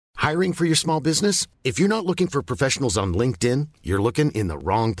Hiring for your small business? If you're not looking for professionals on LinkedIn, you're looking in the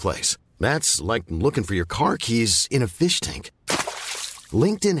wrong place. That's like looking for your car keys in a fish tank.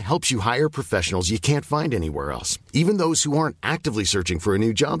 LinkedIn helps you hire professionals you can't find anywhere else, even those who aren't actively searching for a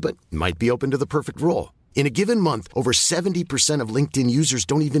new job but might be open to the perfect role. In a given month, over 70% of LinkedIn users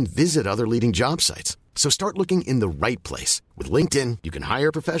don't even visit other leading job sites. So start looking in the right place. With LinkedIn, you can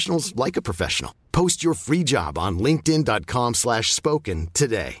hire professionals like a professional. Post your free job on linkedin.com/spoken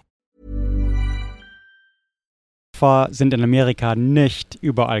today. Sind in Amerika nicht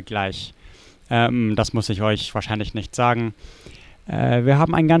überall gleich. Das muss ich euch wahrscheinlich nicht sagen. Wir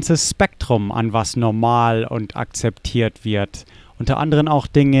haben ein ganzes Spektrum an was normal und akzeptiert wird. Unter anderem auch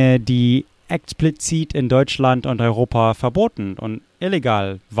Dinge, die explizit in Deutschland und Europa verboten und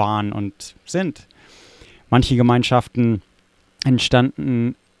illegal waren und sind. Manche Gemeinschaften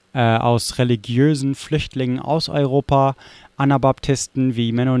entstanden aus religiösen Flüchtlingen aus Europa, Anabaptisten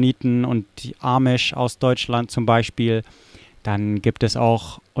wie Mennoniten und die Amish aus Deutschland zum Beispiel. Dann gibt es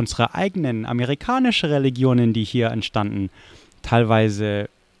auch unsere eigenen amerikanischen Religionen, die hier entstanden. Teilweise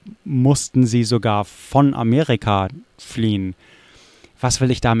mussten sie sogar von Amerika fliehen. Was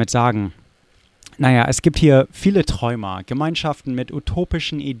will ich damit sagen? Naja, es gibt hier viele Träumer. Gemeinschaften mit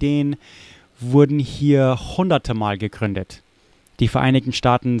utopischen Ideen wurden hier hunderte Mal gegründet. Die Vereinigten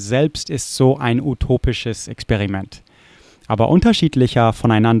Staaten selbst ist so ein utopisches Experiment. Aber unterschiedlicher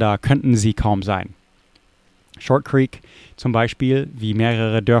voneinander könnten sie kaum sein. Short Creek zum Beispiel, wie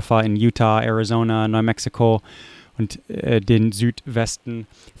mehrere Dörfer in Utah, Arizona, New Mexico und den Südwesten,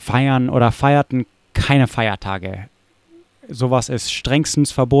 feiern oder feierten keine Feiertage. Sowas ist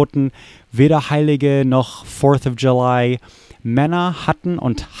strengstens verboten. Weder Heilige noch 4th of July. Männer hatten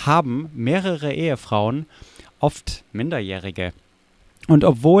und haben mehrere Ehefrauen, oft Minderjährige. Und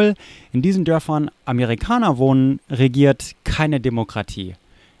obwohl in diesen Dörfern Amerikaner wohnen, regiert keine Demokratie.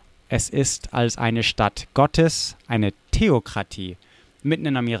 Es ist als eine Stadt Gottes, eine Theokratie, mitten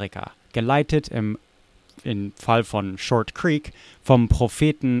in Amerika, geleitet im Fall von Short Creek vom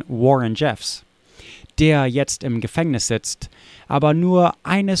Propheten Warren Jeffs, der jetzt im Gefängnis sitzt, aber nur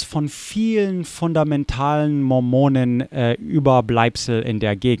eines von vielen fundamentalen Mormonen-Überbleibsel in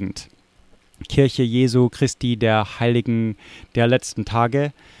der Gegend. Kirche Jesu Christi der Heiligen der letzten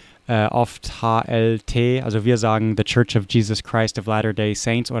Tage, oft HLT, also wir sagen The Church of Jesus Christ of Latter-day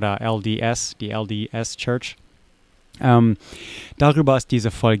Saints oder LDS, die LDS Church. Darüber ist diese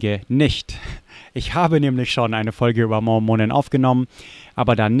Folge nicht. Ich habe nämlich schon eine Folge über Mormonen aufgenommen,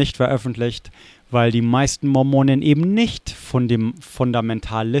 aber dann nicht veröffentlicht, weil die meisten Mormonen eben nicht von dem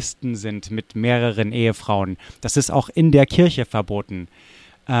Fundamentalisten sind mit mehreren Ehefrauen. Das ist auch in der Kirche verboten.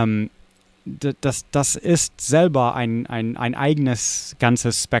 Das ist selber ein eigenes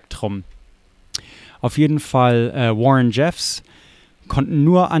ganzes Spektrum. Auf jeden Fall Warren Jeffs konnten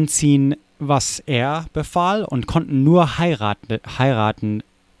nur anziehen, was er befahl und konnten nur heiraten,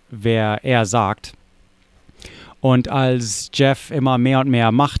 wer er sagt. Und als Jeff immer mehr und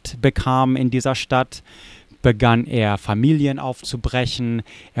mehr Macht bekam in dieser Stadt, begann er Familien aufzubrechen.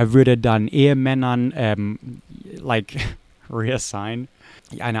 Er würde dann Ehemännern reassign,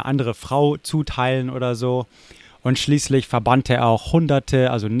 eine andere Frau zuteilen oder so. Und schließlich verbannte er auch Hunderte,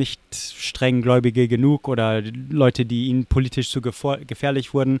 also nicht strenggläubige genug oder Leute, die ihnen politisch zu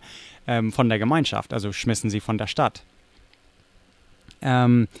gefährlich wurden, von der Gemeinschaft, also schmissen sie von der Stadt.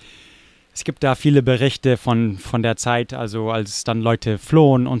 Es gibt da viele Berichte von der Zeit, also als dann Leute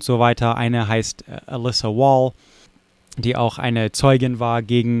flohen und so weiter. Eine heißt Alyssa Wall, die auch eine Zeugin war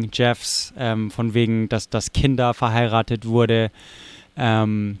gegen Jeffs, von wegen, dass Kinder verheiratet wurde.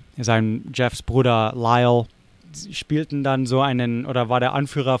 Sein Jeffs Bruder Lyle spielten dann so war der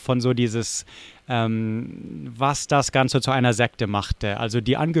Anführer von so dieses, was das Ganze zu einer Sekte machte. Also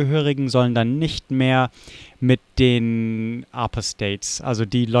die Angehörigen sollen dann nicht mehr mit den Apostates, also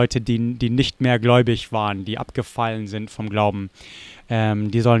die Leute, die nicht mehr gläubig waren, die abgefallen sind vom Glauben,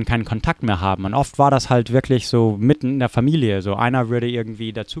 die sollen keinen Kontakt mehr haben. Und oft war das halt wirklich so mitten in der Familie. So einer würde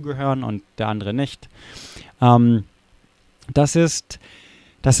irgendwie dazugehören und der andere nicht.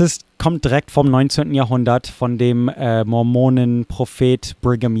 Kommt direkt vom 19. Jahrhundert von dem Mormonen-Prophet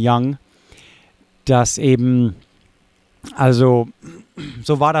Brigham Young, das eben, also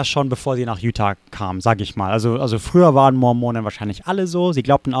so war das schon, bevor sie nach Utah kamen, sag ich mal. Also früher waren Mormonen wahrscheinlich alle so, sie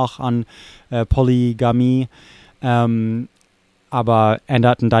glaubten auch an Polygamie, aber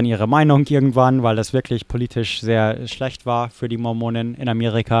änderten dann ihre Meinung irgendwann, weil das wirklich politisch sehr schlecht war für die Mormonen in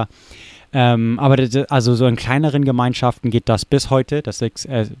Amerika. Aber also so in kleineren Gemeinschaften geht das bis heute, das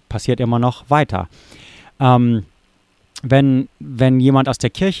passiert immer noch weiter. wenn jemand aus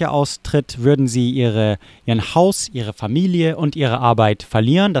der Kirche austritt, würden sie ihren Haus, ihre Familie und ihre Arbeit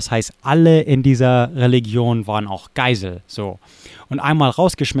verlieren. Das heißt, alle in dieser Religion waren auch Geisel. So. Und einmal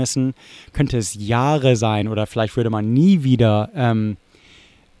rausgeschmissen, könnte es Jahre sein oder vielleicht würde man nie wieder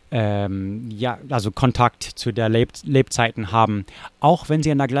also Kontakt zu der Lebzeiten haben, auch wenn sie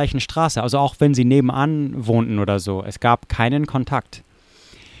in der gleichen Straße, also auch wenn sie nebenan wohnten oder so. Es gab keinen Kontakt.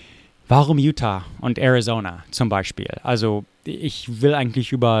 Warum Utah und Arizona zum Beispiel? Also ich will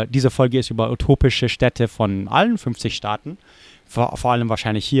eigentlich diese Folge ist über utopische Städte von allen 50 Staaten, vor allem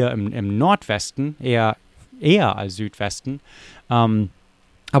wahrscheinlich hier im Nordwesten, eher als Südwesten.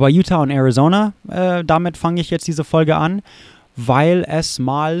 Aber Utah und Arizona, damit fange ich jetzt diese Folge an, weil es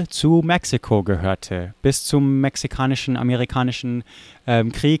mal zu Mexiko gehörte. Bis zum Mexikanisch-Amerikanischen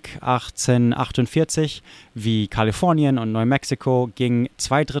Krieg 1848, wie Kalifornien und Neumexiko, ging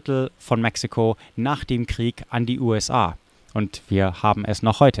 2/3 von Mexiko nach dem Krieg an die USA. Und wir haben es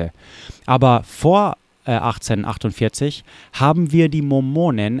noch heute. Aber vor 1848 haben wir die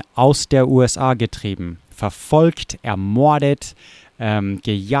Mormonen aus der USA getrieben, verfolgt, ermordet,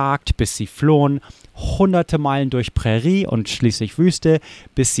 gejagt, bis sie flohen, hunderte Meilen durch Prärie und schließlich Wüste,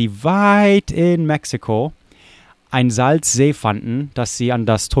 bis sie weit in Mexiko ein Salzsee fanden, das sie an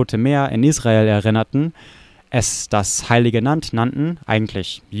das Tote Meer in Israel erinnerten, es das Heilige Land nannten,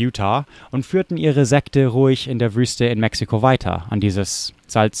 eigentlich Utah, und führten ihre Sekte ruhig in der Wüste in Mexiko weiter, an dieses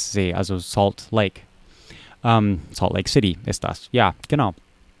Salzsee, also Salt Lake. Salt Lake City ist das, ja, genau.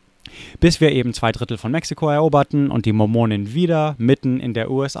 Bis wir eben 2/3 von Mexiko eroberten und die Mormonen wieder mitten in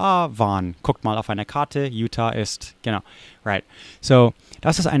der USA waren. Guckt mal auf eine Karte, Utah ist, genau, right. So,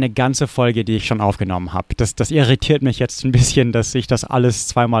 das ist eine ganze Folge, die ich schon aufgenommen habe. Das irritiert mich jetzt ein bisschen, dass ich das alles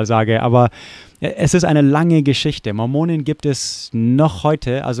zweimal sage, aber es ist eine lange Geschichte. Mormonen gibt es noch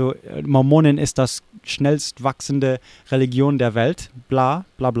heute, also Mormonen ist das schnellst wachsende Religion der Welt, bla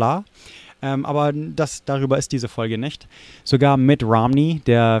bla bla. Aber darüber ist diese Folge nicht. Sogar Mitt Romney,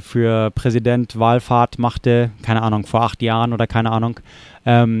 der für Präsident Wahlfahrt machte, keine Ahnung, vor 8 Jahren oder keine Ahnung,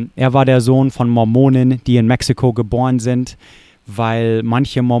 er war der Sohn von Mormonen, die in Mexiko geboren sind, weil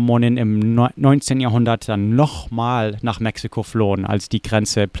manche Mormonen im 19. Jahrhundert dann nochmal nach Mexiko flohen, als die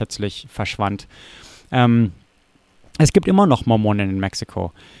Grenze plötzlich verschwand. Es gibt immer noch Mormonen in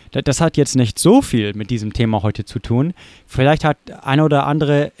Mexiko. Das hat jetzt nicht so viel mit diesem Thema heute zu tun. Vielleicht hat einer oder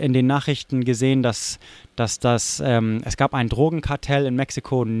andere in den Nachrichten gesehen, dass es gab ein Drogenkartell in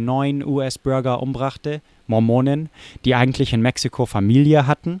Mexiko, 9 US-Bürger umbrachte, Mormonen, die eigentlich in Mexiko Familie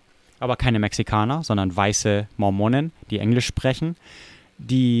hatten, aber keine Mexikaner, sondern weiße Mormonen, die Englisch sprechen.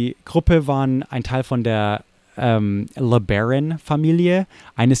 Die Gruppe waren ein Teil von der LeBaron-Familie,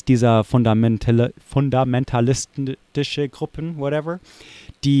 eines dieser fundamentalistische Gruppen, whatever,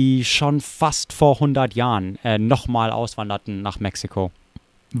 die schon fast vor 100 Jahren nochmal auswanderten nach Mexiko,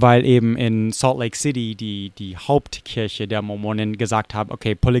 weil eben in Salt Lake City die Hauptkirche der Mormonen gesagt hat,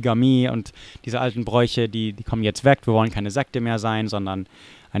 okay, Polygamie und diese alten Bräuche, die kommen jetzt weg, wir wollen keine Sekte mehr sein, sondern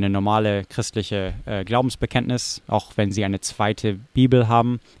eine normale christliche Glaubensbekenntnis, auch wenn sie eine zweite Bibel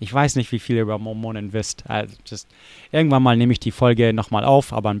haben. Ich weiß nicht, wie viel ihr über Mormonen wisst. Irgendwann mal nehme ich die Folge nochmal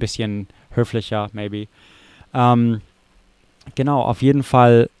auf, aber ein bisschen höflicher, maybe. Genau, auf jeden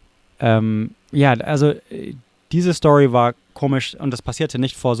Fall. Diese Story war komisch und das passierte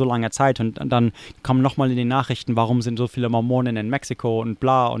nicht vor so langer Zeit und dann kommen nochmal in die Nachrichten, warum sind so viele Mormonen in Mexiko und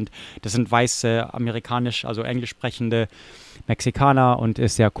bla und das sind weiße, amerikanisch, also englisch sprechende Mexikaner und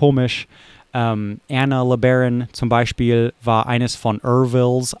ist sehr komisch. Anna LeBaron zum Beispiel war eines von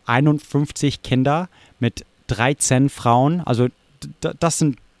Irvilles 51 Kinder mit 13 Frauen. Also das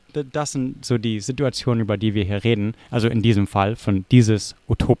sind so die Situationen, über die wir hier reden. Also in diesem Fall von dieses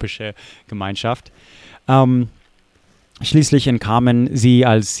utopische Gemeinschaft. Schließlich entkamen sie,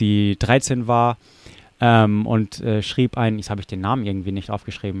 als sie 13 war und schrieb jetzt habe ich den Namen irgendwie nicht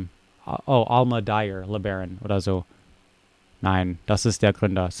aufgeschrieben. Alma Dyer LeBaron oder so. Nein, das ist der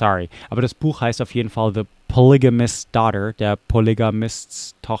Gründer, sorry. Aber das Buch heißt auf jeden Fall The Polygamist's Daughter, der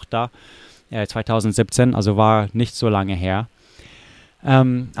Polygamists Tochter, 2017, also war nicht so lange her.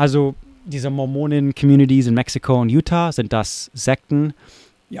 Also diese Mormonen-Communities in Mexiko und Utah, sind das Sekten?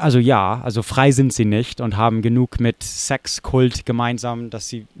 Also frei sind sie nicht und haben genug mit Sexkult gemeinsam, dass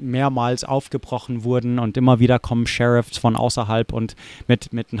sie mehrmals aufgebrochen wurden und immer wieder kommen Sheriffs von außerhalb und mit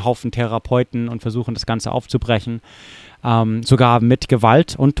einem Haufen Therapeuten und versuchen das Ganze aufzubrechen. Sogar mit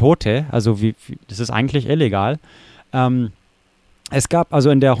Gewalt und Tote, also das ist eigentlich illegal. Es gab also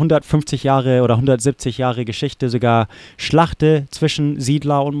in der 150 Jahre oder 170 Jahre Geschichte sogar Schlachten zwischen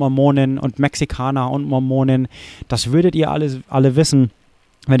Siedler und Mormonen und Mexikaner und Mormonen. Das würdet ihr alle wissen,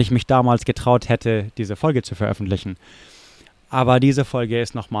 wenn ich mich damals getraut hätte, diese Folge zu veröffentlichen. Aber diese Folge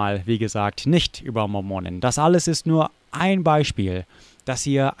ist nochmal, wie gesagt, nicht über Mormonen. Das alles ist nur ein Beispiel, dass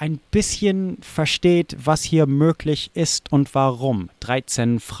ihr ein bisschen versteht, was hier möglich ist und warum.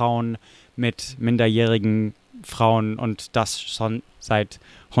 13 Frauen mit minderjährigen Frauen und das schon seit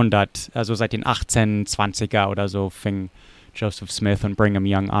den 1820er oder so fing Joseph Smith und Brigham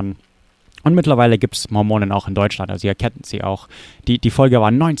Young an. Und mittlerweile gibt es Mormonen auch in Deutschland, also ihr kennt sie auch. Die Folge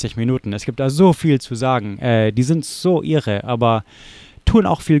war 90 Minuten, es gibt da so viel zu sagen. Die sind so irre, aber tun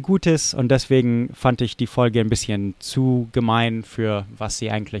auch viel Gutes und deswegen fand ich die Folge ein bisschen zu gemein für was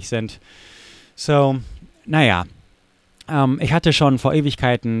sie eigentlich sind. So, naja, ich hatte schon vor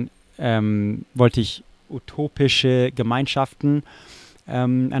Ewigkeiten, wollte ich utopische Gemeinschaften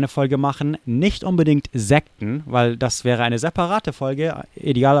eine Folge machen. Nicht unbedingt Sekten, weil das wäre eine separate Folge,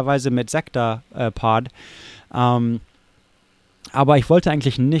 idealerweise mit Sekta-Pod. Aber ich wollte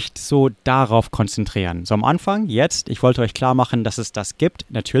eigentlich nicht so darauf konzentrieren. So am Anfang, jetzt, ich wollte euch klar machen, dass es das gibt.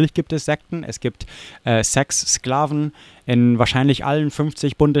 Natürlich gibt es Sekten, es gibt Sexsklaven in wahrscheinlich allen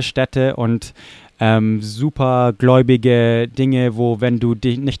 50 Bundesstädte und supergläubige Dinge, wo wenn du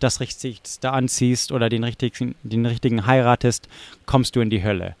nicht das Richtigste anziehst oder den richtigen heiratest, kommst du in die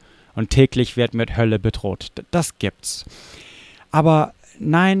Hölle. Und täglich wird mit Hölle bedroht. Das gibt's. Aber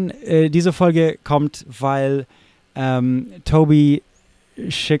nein, diese Folge kommt, weil Toby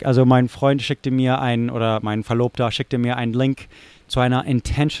also mein Freund mein Verlobter schickte mir einen Link zu einer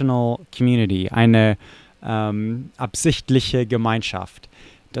Intentional Community, eine absichtliche Gemeinschaft.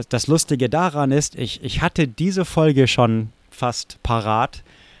 Das Lustige daran ist, ich hatte diese Folge schon fast parat.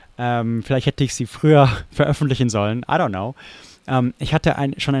 Vielleicht hätte ich sie früher veröffentlichen sollen. I don't know. Ich hatte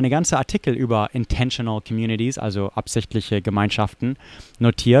schon eine ganze Artikel über Intentional Communities, also absichtliche Gemeinschaften,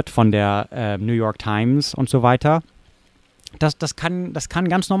 notiert von der New York Times und so weiter. Das kann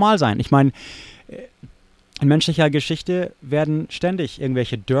ganz normal sein. Ich meine, in menschlicher Geschichte werden ständig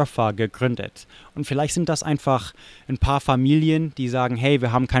irgendwelche Dörfer gegründet. Und vielleicht sind das einfach ein paar Familien, die sagen, hey,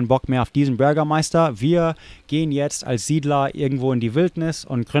 wir haben keinen Bock mehr auf diesen Bürgermeister. Wir gehen jetzt als Siedler irgendwo in die Wildnis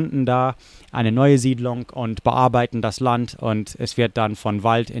und gründen da eine neue Siedlung und bearbeiten das Land. Und es wird dann von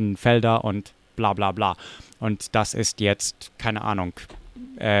Wald in Felder und bla bla bla. Und das ist jetzt, keine Ahnung,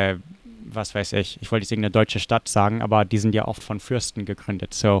 was weiß ich. Ich wollte jetzt irgendeine deutsche Stadt sagen, aber die sind ja oft von Fürsten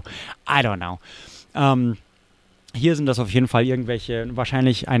gegründet. So, I don't know. Hier sind das auf jeden Fall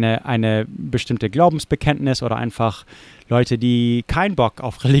wahrscheinlich eine bestimmte Glaubensbekenntnis oder einfach Leute, die keinen Bock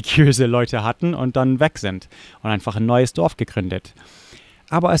auf religiöse Leute hatten und dann weg sind und einfach ein neues Dorf gegründet.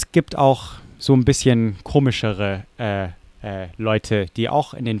 Aber es gibt auch so ein bisschen komischere Leute, die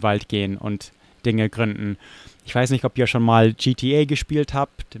auch in den Wald gehen und Dinge gründen. Ich weiß nicht, ob ihr schon mal GTA gespielt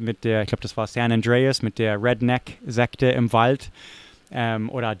habt ich glaube, das war San Andreas, mit der Redneck-Sekte im Wald.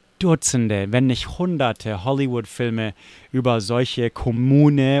 Oder Dutzende, wenn nicht Hunderte Hollywood-Filme über solche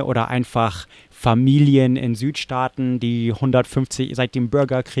Kommune oder einfach Familien in Südstaaten, die seit dem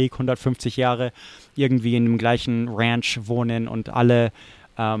Bürgerkrieg 150 Jahre irgendwie in dem gleichen Ranch wohnen und alle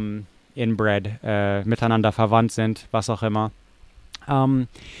inbred, miteinander verwandt sind, was auch immer.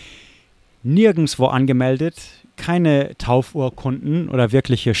 Nirgendwo angemeldet, keine Taufurkunden oder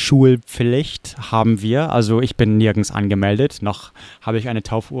wirkliche Schulpflicht haben wir. Also ich bin nirgends angemeldet. Noch habe ich eine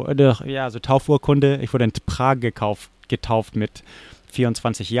Taufurkunde. Ich wurde in Prag getauft mit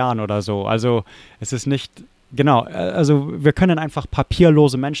 24 Jahren oder so. Also es ist nicht, genau, also wir können einfach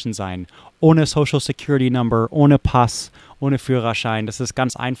papierlose Menschen sein. Ohne Social Security Number, ohne Pass, ohne Führerschein. Das ist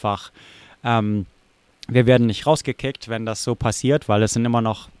ganz einfach. Wir werden nicht rausgekickt, wenn das so passiert, weil es sind immer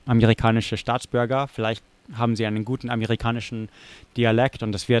noch amerikanische Staatsbürger. Vielleicht haben sie einen guten amerikanischen Dialekt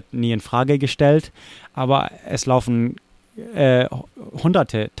und das wird nie in Frage gestellt. Aber es laufen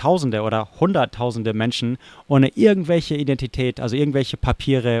Hunderte, Tausende oder Hunderttausende Menschen ohne irgendwelche Identität, also irgendwelche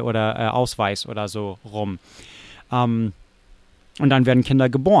Papiere oder Ausweis oder so rum. Und dann werden Kinder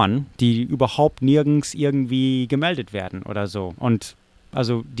geboren, die überhaupt nirgends irgendwie gemeldet werden oder so. Und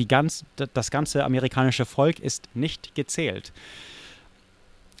also das ganze amerikanische Volk ist nicht gezählt.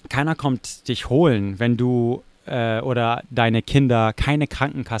 Keiner kommt dich holen, wenn du oder deine Kinder keine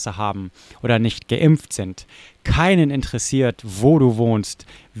Krankenkasse haben oder nicht geimpft sind. Keinen interessiert, wo du wohnst,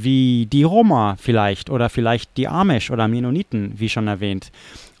 wie die Roma vielleicht oder vielleicht die Amish oder Mennoniten, wie schon erwähnt.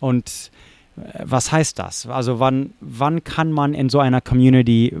 Und was heißt das? Also wann kann man in so einer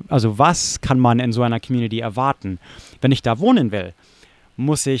Community, also was kann man in so einer Community erwarten? Wenn ich da wohnen will,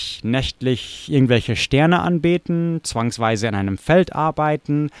 muss ich nächtlich irgendwelche Sterne anbeten, zwangsweise in einem Feld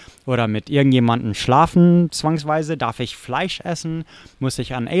arbeiten oder mit irgendjemandem schlafen, zwangsweise? Darf ich Fleisch essen? Muss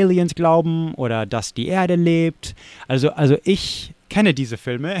ich an Aliens glauben oder dass die Erde lebt? Also ich kenne diese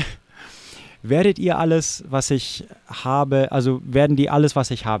Filme. werdet ihr alles, was ich habe, also werden die alles,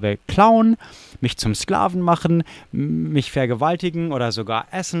 was ich habe, klauen, mich zum Sklaven machen, mich vergewaltigen oder sogar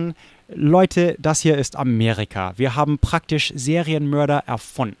essen? Leute, das hier ist Amerika. Wir haben praktisch Serienmörder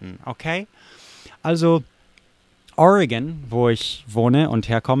erfunden, okay? Also Oregon, wo ich wohne und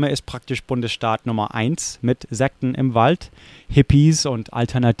herkomme, ist praktisch Bundesstaat Nummer 1 mit Sekten im Wald, Hippies und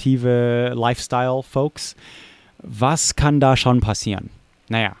alternative Lifestyle-Folks. Was kann da schon passieren?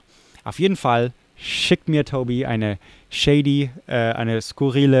 Naja, auf jeden Fall schickt mir Toby eine eine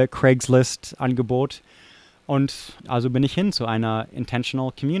skurrile Craigslist-Angebot und also bin ich hin zu einer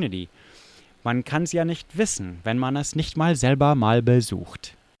Intentional Community. Man kann es ja nicht wissen, wenn man es nicht mal selber mal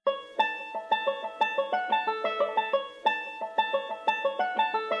besucht.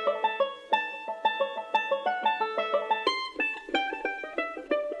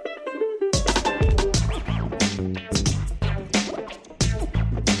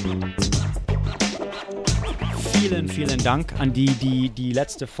 Vielen Dank an die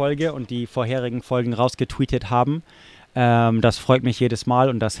letzte Folge und die vorherigen Folgen rausgetweetet haben. Das freut mich jedes Mal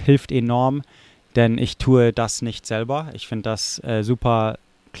und das hilft enorm, denn ich tue das nicht selber. Ich finde das super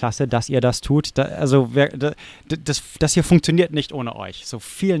klasse, dass ihr das tut. Das hier funktioniert nicht ohne euch. So,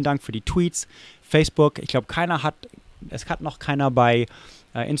 vielen Dank für die Tweets. Facebook, ich glaube, es hat noch keiner bei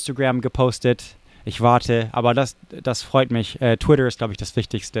Instagram gepostet. Ich warte, aber das freut mich. Twitter ist, glaube ich, das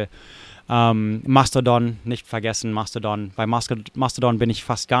Wichtigste. Mastodon, nicht vergessen, Mastodon. Bei Mastodon bin ich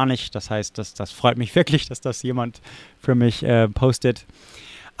fast gar nicht. Das heißt, das freut mich wirklich, dass das jemand für mich postet.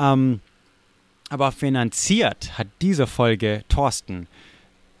 Aber finanziert hat diese Folge Thorsten.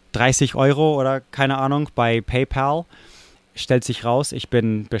 30 € oder keine Ahnung bei PayPal. Stellt sich raus, ich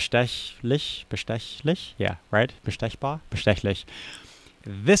bin bestechlich? Yeah, right? Bestechlich.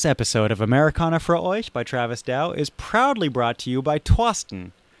 This episode of Americana für euch by Travis Dow is proudly brought to you by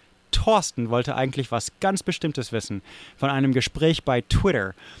Thorsten. Thorsten wollte eigentlich was ganz Bestimmtes wissen von einem Gespräch bei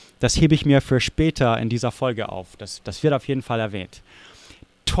Twitter. Das hebe ich mir für später in dieser Folge auf. Das wird auf jeden Fall erwähnt.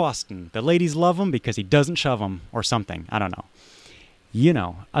 Thorsten, the ladies love him because he doesn't shove him or something. I don't know. You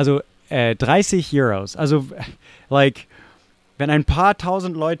know. Also 30 €. Also, wenn ein paar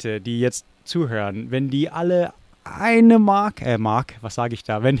tausend Leute, die jetzt zuhören, wenn die alle was sage ich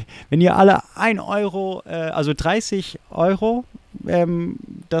da? Wenn ihr alle 1 Euro, also 30 €,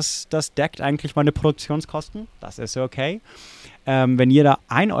 das deckt eigentlich meine Produktionskosten. Das ist okay. Wenn jeder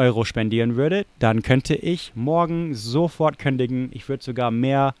 1 Euro spendieren würde, dann könnte ich morgen sofort kündigen. Ich würde sogar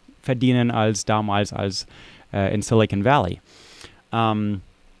mehr verdienen als damals in Silicon Valley.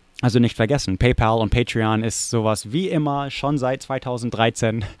 Also nicht vergessen, PayPal und Patreon ist sowas wie immer schon seit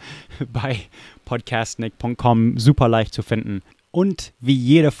 2013 bei podcastnick.com super leicht zu finden. Und wie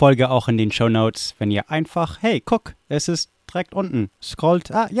jede Folge auch in den Shownotes, wenn ihr einfach, hey, guck, es ist direkt unten, scrollt,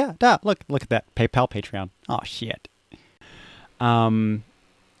 ja, da, look at that, PayPal, Patreon. Oh, shit.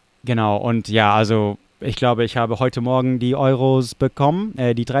 Genau, und ja, also ich glaube, ich habe heute Morgen die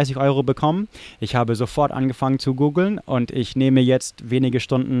 30 € bekommen. Ich habe sofort angefangen zu googeln und ich nehme jetzt wenige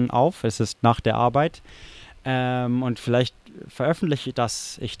Stunden auf. Es ist nach der Arbeit. Und vielleicht veröffentliche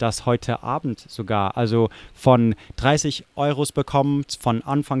ich das heute Abend sogar. Also von 30 € bekommen, von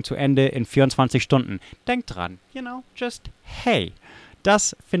Anfang zu Ende in 24 Stunden. Denkt dran, just hey.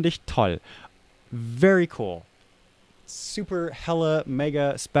 Das finde ich toll. Very cool. Super, hella,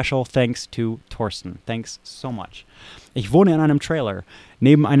 mega special thanks to Thorsten. Thanks so much. Ich wohne in einem Trailer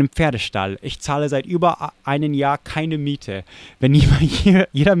neben einem Pferdestall. Ich zahle seit über einem Jahr keine Miete. Wenn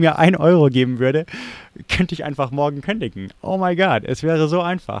jeder mir 1 Euro geben würde, könnte ich einfach morgen kündigen. Oh my God, es wäre so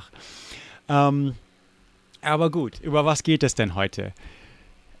einfach. Aber gut, über was geht es denn heute?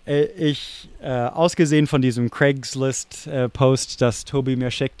 Ausgesehen von diesem Craigslist-Post, das Tobi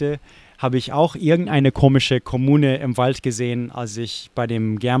mir schickte, habe ich auch irgendeine komische Kommune im Wald gesehen, als ich bei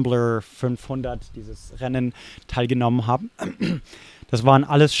dem Gambler 500, dieses Rennen, teilgenommen habe. Das waren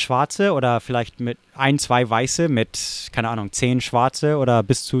alles Schwarze oder vielleicht mit 1, 2 Weiße mit, keine Ahnung, 10 Schwarze oder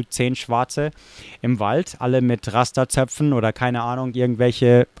bis zu 10 Schwarze im Wald. Alle mit Rasterzöpfen oder keine Ahnung,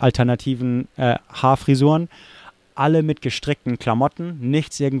 irgendwelche alternativen Haarfrisuren. Alle mit gestrickten Klamotten,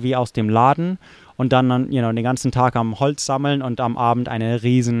 nichts irgendwie aus dem Laden. Und dann, den ganzen Tag am Holz sammeln und am Abend ein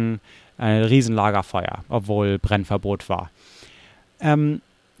riesen Lagerfeuer, obwohl Brennverbot war. Dann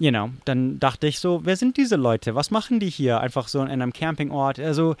dachte ich so, wer sind diese Leute? Was machen die hier? Einfach so in einem Campingort,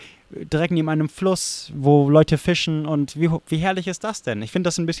 also direkt neben einem Fluss, wo Leute fischen und wie herrlich ist das denn? Ich finde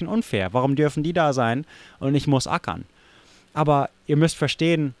das ein bisschen unfair. Warum dürfen die da sein und ich muss ackern? Aber ihr müsst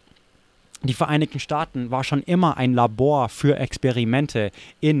verstehen, die Vereinigten Staaten war schon immer ein Labor für Experimente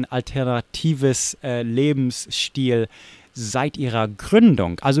in alternatives Lebensstil, seit ihrer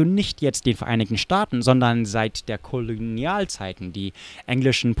Gründung, also nicht jetzt den Vereinigten Staaten, sondern seit der Kolonialzeiten, die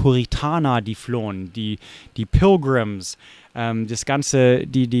englischen Puritaner, die flohen, die Pilgrims, das Ganze,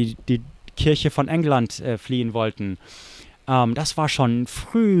 die Kirche von England fliehen wollten. Das war schon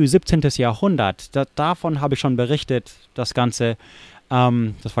früh 17. Jahrhundert. Davon habe ich schon berichtet, das Ganze.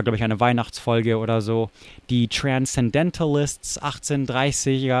 Das war, glaube ich, eine Weihnachtsfolge oder so. Die Transcendentalists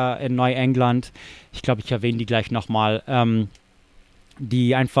 1830er in Neuengland. Ich glaube, ich erwähne die gleich nochmal.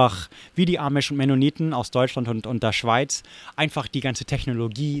 Die einfach, wie die Amish und Mennoniten aus Deutschland und der Schweiz, einfach die ganze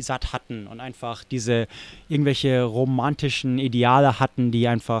Technologie satt hatten und einfach diese irgendwelche romantischen Ideale hatten, die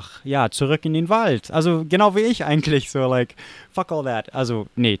einfach, ja, zurück in den Wald. Also genau wie ich eigentlich, so like, fuck all that. Also,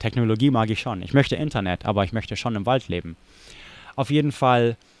 nee, Technologie mag ich schon. Ich möchte Internet, aber ich möchte schon im Wald leben. Auf jeden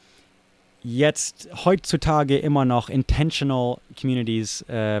Fall jetzt heutzutage immer noch intentional Communities,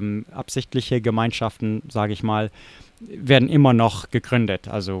 absichtliche Gemeinschaften, sage ich mal, werden immer noch gegründet,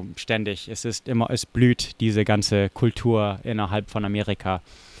 also ständig. Es blüht diese ganze Kultur innerhalb von Amerika.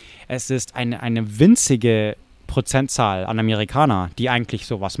 Es ist eine winzige Prozentzahl an Amerikanern, die eigentlich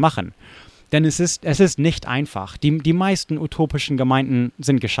sowas machen. Denn es ist nicht einfach. Die meisten utopischen Gemeinden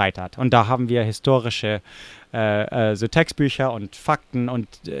sind gescheitert. Und da haben wir historische so Textbücher und Fakten. Und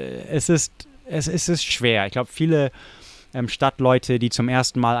es ist schwer. Ich glaube, viele Stadtleute, die zum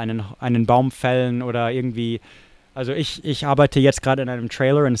ersten Mal einen Baum fällen oder irgendwie. Also ich arbeite jetzt gerade in einem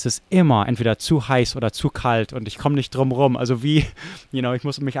Trailer und es ist immer entweder zu heiß oder zu kalt und ich komme nicht drum rum. Also ich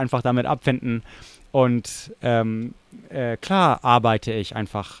muss mich einfach damit abfinden. Und klar arbeite ich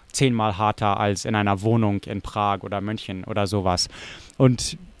einfach 10-mal harter als in einer Wohnung in Prag oder München oder sowas.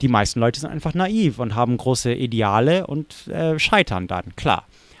 Und die meisten Leute sind einfach naiv und haben große Ideale und scheitern dann, klar.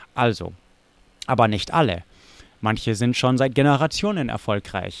 Also, aber nicht alle. Manche sind schon seit Generationen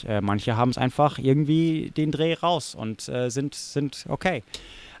erfolgreich. Manche haben es einfach irgendwie den Dreh raus und sind okay.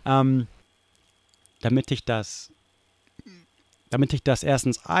 Damit ich das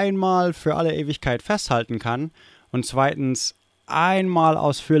erstens einmal für alle Ewigkeit festhalten kann und zweitens einmal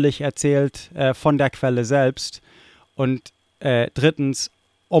ausführlich erzählt von der Quelle selbst und drittens,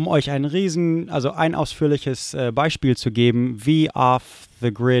 um euch ein ausführliches Beispiel zu geben, wie off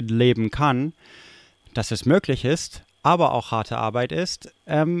the grid leben kann, dass es möglich ist, aber auch harte Arbeit ist.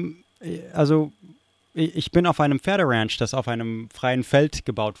 Ich bin auf einem Pferderanch, das auf einem freien Feld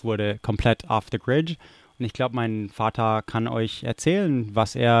gebaut wurde, komplett off the grid. Und ich glaube, mein Vater kann euch erzählen,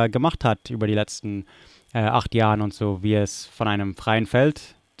 was er gemacht hat über die letzten 8 Jahren und so, wie es von einem freien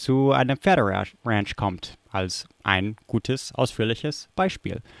Feld zu einem Pferderanch kommt, als ein gutes, ausführliches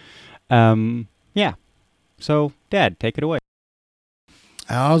Beispiel. So, Dad, take it away.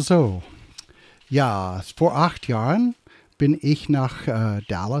 Also, ja, vor 8 Jahren bin ich nach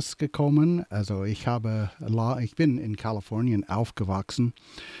Dallas gekommen. Also ich bin in Kalifornien aufgewachsen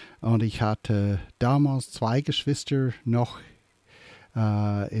und ich hatte damals 2 Geschwister noch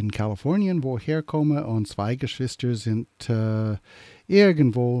in Kalifornien, wo ich herkomme, und 2 Geschwister sind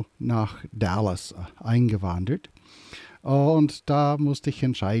irgendwo nach Dallas eingewandert. Und da musste ich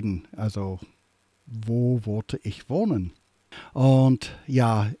entscheiden, also wo wollte ich wohnen? Und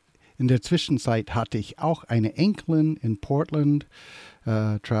ja, in der Zwischenzeit hatte ich auch eine Enkelin in Portland,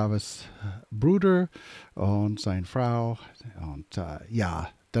 Travis Bruder und seine Frau. Und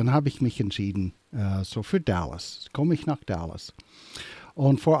dann habe ich mich entschieden, so für Dallas. Komme ich nach Dallas.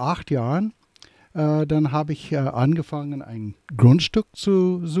 Und vor 8 Jahren, dann habe ich angefangen, ein Grundstück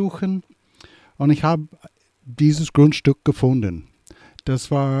zu suchen. Und ich habe dieses Grundstück gefunden.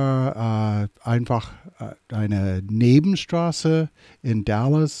 Das war einfach eine Nebenstraße in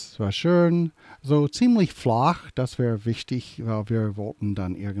Dallas. War schön, so ziemlich flach. Das wäre wichtig, weil wir wollten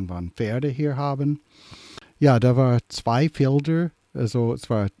dann irgendwann Pferde hier haben. Ja, da war 2 Felder, also es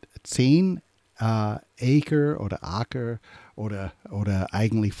war 10 Acre oder Acker oder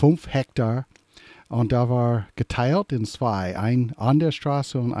eigentlich 5 Hektar. Und da war geteilt in 2, ein an der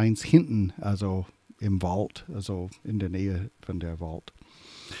Straße und eins hinten, also im Wald, also in der Nähe von der Wald.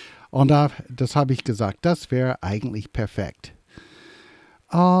 Und das habe ich gesagt, das wäre eigentlich perfekt.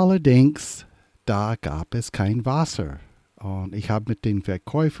 Allerdings, da gab es kein Wasser. Und ich habe mit dem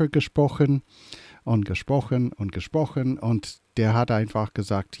Verkäufer gesprochen und der hat einfach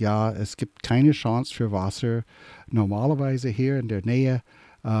gesagt, ja, es gibt keine Chance für Wasser. Normalerweise hier in der Nähe,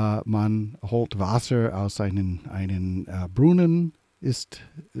 man holt Wasser aus einem Brunnen, ist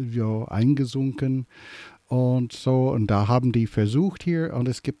eingesunken und so. Und da haben die versucht hier und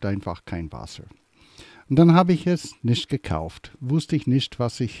es gibt einfach kein Wasser. Und dann habe ich es nicht gekauft. Wusste ich nicht,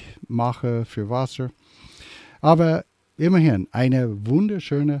 was ich mache für Wasser. Aber immerhin eine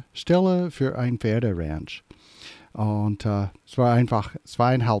wunderschöne Stelle für ein Pferderanch. Und es war einfach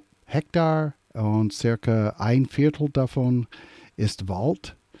 2,5 Hektar und circa 1/4 davon ist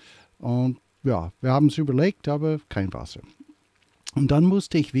Wald. Und ja, wir haben es überlegt, aber kein Wasser. Und dann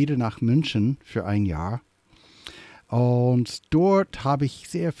musste ich wieder nach München für ein Jahr. Und dort habe ich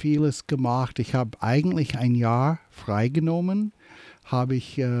sehr vieles gemacht. Ich habe eigentlich ein Jahr freigenommen, habe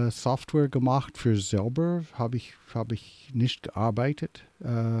ich Software gemacht für selber, habe ich nicht gearbeitet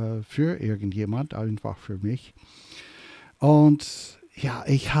für irgendjemand, einfach für mich. Und ja,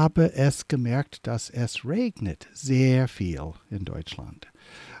 ich habe es gemerkt, dass es regnet sehr viel in Deutschland.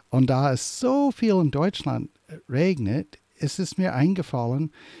 Und da es so viel in Deutschland regnet, ist es mir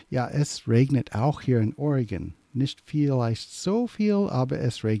eingefallen, ja, es regnet auch hier in Oregon. Nicht vielleicht so viel, aber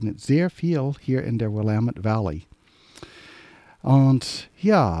es regnet sehr viel hier in der Willamette Valley. Und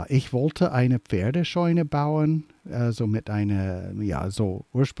ja, ich wollte eine Pferdescheune bauen, so mit einer, ja, so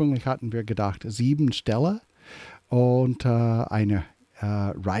ursprünglich hatten wir gedacht 7 Ställe und eine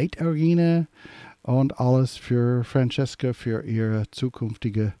Reitarena und alles für Francesca, für ihr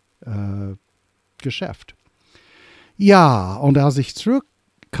zukünftiges Geschäft. Ja, und als ich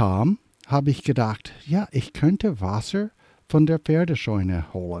zurückkam, habe ich gedacht, ja, ich könnte Wasser von der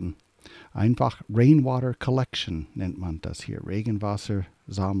Pferdescheune holen. Einfach Rainwater Collection nennt man das hier,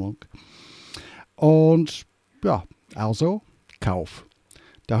 Regenwassersammlung. Und ja, also Kauf.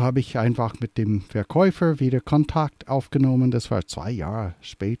 Da habe ich einfach mit dem Verkäufer wieder Kontakt aufgenommen, das war 2 Jahre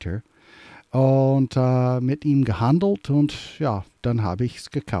später. Und mit ihm gehandelt und ja, dann habe ich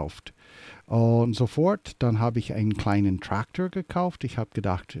es gekauft. Und sofort, dann habe ich einen kleinen Traktor gekauft. Ich habe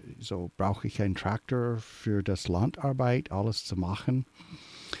gedacht, so brauche ich einen Traktor für das Landarbeit, alles zu machen.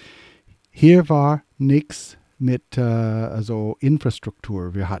 Hier war nichts mit also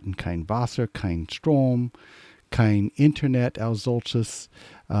Infrastruktur. Wir hatten kein Wasser, kein Strom, kein Internet als solches.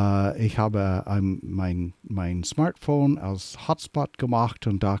 Ich habe mein Smartphone als Hotspot gemacht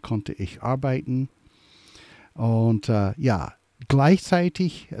und da konnte ich arbeiten. Und ja,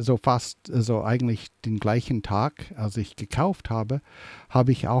 gleichzeitig, also fast, also eigentlich den gleichen Tag, als ich gekauft habe,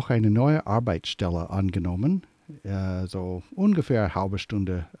 habe ich auch eine neue Arbeitsstelle angenommen. So ungefähr eine halbe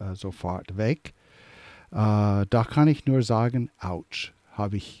Stunde sofort weg. Da kann ich nur sagen, ouch,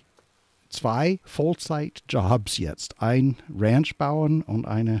 habe ich 2 Vollzeitjobs jetzt. Ein Ranch bauen und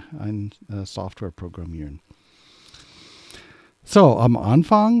ein Software programmieren. So, am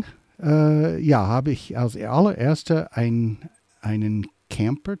Anfang ja, habe ich als allererster einen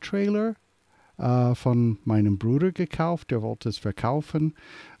Camper-Trailer von meinem Bruder gekauft. Der wollte es verkaufen.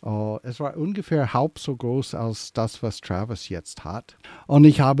 Es war ungefähr halb so groß als das, was Travis jetzt hat. Und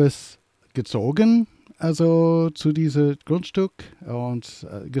ich habe es gezogen, also zu diesem Grundstück und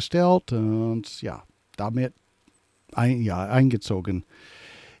gestellt und ja, damit eingezogen.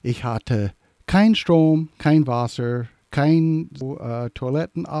 Ich hatte kein Strom, kein Wasser, kein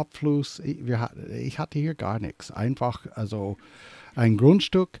Toilettenabfluss. Ich hatte hier gar nichts. Einfach also ein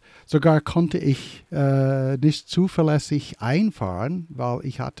Grundstück. Sogar konnte ich nicht zuverlässig einfahren, weil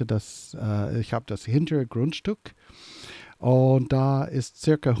ich habe das hintere Grundstück und da ist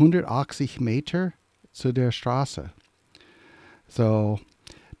circa 180 Meter zu der Straße. So,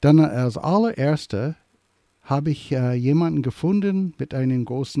 dann als allererste habe ich jemanden gefunden mit einem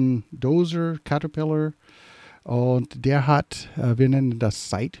großen Dozer, Caterpillar, und der hat, wir nennen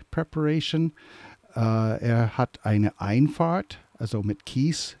das Site Preparation, er hat eine Einfahrt, also mit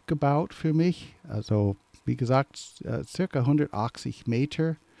Kies gebaut für mich, also wie gesagt, circa 180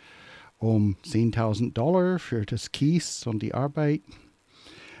 Meter, um $10.000 für das Kies und die Arbeit.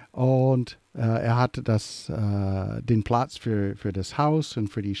 Und er hatte den Platz für das Haus und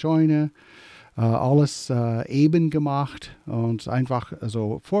für die Scheune, alles eben gemacht und einfach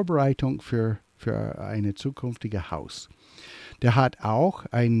also Vorbereitung für eine zukünftige Haus. Der hat auch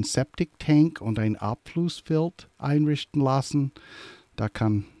einen Septic-Tank und ein Abflussfilter einrichten lassen. Da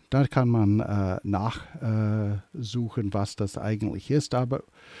kann man nachsuchen, was das eigentlich ist. Aber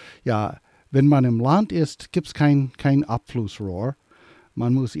ja, wenn man im Land ist, gibt es kein Abflussrohr.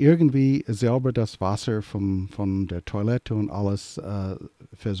 Man muss irgendwie selber das Wasser von der Toilette und alles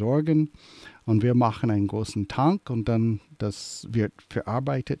versorgen. Und wir machen einen großen Tank und dann das wird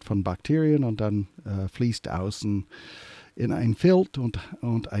verarbeitet von Bakterien und dann fließt außen in ein Filter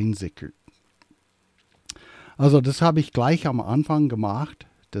und einsickert. Also das habe ich gleich am Anfang gemacht.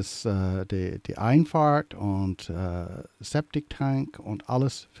 Die Einfahrt und Septic-Tank und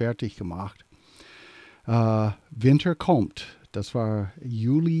alles fertig gemacht. Winter kommt. Das war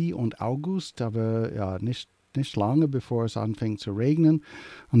Juli und August, aber ja, nicht lange bevor es anfängt zu regnen.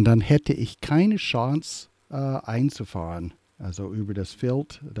 Und dann hätte ich keine Chance einzufahren. Also über das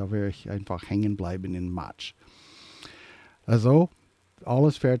Feld, da wäre ich einfach hängen bleiben in Matsch. Also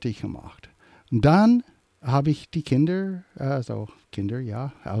alles fertig gemacht. Und dann habe ich die Kinder, also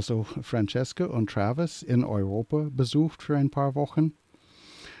Francesca und Travis in Europa besucht für ein paar Wochen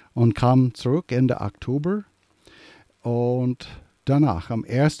und kam zurück Ende Oktober. Und danach, am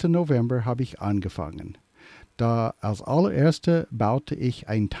 1. November, habe ich angefangen. Da als allererste baute ich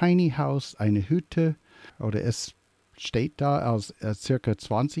ein Tiny House, eine Hütte, oder es steht da als circa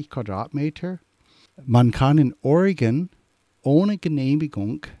 20 Quadratmeter. Man kann in Oregon ohne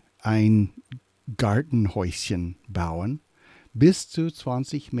Genehmigung ein Gartenhäuschen bauen, bis zu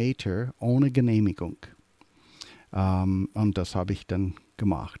 20 Meter ohne Genehmigung. Und das habe ich dann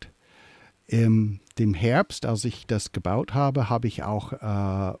gemacht. Im Herbst, als ich das gebaut habe, habe ich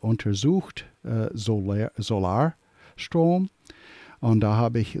auch untersucht Solarstrom. Und da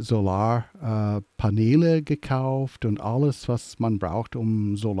habe ich Solarpaneele gekauft und alles, was man braucht,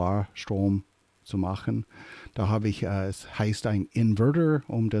 um Solarstrom zu machen. Da habe ich, es heißt ein Inverter,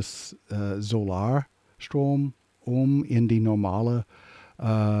 um das Solarstrom in die normale,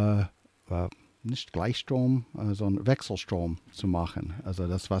 nicht Gleichstrom, sondern Wechselstrom zu machen. Also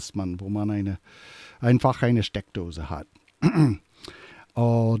das, wo man einfach eine Steckdose hat.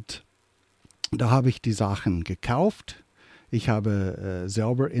 Und da habe ich die Sachen gekauft. Ich habe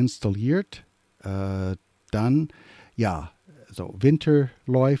selber installiert. Dann, Winter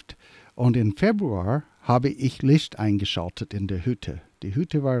läuft. Und im Februar habe ich Licht eingeschaltet in der Hütte. Die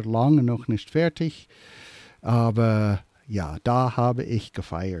Hütte war lange noch nicht fertig, aber ja, da habe ich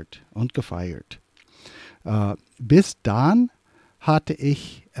gefeiert. Bis dann hatte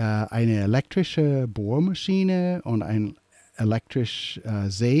ich eine elektrische Bohrmaschine und eine elektrische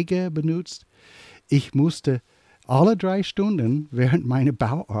Säge benutzt. Ich musste alle 3 Stunden während meiner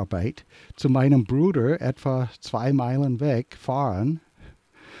Bauarbeit zu meinem Bruder etwa 2 Meilen weg fahren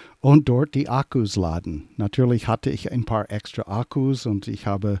und dort die Akkus laden. Natürlich hatte ich ein paar extra Akkus und ich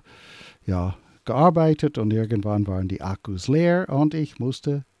habe gearbeitet und irgendwann waren die Akkus leer und ich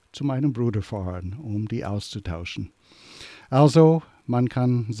musste zu meinem Bruder fahren, um die auszutauschen. Also, man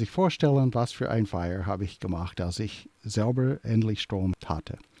kann sich vorstellen, was für ein Feier habe ich gemacht, als ich selber endlich Strom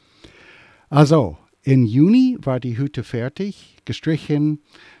hatte. Also, im Juni war die Hütte fertig, gestrichen.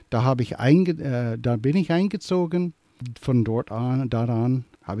 Da bin ich eingezogen. Von daran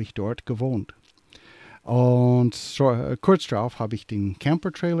habe ich dort gewohnt. Und kurz darauf habe ich den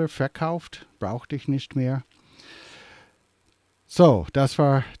Camper-Trailer verkauft, brauchte ich nicht mehr. So, das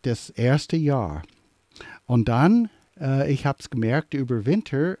war das erste Jahr. Und dann, ich habe es gemerkt, über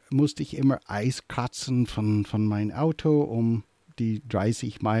Winter musste ich immer Eis kratzen von meinem Auto, um die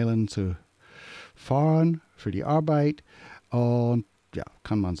 30 Meilen zu fahren für die Arbeit. Und ja,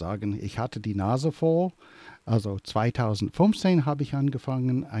 kann man sagen, ich hatte die Nase voll. Also 2015 habe ich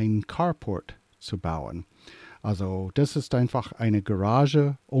angefangen, ein Carport zu bauen. Also das ist einfach eine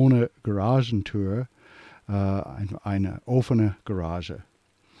Garage ohne Garagentür, eine offene Garage.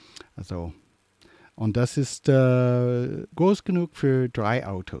 Also, und das ist groß genug für 3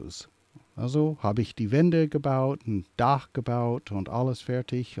 Autos. Also habe ich die Wände gebaut, ein Dach gebaut und alles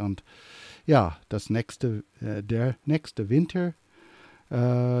fertig. Und ja, der nächste Winter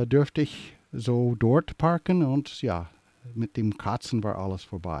dürfte ich so dort parken und ja, mit dem Kratzen war alles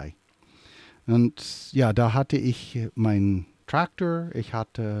vorbei. Und ja, da hatte ich meinen Traktor, ich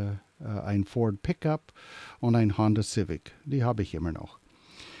hatte ein Ford Pickup und ein Honda Civic. Die habe ich immer noch.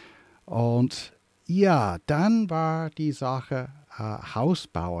 Und ja, dann war die Sache Haus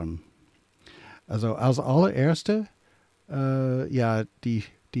bauen. Also als allererste,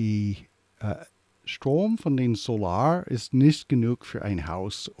 die Strom von den Solar ist nicht genug für ein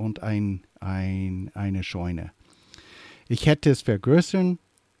Haus und eine Scheune. Ich hätte es vergrößern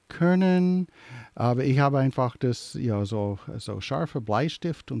können, aber ich habe einfach so scharfe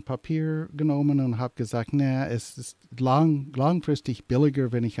Bleistift und Papier genommen und habe gesagt, es ist langfristig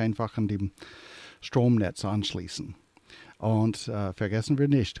billiger, wenn ich einfach an dem Stromnetz anschließen. Und vergessen wir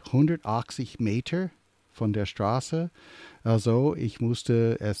nicht, 180 Meter von der Straße. Also ich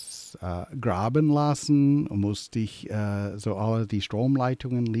musste es graben lassen und musste ich alle die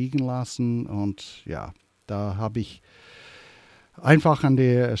Stromleitungen liegen lassen. Und ja, da habe ich einfach an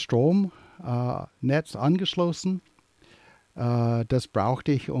das Stromnetz angeschlossen. Das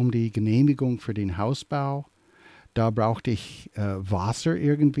brauchte ich um die Genehmigung für den Hausbau. Da brauchte ich Wasser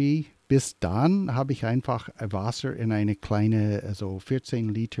irgendwie. Bis dann habe ich einfach Wasser in eine kleine,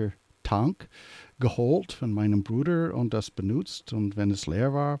 14 Liter Tank geholt von meinem Bruder und das benutzt. Und wenn es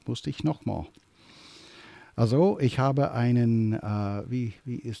leer war, musste ich nochmal. Also ich habe einen, wie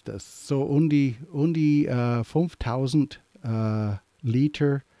ist das? So um die 5000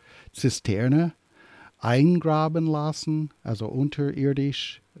 Liter Zisterne eingraben lassen, also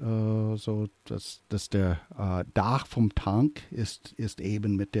unterirdisch, so dass der Dach vom Tank ist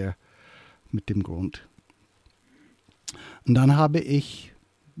eben mit dem Grund. Und dann habe ich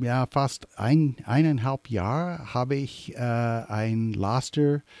fast 1,5 Jahre habe ich ein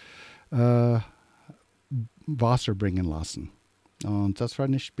Laster Wasser bringen lassen. Und das war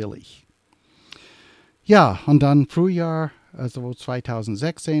nicht billig. Ja, und dann Frühjahr, also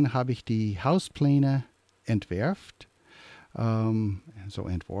 2016, habe ich die Hauspläne entworfen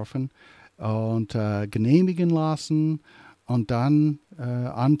und genehmigen lassen. Und dann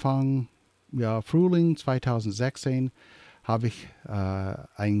Anfang Frühling 2016 habe ich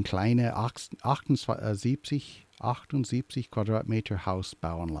ein kleines 78 Quadratmeter Haus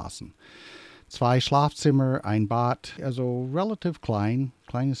bauen lassen. 2 Schlafzimmer, ein Bad, also relativ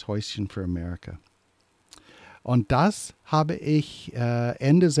kleines Häuschen für Amerika. Und das habe ich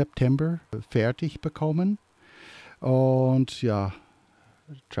Ende September fertig bekommen. Und ja,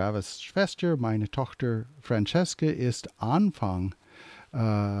 Travis' Schwester, meine Tochter Francesca, ist Anfang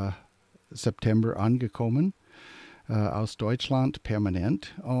September angekommen aus Deutschland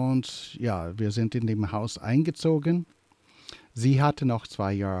permanent. Und ja, wir sind in dem Haus eingezogen. Sie hatte noch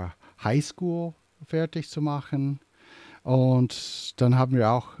 2 Jahre Highschool fertig zu machen. Und dann haben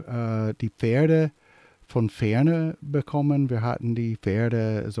wir auch die Pferde von Ferne bekommen. Wir hatten die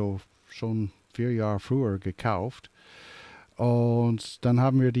Pferde so schon 4 Jahre früher gekauft. Und dann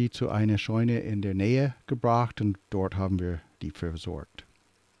haben wir die zu einer Scheune in der Nähe gebracht und dort haben wir die versorgt.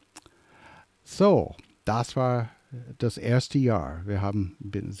 So, das war das erste Jahr. Wir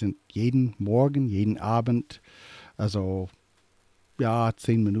sind jeden Morgen, jeden Abend, also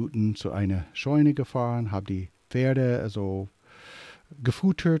 10 Minuten zu einer Scheune gefahren, habe die Pferde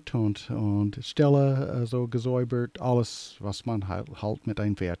gefuttert und Ställe gesäubert, alles, was man halt mit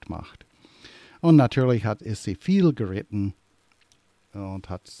einem Pferd macht. Und natürlich ist sie viel geritten und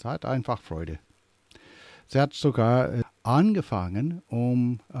hat einfach Freude. Sie hat sogar angefangen,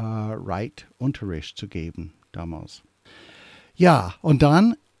 Reitunterricht zu geben damals. Ja, und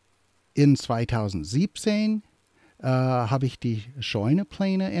dann in 2017 habe ich die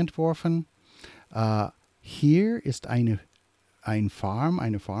Scheunepläne entworfen. Hier ist ein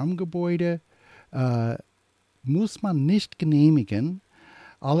Farmgebäude, muss man nicht genehmigen.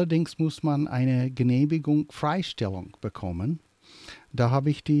 Allerdings muss man eine Freistellung bekommen. Da habe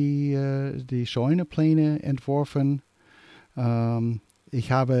ich die Scheunepläne entworfen.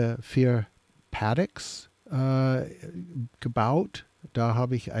 Ich habe 4 Paddocks gebaut. Da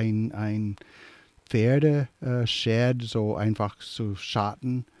habe ich ein Pferdeshed, so einfach zu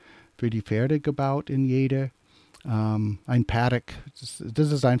Schatten für die Pferde gebaut in jeder. Ein Paddock,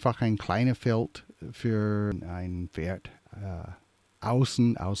 das ist einfach ein kleines Feld für ein Pferd,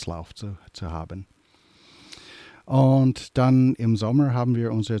 Außenauslauf zu haben. Und dann im Sommer haben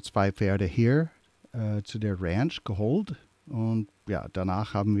wir unsere 2 Pferde hier zu der Ranch geholt. Und ja,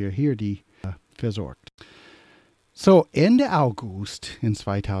 danach haben wir hier die versorgt. So, Ende August in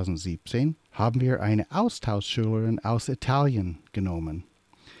 2017 haben wir eine Austauschschülerin aus Italien genommen.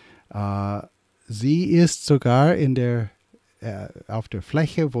 Sie ist sogar auf der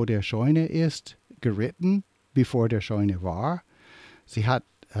Fläche, wo der Scheune ist, geritten, bevor der Scheune war. Sie hat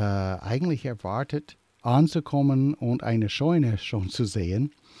eigentlich erwartet, anzukommen und eine Scheune schon zu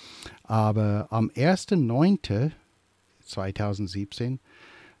sehen. Aber am 1.9.2017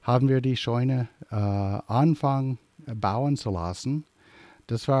 haben wir die Scheune anfangen bauen zu lassen.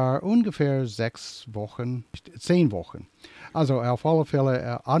 Das war ungefähr 10 Wochen. Also auf alle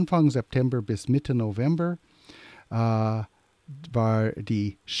Fälle Anfang September bis Mitte November war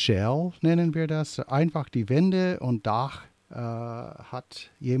die Shell, nennen wir das. Einfach die Wände und Dach hat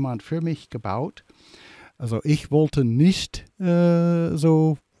jemand für mich gebaut. Also ich wollte nicht 10,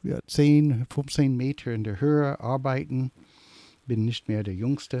 15 Meter in der Höhe arbeiten. Bin nicht mehr der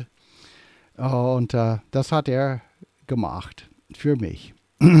Jüngste. Und das hat er gemacht für mich.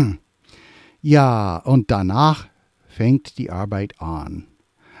 Ja, und danach fängt die Arbeit an.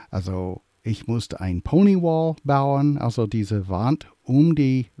 Also ich musste ein Ponywall bauen, also diese Wand um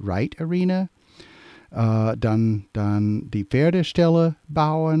die Rite Arena. Dann die Pferdestelle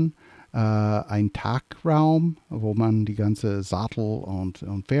bauen, ein Tagraum, wo man die ganze Sattel und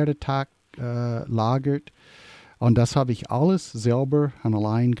Pferdetag lagert. Und das habe ich alles selber und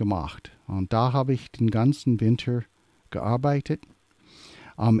allein gemacht. Und da habe ich den ganzen Winter gearbeitet.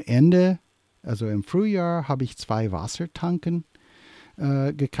 Am Ende, also im Frühjahr, habe ich 2 Wassertanken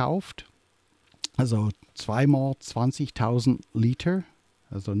gekauft. Also 2 mal 20.000 Liter,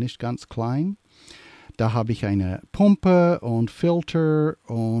 also nicht ganz klein. Da habe ich eine Pumpe und Filter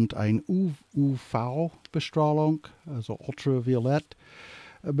und eine UV-Bestrahlung, also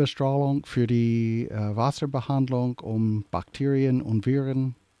Ultraviolettbestrahlung für die Wasserbehandlung, um Bakterien und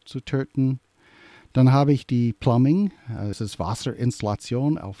Viren zu töten. Dann habe ich die Plumbing, das ist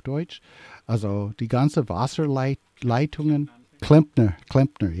Wasserinstallation auf Deutsch, also die ganze Wasserleitungen. Klempner,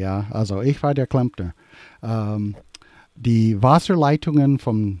 ja, also ich war der Klempner. Die Wasserleitungen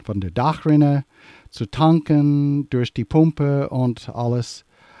von der Dachrinne zu tanken, durch die Pumpe und alles.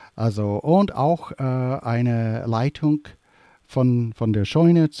 Also, und auch eine Leitung von der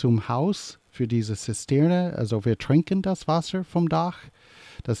Scheune zum Haus für diese Zisterne. Also wir trinken das Wasser vom Dach.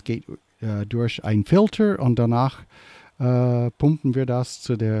 Das geht durch einen Filter und danach pumpen wir das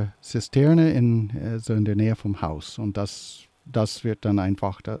zu der Zisterne so in der Nähe vom Haus. Und das wird dann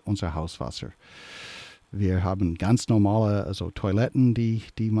einfach unser Hauswasser. Wir haben ganz normale Toiletten, die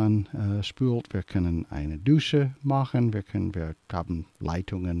man spült. Wir können eine Dusche machen. Wir haben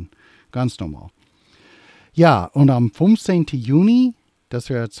Leitungen, ganz normal. Ja, und am 15. Juni, das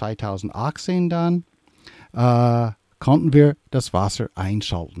wäre 2018 dann, konnten wir das Wasser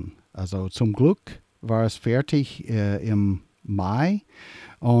einschalten. Also zum Glück war es fertig im Mai.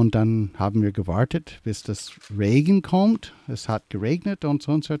 Und dann haben wir gewartet, bis das Regen kommt. Es hat geregnet und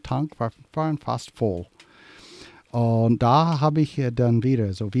unser Tank war fast voll. Und da habe ich dann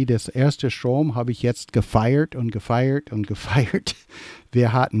wieder, so wie das erste Strom, habe ich jetzt gefeiert.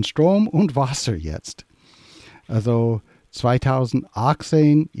 Wir hatten Strom und Wasser jetzt. Also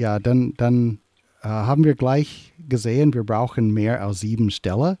 2018, ja, dann haben wir gleich gesehen, wir brauchen mehr als 7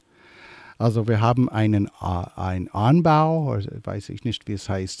 Stellen. Also wir haben einen Anbau, weiß ich nicht, wie es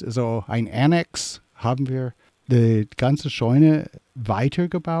heißt, so ein Annex haben wir die ganze Scheune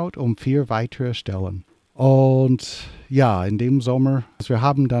weitergebaut um 4 weitere Stellen. Und ja, in dem Sommer, wir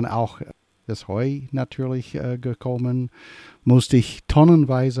haben dann auch das Heu natürlich gekommen, musste ich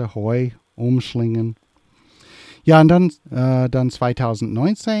tonnenweise Heu umschlingen. Ja, und dann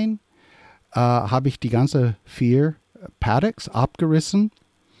 2019 habe ich die ganze 4 Paddocks abgerissen.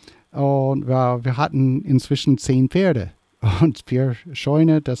 Und wir hatten inzwischen 10 Pferde und 4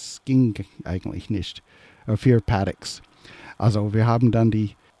 Scheune, das ging eigentlich nicht. 4 Paddocks. Also wir haben dann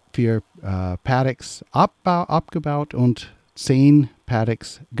die 4 Paddocks abgebaut und 10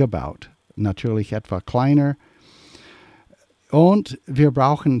 Paddocks gebaut. Natürlich etwa kleiner. Und wir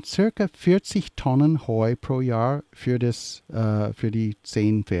brauchen circa 40 Tonnen Heu pro Jahr für die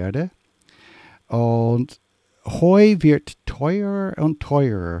 10 Pferde. Und Heu wird teurer und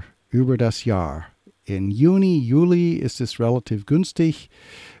teurer über das Jahr. In Juni, Juli ist es relativ günstig.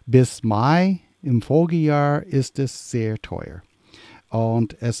 Bis Mai im Folgejahr ist es sehr teuer.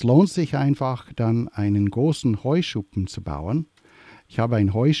 Und es lohnt sich einfach, dann einen großen Heuschuppen zu bauen. Ich habe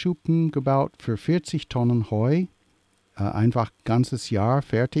einen Heuschuppen gebaut für 40 Tonnen Heu. Einfach ganzes Jahr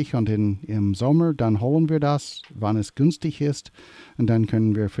fertig und im Sommer, dann holen wir das, wann es günstig ist. Und dann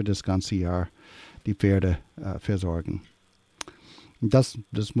können wir für das ganze Jahr die Pferde versorgen. Das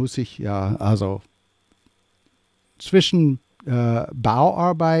muss ich ja, also zwischen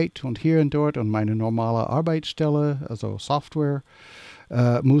Bauarbeit und hier und dort und meine normale Arbeitsstelle, also Software,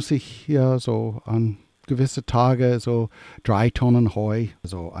 muss ich ja so an gewisse Tage so 3 Tonnen Heu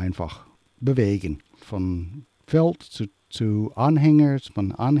so einfach bewegen. Von Feld zu Anhänger,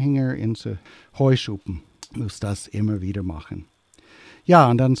 von Anhänger ins Heuschuppen. Muss das immer wieder machen.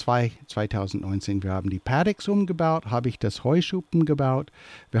 Ja, und dann 2019, wir haben die Paddocks umgebaut, habe ich das Heuschuppen gebaut.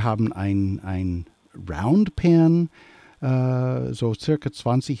 Wir haben ein Roundpen, so circa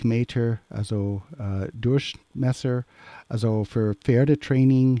 20 Meter, also Durchmesser, also für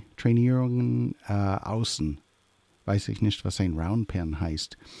Trainierungen außen. Weiß ich nicht, was ein Roundpen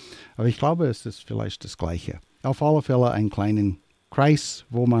heißt. Aber ich glaube, es ist vielleicht das Gleiche. Auf alle Fälle einen kleinen Kreis,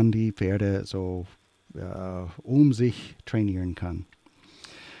 wo man die Pferde so um sich trainieren kann.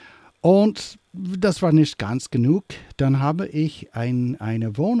 Und das war nicht ganz genug. Dann habe ich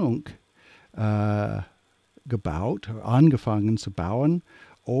eine Wohnung angefangen zu bauen,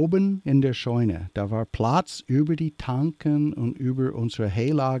 oben in der Scheune. Da war Platz über die Tanken und über unsere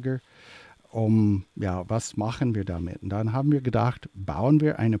Heylager. Was machen wir damit? Und dann haben wir gedacht, bauen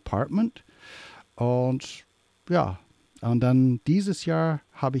wir ein Apartment. Und ja, und dann dieses Jahr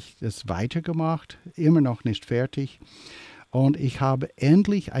habe ich es weitergemacht, immer noch nicht fertig. Und ich habe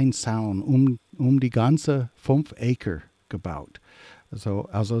endlich einen Zaun um die ganze 5 Acre gebaut.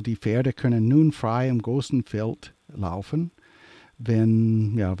 Also die Pferde können nun frei im großen Feld laufen,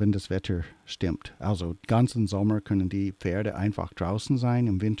 wenn das Wetter stimmt. Also den ganzen Sommer können die Pferde einfach draußen sein.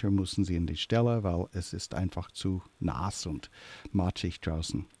 Im Winter müssen sie in die Ställe, weil es ist einfach zu nass und matschig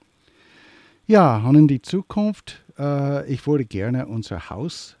draußen. Ja, und in die Zukunft, ich würde gerne unser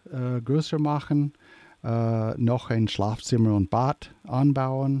Haus größer machen, noch ein Schlafzimmer und Bad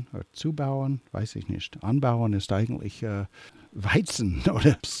anbauen oder zubauen, weiß ich nicht. Anbauen ist eigentlich Weizen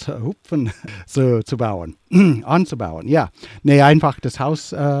oder Hupfen so zu bauen, anzubauen, ja. Nee, einfach das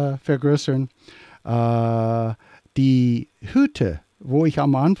Haus vergrößern. Die Hütte, wo ich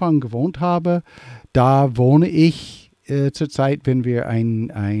am Anfang gewohnt habe, da wohne ich zurzeit, wenn wir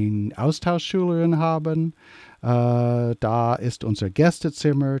ein Austauschschülerin haben. Da ist unser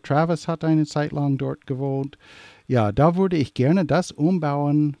Gästezimmer. Travis hat eine Zeit lang dort gewohnt. Ja, da würde ich gerne das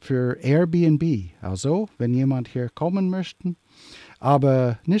umbauen für Airbnb. Also, wenn jemand hier kommen möchte,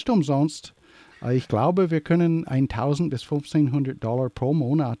 aber nicht umsonst. Ich glaube, wir können $1,000 bis $1,500 pro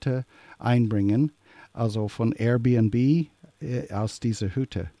Monat einbringen, also von Airbnb aus dieser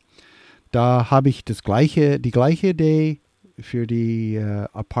Hütte. Da habe ich die gleiche Idee für die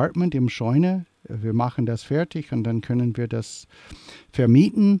Apartment im Scheune. Wir machen das fertig und dann können wir das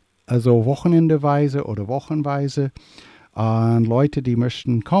vermieten, also wochenendeweise oder wochenweise an Leute, die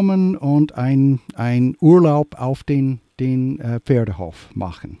möchten kommen und ein Urlaub auf den Pferdehof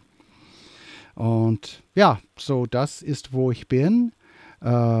machen. Und ja, so das ist, wo ich bin.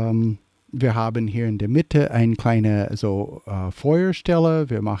 Wir haben hier in der Mitte eine kleine Feuerstelle.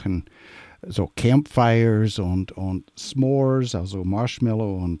 Wir machen so Campfires und S'mores, also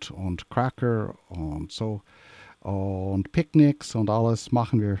Marshmallow und Cracker und so. Und Picknicks und alles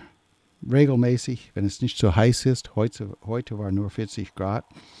machen wir regelmäßig, wenn es nicht zu heiß ist. Heute war nur 40 Grad,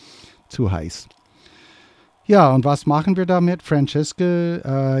 zu heiß. Ja, und was machen wir damit?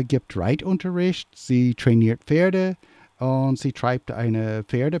 Francesca gibt Reitunterricht, sie trainiert Pferde und sie treibt eine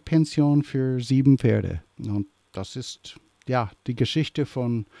Pferdepension für 7 Pferde. Und das ist ja die Geschichte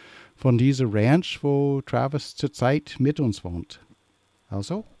von dieser Ranch, wo Travis zurzeit mit uns wohnt.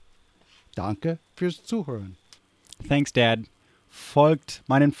 Also, danke fürs Zuhören. Thanks, Dad. Folgt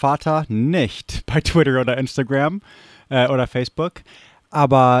meinen Vater nicht bei Twitter oder Instagram oder Facebook.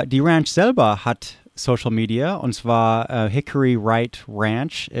 Aber die Ranch selber hat Social Media, und zwar Hickory Right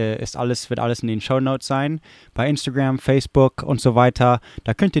Ranch. Wird alles in den Shownotes sein. Bei Instagram, Facebook und so weiter.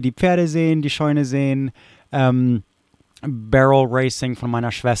 Da könnt ihr die Pferde sehen, die Scheune sehen. Barrel Racing von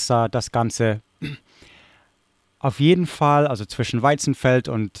meiner Schwester, das Ganze. Auf jeden Fall, also zwischen Weizenfeld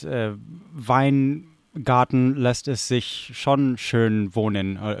und Weingarten lässt es sich schon schön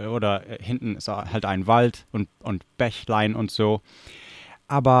wohnen. Oder hinten ist halt ein Wald und Bächlein und so.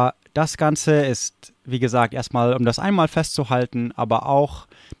 Aber das Ganze ist, wie gesagt, erstmal, um das einmal festzuhalten, aber auch,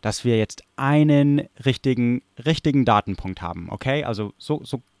 dass wir jetzt einen richtigen Datenpunkt haben, okay? Also so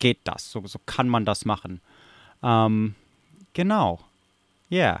geht das, so kann man das machen. Genau.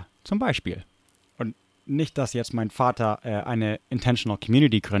 Ja, yeah, zum Beispiel. Und nicht, dass jetzt mein Vater eine Intentional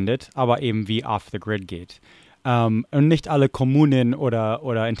Community gründet, aber eben wie Off the Grid geht. Und nicht alle Kommunen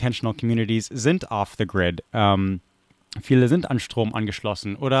oder Intentional Communities sind Off the Grid. Viele sind an Strom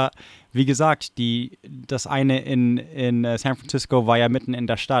angeschlossen. Oder wie gesagt, das eine in San Francisco war ja mitten in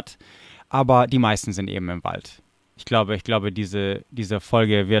der Stadt, aber die meisten sind eben im Wald. Ich glaube, diese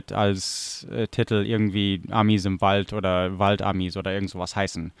Folge wird als Titel irgendwie Amis im Wald oder Waldamis oder irgend sowas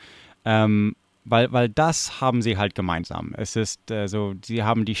heißen. Weil das haben sie halt gemeinsam. Es ist sie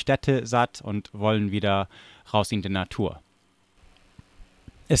haben die Städte satt und wollen wieder raus in die Natur.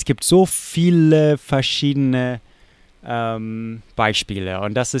 Es gibt so viele verschiedene Beispiele.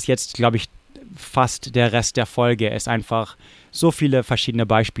 Und das ist jetzt, glaube ich, fast der Rest der Folge. Ist einfach so viele verschiedene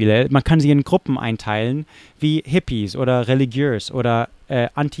Beispiele. Man kann sie in Gruppen einteilen, wie Hippies oder religiös oder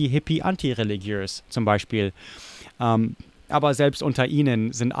Anti-Hippie, Anti-religiös zum Beispiel. Aber selbst unter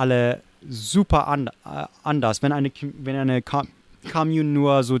ihnen sind alle super anders. Wenn eine Commune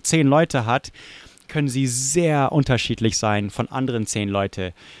nur so 10 Leute hat, können sie sehr unterschiedlich sein von anderen 10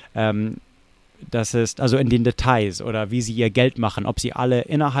 Leute. Das ist also in den Details oder wie sie ihr Geld machen, ob sie alle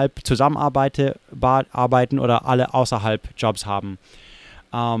innerhalb zusammenarbeiten oder alle außerhalb Jobs haben.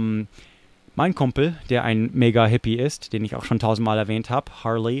 Mein Kumpel, der ein Mega-Hippie ist, den ich auch schon 1000-mal erwähnt habe,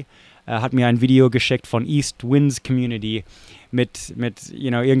 Harley, hat mir ein Video geschickt von East Winds Community mit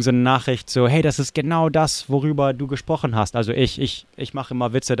irgendeiner Nachricht so, hey, das ist genau das, worüber du gesprochen hast. Also ich mache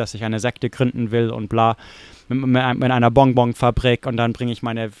immer Witze, dass ich eine Sekte gründen will und bla, mit einer Bonbon-Fabrik und dann bringe ich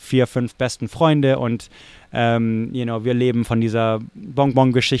meine 4, 5 besten Freunde und wir leben von dieser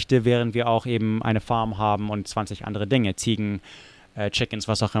Bonbon-Geschichte, während wir auch eben eine Farm haben und 20 andere Dinge, Ziegen, Chickens,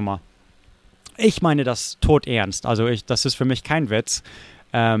 was auch immer. Ich meine das todernst, also das ist für mich kein Witz.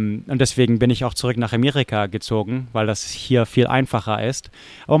 Und deswegen bin ich auch zurück nach Amerika gezogen, weil das hier viel einfacher ist.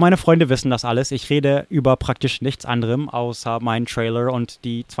 Aber meine Freunde wissen das alles. Ich rede über praktisch nichts anderem, außer meinen Trailer und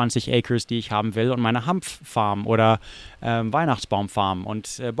die 20 Acres, die ich haben will und meine Hanffarm oder Weihnachtsbaumfarm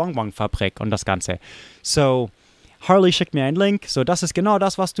und Bonbonfabrik und das Ganze. So, Harley schickt mir einen Link. So, das ist genau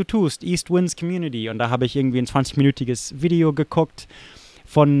das, was du tust. East Winds Community. Und da habe ich irgendwie ein 20-minütiges Video geguckt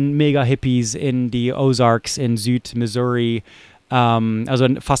von Mega-Hippies in die Ozarks in Süd-Missouri. Also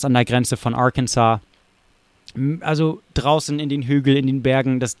fast an der Grenze von Arkansas. Also draußen in den Hügeln, in den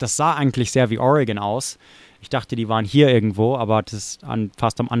Bergen. Das sah eigentlich sehr wie Oregon aus. Ich dachte, die waren hier irgendwo, aber das ist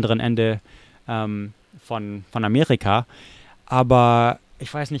fast am anderen Ende von Amerika. Aber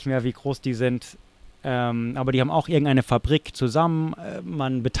ich weiß nicht mehr, wie groß die sind. Aber die haben auch irgendeine Fabrik zusammen.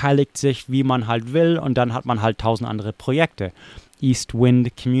 Man beteiligt sich, wie man halt will. Und dann hat man halt 1000 andere Projekte. East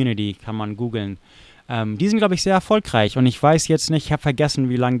Wind Community kann man googeln. Die sind, glaube ich, sehr erfolgreich und ich weiß jetzt nicht, ich habe vergessen,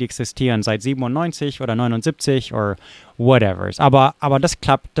 wie lange die existieren, seit 97 oder 79 oder whatever. Aber das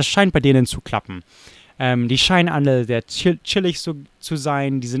klappt, das scheint bei denen zu klappen. Die scheinen alle sehr chillig zu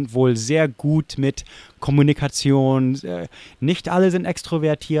sein, die sind wohl sehr gut mit Kommunikation. Nicht alle sind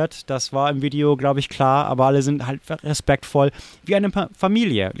extrovertiert, das war im Video, glaube ich, klar, aber alle sind halt respektvoll, wie eine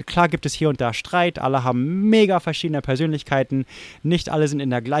Familie. Klar gibt es hier und da Streit, alle haben mega verschiedene Persönlichkeiten, nicht alle sind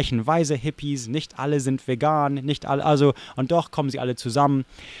in der gleichen Weise Hippies, nicht alle sind vegan, nicht alle, also, und doch kommen sie alle zusammen,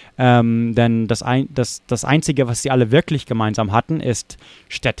 denn das Einzige, was sie alle wirklich gemeinsam hatten, ist,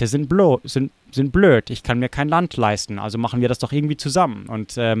 Städte sind blöd, ich kann mir kein Land leisten, also machen wir das doch irgendwie zusammen.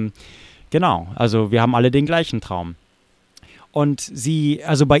 Und genau, also wir haben alle den gleichen Traum. Und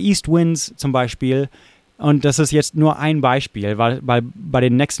also bei East Winds zum Beispiel, und das ist jetzt nur ein Beispiel, weil bei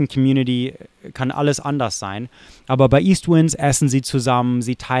den nächsten Community kann alles anders sein, aber bei East Winds essen sie zusammen,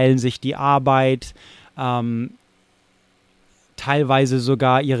 sie teilen sich die Arbeit, teilweise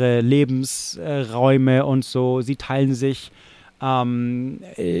sogar ihre Lebensräume und so, sie teilen sich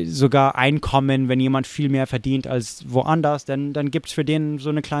sogar Einkommen, wenn jemand viel mehr verdient als woanders, dann gibt es für den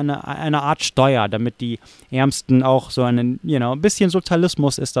so eine Art Steuer, damit die Ärmsten auch so ein bisschen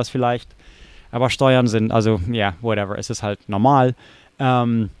Sozialismus ist das vielleicht, aber Steuern sind, also whatever, es ist halt normal.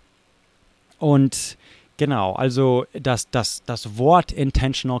 Und genau, also das Wort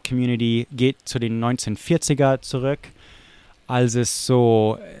Intentional Community geht zu den 1940er zurück. Es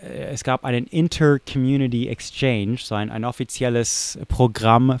gab einen Inter-Community Exchange, so ein offizielles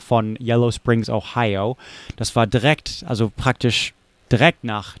Programm von Yellow Springs, Ohio. Das war praktisch direkt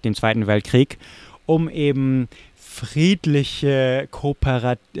nach dem Zweiten Weltkrieg, um eben friedliche,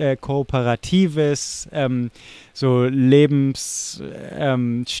 kooperatives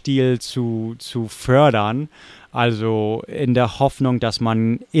Lebensstil zu fördern. Also in der Hoffnung, dass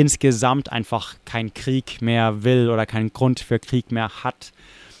man insgesamt einfach keinen Krieg mehr will oder keinen Grund für Krieg mehr hat.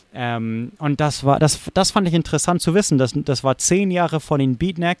 Und das fand ich interessant zu wissen. Das war 10 Jahre vor den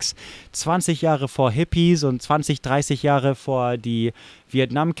Beatniks, 20 Jahre vor Hippies und 20, 30 Jahre vor die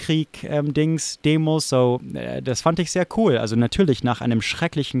Vietnamkrieg-Demos. So, das fand ich sehr cool. Also natürlich nach einem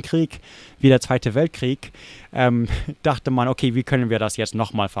schrecklichen Krieg wie der Zweite Weltkrieg dachte man, okay, wie können wir das jetzt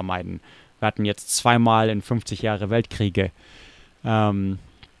nochmal vermeiden? Wir hatten jetzt 2-mal in 50 Jahre Weltkriege.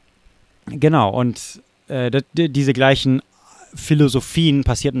 Genau, und diese gleichen Philosophien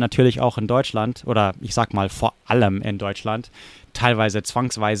passierten natürlich auch in Deutschland, oder ich sag mal vor allem in Deutschland, teilweise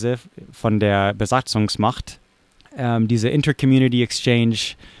zwangsweise von der Besatzungsmacht. Diese Inter-Community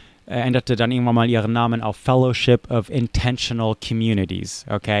Exchange änderte dann irgendwann mal ihren Namen auf Fellowship of Intentional Communities,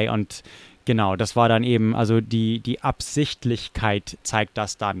 okay, und genau, das war dann eben, also die Absichtlichkeit zeigt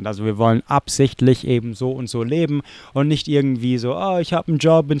das dann. Also wir wollen absichtlich eben so und so leben und nicht irgendwie so, ich habe einen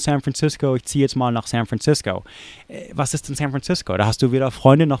Job in San Francisco, ich ziehe jetzt mal nach San Francisco. Was ist in San Francisco? Da hast du weder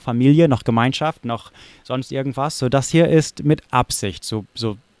Freunde, noch Familie, noch Gemeinschaft, noch sonst irgendwas. So, das hier ist mit Absicht, so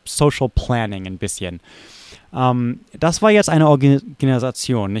Social Planning ein bisschen. Das war jetzt eine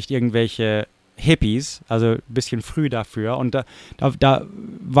Organisation, nicht irgendwelche Hippies, also ein bisschen früh dafür. Und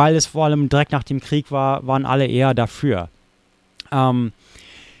weil es vor allem direkt nach dem Krieg war, waren alle eher dafür. Aber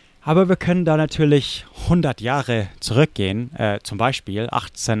wir können da natürlich 100 Jahre zurückgehen, zum Beispiel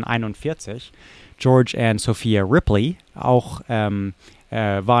 1841. George and Sophia Ripley auch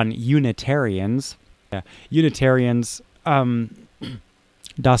waren Unitarians. Unitarians,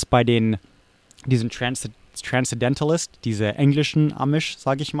 das bei diesen Transcendentalist, diese englischen Amish,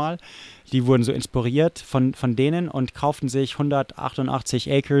 sage ich mal, die wurden so inspiriert von denen und kauften sich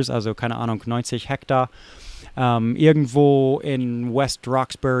 188 Acres, also keine Ahnung, 90 Hektar, irgendwo in West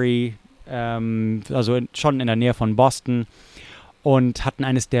Roxbury, also schon in der Nähe von Boston, und hatten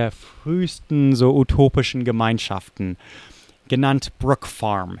eines der frühesten so utopischen Gemeinschaften. genannt Brook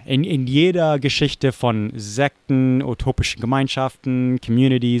Farm. In jeder Geschichte von Sekten, utopischen Gemeinschaften,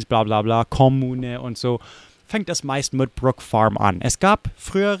 Communities, bla bla bla, Kommune und so, fängt das meist mit Brook Farm an. Es gab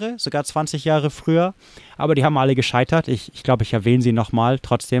frühere, sogar 20 Jahre früher, aber die haben alle gescheitert. Ich glaube, ich erwähne sie nochmal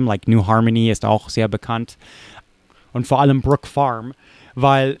trotzdem. Like New Harmony ist auch sehr bekannt. Und vor allem Brook Farm,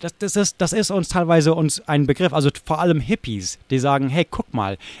 weil das ist uns teilweise ein Begriff, also vor allem Hippies, die sagen, hey, guck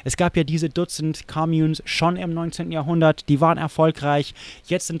mal, es gab ja diese Dutzend Communes schon im 19. Jahrhundert, die waren erfolgreich,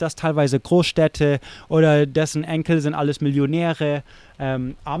 jetzt sind das teilweise Großstädte oder dessen Enkel sind alles Millionäre,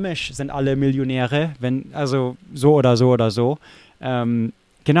 Amish sind alle Millionäre, also so oder so oder so.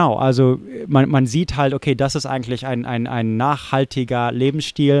 Genau, also man sieht halt, okay, das ist eigentlich ein nachhaltiger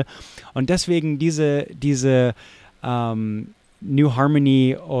Lebensstil und deswegen diese New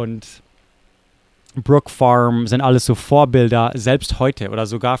Harmony und Brook Farm sind alles so Vorbilder, selbst heute oder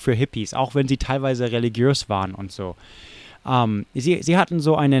sogar für Hippies, auch wenn sie teilweise religiös waren und so. Sie hatten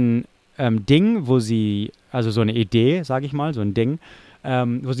so einen Ding, also so eine Idee, sage ich mal, so ein Ding,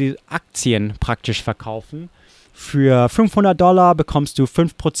 wo sie Aktien praktisch verkaufen. Für $500 bekommst du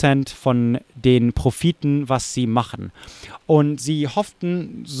 5% von den Profiten, was sie machen. Und sie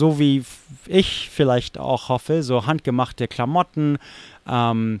hofften, so wie ich vielleicht auch hoffe, so handgemachte Klamotten.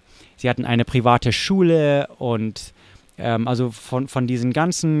 Sie hatten eine private Schule und also von diesen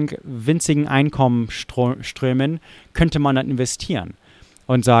ganzen winzigen Einkommensströmen könnte man dann investieren.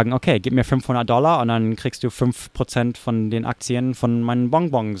 Und sagen, okay, gib mir $500 und dann kriegst du 5% von den Aktien von meinen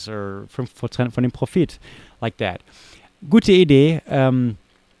Bonbons oder 5% von dem Profit. Like that. Gute Idee.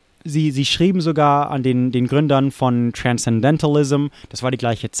 Sie schrieben sogar an den Gründern von Transcendentalism. Das war die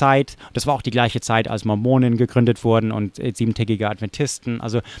gleiche Zeit. Das war auch die gleiche Zeit, als Mormonen gegründet wurden und siebentägige Adventisten.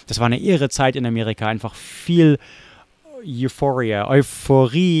 Also das war eine irre Zeit in Amerika. Einfach viel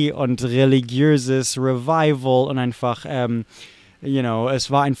Euphorie und religiöses Revival und einfach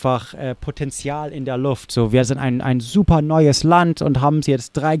es war einfach Potenzial in der Luft. So, wir sind ein super neues Land und haben es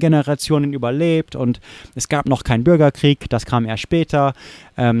jetzt 3 Generationen überlebt und es gab noch keinen Bürgerkrieg, das kam erst später.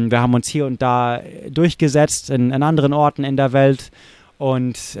 Wir haben uns hier und da durchgesetzt in anderen Orten in der Welt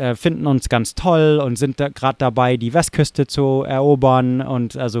und finden uns ganz toll und sind gerade dabei, die Westküste zu erobern.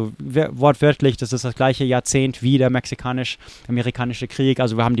 Und also wortwörtlich, das ist das gleiche Jahrzehnt wie der mexikanisch-amerikanische Krieg.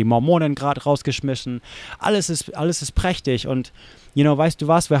 Also wir haben die Mormonen gerade rausgeschmissen. Alles ist prächtig und weißt du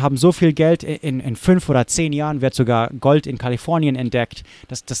was, wir haben so viel Geld, in 5 oder 10 Jahren wird sogar Gold in Kalifornien entdeckt.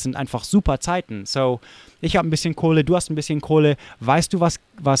 Das sind einfach super Zeiten. So, ich habe ein bisschen Kohle, du hast ein bisschen Kohle. Weißt du,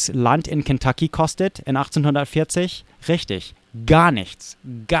 was Land in Kentucky kostet in 1840? Richtig, gar nichts.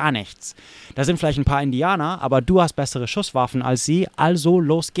 Da sind vielleicht ein paar Indianer, aber du hast bessere Schusswaffen als sie, also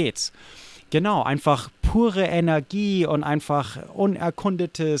los geht's. Genau, einfach pure Energie und einfach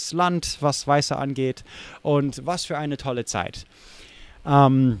unerkundetes Land, was Weiße angeht. Und was für eine tolle Zeit.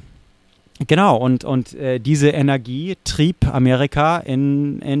 Genau, und diese Energie trieb Amerika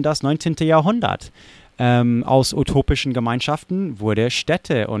in das 19. Jahrhundert. Aus utopischen Gemeinschaften wurde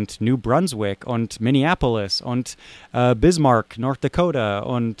Städte und New Brunswick und Minneapolis und Bismarck, North Dakota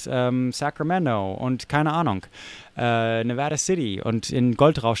und Sacramento und keine Ahnung, Nevada City und in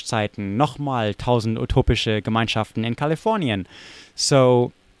Goldrauschzeiten nochmal 1000 utopische Gemeinschaften in Kalifornien.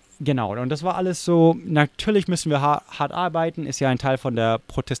 So, genau, und das war alles so, natürlich müssen wir hart arbeiten, ist ja ein Teil von der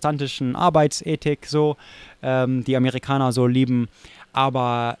protestantischen Arbeitsethik so, die Amerikaner so lieben,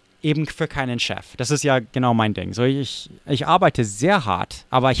 aber eben für keinen Chef. Das ist ja genau mein Ding. So, ich arbeite sehr hart,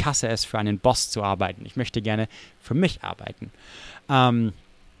 aber ich hasse es, für einen Boss zu arbeiten. Ich möchte gerne für mich arbeiten.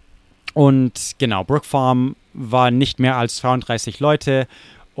 Und genau, Brook Farm war nicht mehr als 32 Leute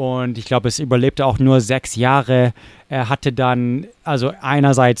und ich glaube, es überlebte auch nur 6 Jahre. Er hatte dann also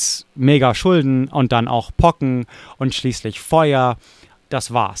einerseits mega Schulden und dann auch Pocken und schließlich Feuer.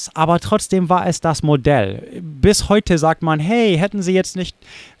 Das war's. Aber trotzdem war es das Modell. Bis heute sagt man, hey,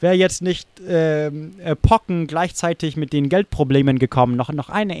 wäre jetzt nicht Pocken gleichzeitig mit den Geldproblemen gekommen, noch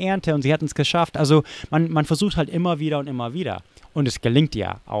eine Ernte und sie hätten es geschafft. Also man versucht halt immer wieder und immer wieder. Und es gelingt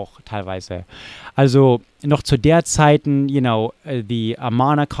ja auch teilweise. Also noch zu der Zeiten, die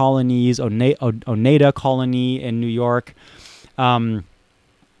Amana Colonies, Oneida Colony in New York, kamen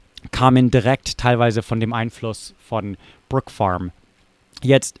direkt teilweise von dem Einfluss von Brook Farm.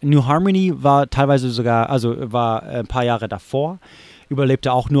 Jetzt, New Harmony war teilweise war ein paar Jahre davor,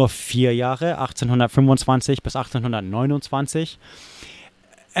 überlebte auch nur 4 Jahre, 1825 bis 1829.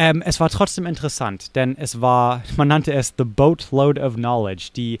 Es war trotzdem interessant, denn man nannte es the boatload of knowledge,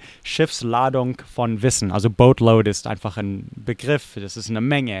 die Schiffsladung von Wissen. Also Boatload ist einfach ein Begriff, das ist eine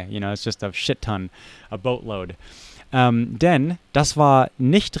Menge, it's just a shit ton, a boatload. Denn das war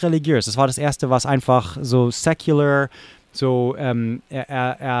nicht religiös, das war das erste, was einfach so secular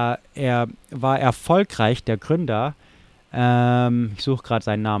Er war erfolgreich, der Gründer. Ich suche gerade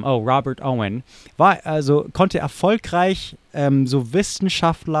seinen Namen. Oh, Robert Owen. Konnte erfolgreich so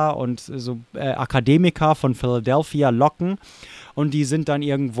Wissenschaftler und so Akademiker von Philadelphia locken und die sind dann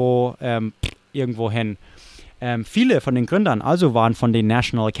irgendwo hin. Viele von den Gründern also waren von der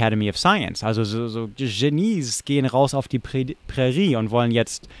National Academy of Science. Also so Genies gehen raus auf die Prärie und wollen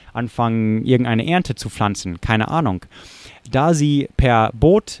jetzt anfangen, irgendeine Ernte zu pflanzen. Keine Ahnung. Da sie per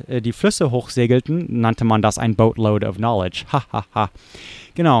Boot die Flüsse hochsegelten, nannte man das ein Boatload of Knowledge. Ha.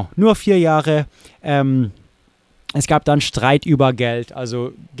 Genau, nur 4 Jahre. Es gab dann Streit über Geld.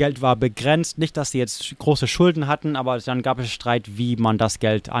 Also Geld war begrenzt. Nicht, dass sie jetzt große Schulden hatten, aber dann gab es Streit, wie man das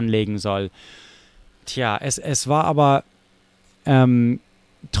Geld anlegen soll. Tja, es war aber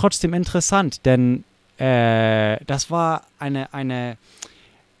trotzdem interessant, denn das war ein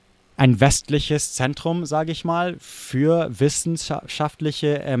westliches Zentrum, sage ich mal, für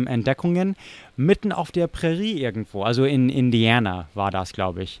wissenschaftliche Entdeckungen mitten auf der Prärie irgendwo. Also in Indiana war das,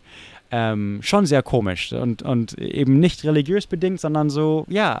 glaube ich. Schon sehr komisch und eben nicht religiös bedingt, sondern so,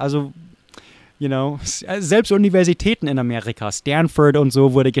 ja, also, selbst Universitäten in Amerika, Stanford und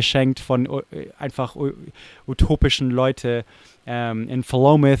so, wurde geschenkt von einfach utopischen Leuten. In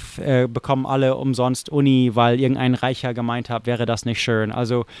Philomath bekommen alle umsonst Uni, weil irgendein Reicher gemeint hat, wäre das nicht schön.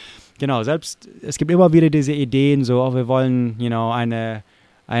 Also, genau, selbst, es gibt immer wieder diese Ideen, so, wir wollen,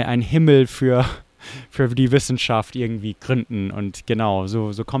 ein Himmel für die Wissenschaft irgendwie gründen. Und genau,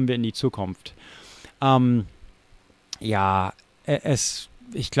 so kommen wir in die Zukunft.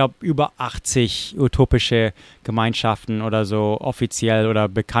 Ich glaube, über 80 utopische Gemeinschaften oder so, offiziell oder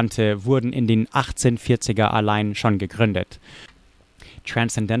bekannte, wurden in den 1840er allein schon gegründet.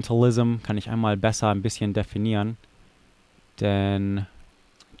 Transcendentalism kann ich einmal besser ein bisschen definieren. Denn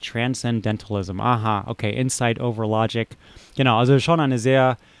Transcendentalism, aha, okay, Insight over Logic. Genau, also schon eine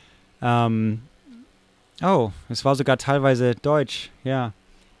sehr, es war sogar teilweise Deutsch, ja.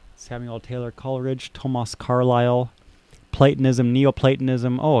 Samuel Taylor Coleridge, Thomas Carlyle, Platonism,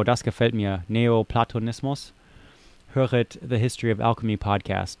 Neoplatonism, oh, das gefällt mir, Neoplatonismus. Höret The History of Alchemy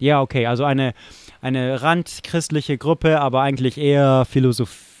Podcast. Ja, okay, also eine randchristliche Gruppe, aber eigentlich eher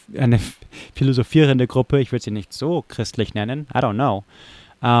eine philosophierende Gruppe. Ich würde sie nicht so christlich nennen, I don't know.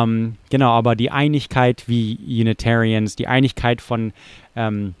 Genau, aber die Einigkeit wie Unitarians, die Einigkeit von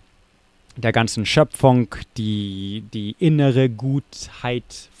der ganzen Schöpfung, die innere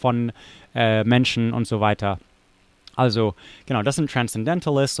Gutheit von Menschen und so weiter. Also, genau, das sind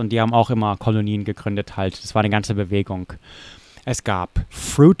Transcendentalists und die haben auch immer Kolonien gegründet halt. Das war eine ganze Bewegung. Es gab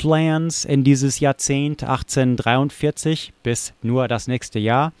Fruitlands in dieses Jahrzehnt, 1843 bis nur das nächste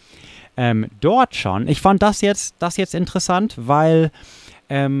Jahr. Dort schon, ich fand das jetzt interessant, weil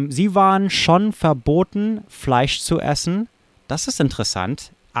sie waren schon verboten, Fleisch zu essen. Das ist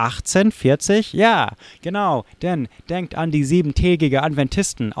interessant. 1840? Ja, genau, denn denkt an die 7-tägige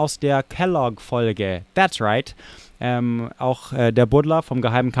Adventisten aus der Kellogg-Folge. That's right. Auch der Buddler vom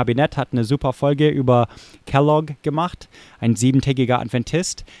Geheimen Kabinett hat eine super Folge über Kellogg gemacht. Ein 7-tägiger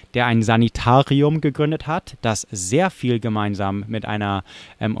Adventist, der ein Sanitarium gegründet hat, das sehr viel gemeinsam mit einer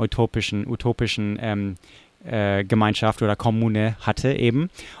utopischen Gemeinschaft oder Kommune hatte eben.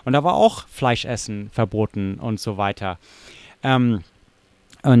 Und da war auch Fleischessen verboten und so weiter.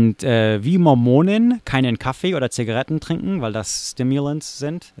 Und wie Mormonen keinen Kaffee oder Zigaretten trinken, weil das Stimulants,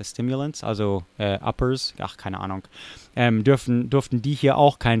 also Uppers, keine Ahnung, durften die hier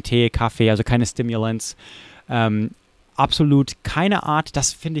auch keinen Tee, Kaffee, also keine Stimulants. Absolut keine Art,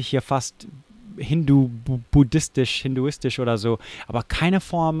 das finde ich hier fast hinduistisch oder so, aber keine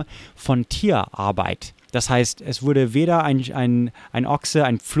Form von Tierarbeit. Das heißt, es würde weder ein Ochse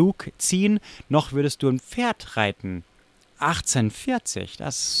einen Pflug ziehen, noch würdest du ein Pferd reiten. 1840,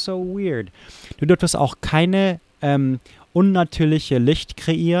 das ist so weird. Du dürftest auch keine unnatürliche Licht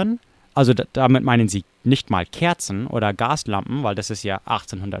kreieren. Also damit meinen sie nicht mal Kerzen oder Gaslampen, weil das ist ja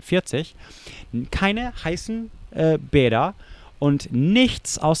 1840. Keine heißen Bäder und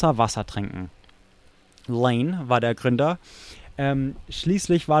nichts außer Wasser trinken. Lane war der Gründer.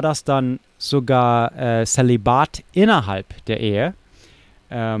 Schließlich war das dann sogar Zölibat innerhalb der Ehe.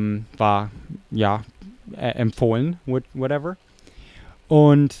 War, ja, empfohlen, whatever.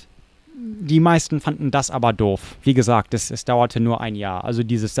 Und die meisten fanden das aber doof. Wie gesagt, es dauerte nur ein Jahr. Also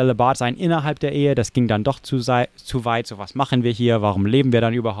dieses Zölibat sein innerhalb der Ehe, das ging dann doch zu weit. So, was machen wir hier? Warum leben wir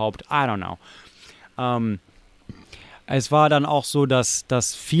dann überhaupt? I don't know. Es war dann auch so, dass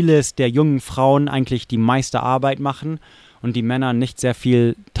vieles der jungen Frauen eigentlich die meiste Arbeit machen und die Männer nicht sehr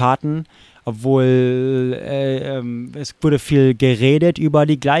viel taten. obwohl es wurde viel geredet über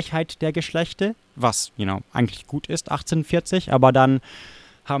die Gleichheit der Geschlechter, was, eigentlich gut ist, 1840, aber dann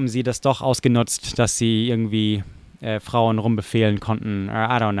haben sie das doch ausgenutzt, dass sie irgendwie Frauen rumbefehlen konnten. I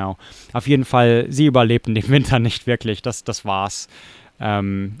don't know. Auf jeden Fall, sie überlebten den Winter nicht wirklich. Das war's.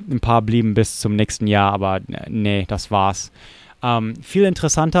 Ein paar blieben bis zum nächsten Jahr, aber nee, das war's. Viel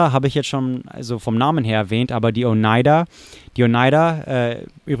interessanter habe ich jetzt schon also vom Namen her erwähnt, aber die Oneida. Die Oneida,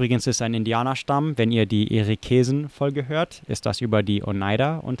 übrigens ist ein Indianerstamm. Wenn ihr die Irokesen-Folge hört, ist das über die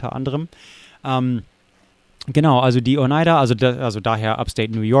Oneida unter anderem. Genau, also die Oneida, also daher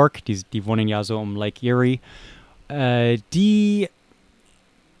Upstate New York, die wohnen ja so um Lake Erie. Die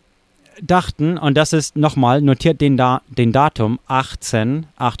dachten, und das ist nochmal, notiert den Datum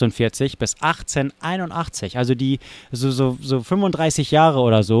 1848 bis 1881, also die so 35 Jahre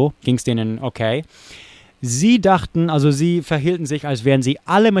oder so ging es denen okay. Sie dachten, also sie verhielten sich, als wären sie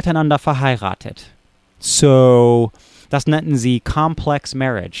alle miteinander verheiratet. So, das nannten sie Complex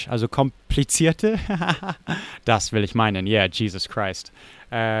Marriage, also komplizierte, das will ich meinen, yeah, Jesus Christ.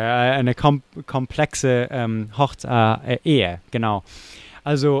 Eine komplexe Ehe, genau.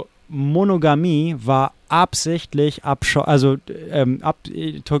 Also Monogamie war absichtlich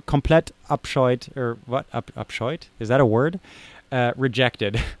komplett abscheut, abscheut? Is that a word?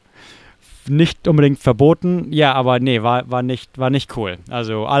 Rejected. Nicht unbedingt verboten, ja, aber nee, war nicht cool.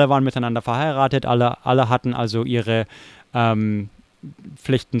 Also alle waren miteinander verheiratet, alle hatten also ihre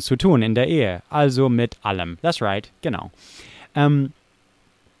Pflichten zu tun in der Ehe. Also mit allem. That's right, genau.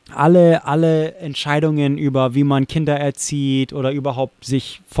 Alle Entscheidungen über, wie man Kinder erzieht oder überhaupt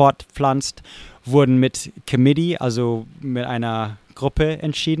sich fortpflanzt, wurden mit Committee, also mit einer Gruppe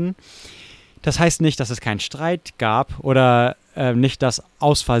entschieden. Das heißt nicht, dass es keinen Streit gab oder nicht, dass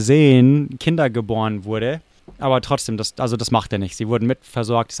aus Versehen Kinder geboren wurde, aber trotzdem, das macht er nicht. Sie wurden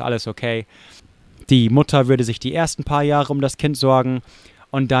mitversorgt, ist alles okay. Die Mutter würde sich die ersten paar Jahre um das Kind sorgen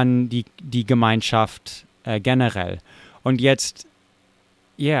und dann die Gemeinschaft generell. Und jetzt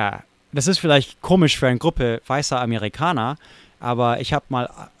ja, das ist vielleicht komisch für eine Gruppe weißer Amerikaner, aber ich habe mal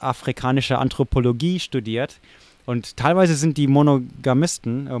afrikanische Anthropologie studiert und teilweise sind die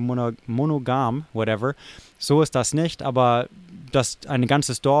Monogamisten, monogam, whatever, so ist das nicht, aber dass ein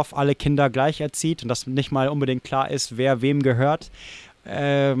ganzes Dorf alle Kinder gleich erzieht und dass nicht mal unbedingt klar ist, wer wem gehört.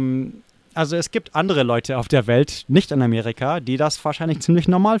 Also es gibt andere Leute auf der Welt, nicht in Amerika, die das wahrscheinlich ziemlich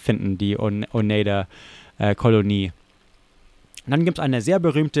normal finden, die Oneida-Kolonie. Dann gibt es eine sehr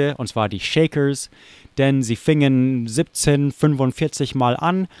berühmte, und zwar die Shakers, denn sie fingen 1745 mal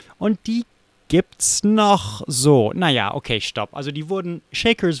an und die gibt's noch so. Naja, okay, stopp. Also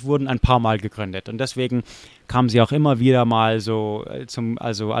Shakers wurden ein paar Mal gegründet und deswegen kamen sie auch immer wieder mal so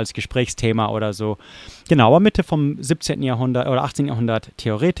also als Gesprächsthema oder so. Genau, aber Mitte vom 17. Jahrhundert oder 18. Jahrhundert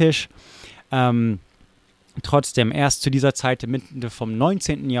theoretisch. Trotzdem erst zu dieser Zeit, Mitte vom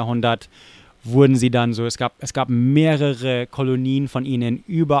 19. Jahrhundert, wurden sie dann so, es gab mehrere Kolonien von ihnen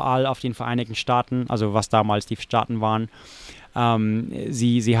überall auf den Vereinigten Staaten, also was damals die Staaten waren.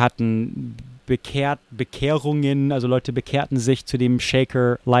 Sie hatten Bekehrungen, also Leute bekehrten sich zu dem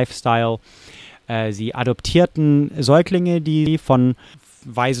Shaker-Lifestyle. Sie adoptierten Säuglinge, die von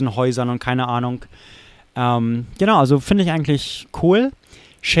Waisenhäusern und keine Ahnung. Genau, also finde ich eigentlich cool.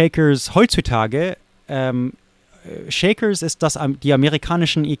 Shakers heutzutage, Shakers ist die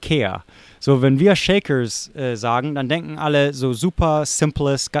amerikanischen Ikea. So, wenn wir Shakers sagen, dann denken alle so super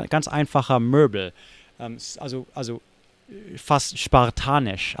simples, ganz einfacher Möbel. Also fast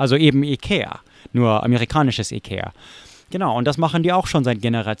spartanisch. Also eben Ikea, nur amerikanisches Ikea. Genau, und das machen die auch schon seit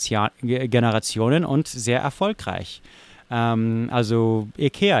Generationen und sehr erfolgreich. Also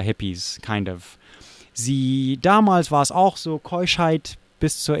Ikea-Hippies, kind of. Damals war es auch so Keuschheit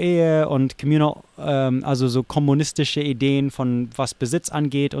bis zur Ehe und also so kommunistische Ideen von was Besitz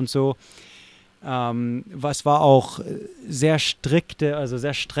angeht und so. Was war auch sehr strikte, also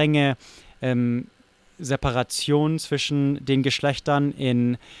sehr strenge Separation zwischen den Geschlechtern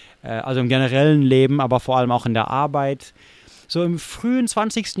also im generellen Leben, aber vor allem auch in der Arbeit. So im frühen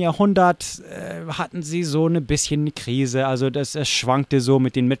 20. Jahrhundert hatten sie so eine bisschen Krise, also es schwankte so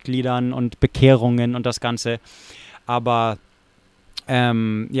mit den Mitgliedern und Bekehrungen und das Ganze. Aber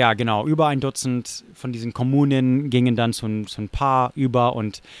ja, genau, über ein Dutzend von diesen Kommunen gingen dann zu ein paar über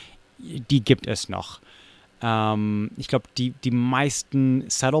und die gibt es noch. Ich glaube, die meisten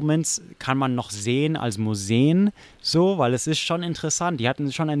Settlements kann man noch sehen als Museen, so, weil es ist schon interessant. Die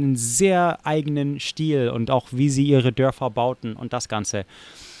hatten schon einen sehr eigenen Stil und auch wie sie ihre Dörfer bauten und das Ganze.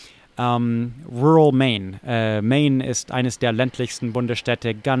 Rural Maine. Maine ist eines der ländlichsten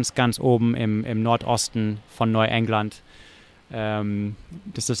Bundesstädte, ganz, ganz oben im Nordosten von Neuengland.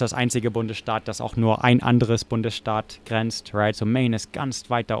 Das ist das einzige Bundesstaat, das auch nur ein anderes Bundesstaat grenzt, right? So Maine ist ganz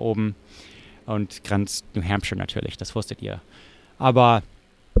weit da oben und grenzt New Hampshire natürlich, das wusstet ihr. Aber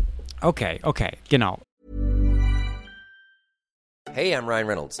okay, genau. Hey, I'm Ryan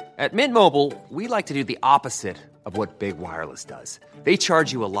Reynolds. At Mint Mobile, we like to do the opposite of what Big Wireless does. They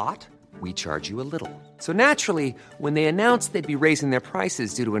charge you a lot, we charge you a little. So naturally, when they announced they'd be raising their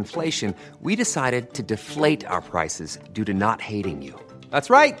prices due to inflation, we decided to deflate our prices due to not hating you. That's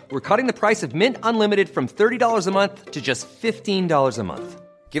right. We're cutting the price of Mint Unlimited from $30 a month to just $15 a month.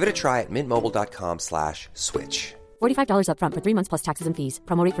 Give it a try at mintmobile.com/switch. $45 up front for 3 months plus taxes and fees.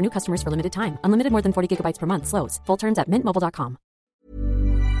 Promo rate for new customers for limited time. Unlimited more than 40 gigabytes per month. Slows full terms at mintmobile.com.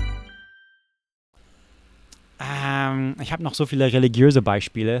 Ich habe noch so viele religiöse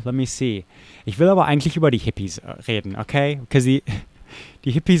Beispiele. Let me see. Ich will aber eigentlich über die Hippies reden, okay? Because die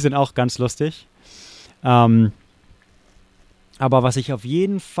Hippies sind auch ganz lustig. Aber was ich auf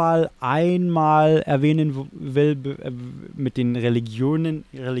jeden Fall einmal erwähnen will mit den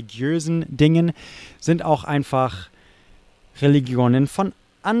religiösen Dingen, sind auch einfach Religionen von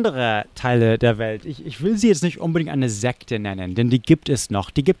anderen Teilen der Welt. Ich will sie jetzt nicht unbedingt eine Sekte nennen, denn die gibt es noch.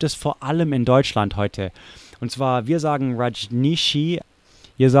 Die gibt es vor allem in Deutschland heute. Und zwar, wir sagen Rajneeshi,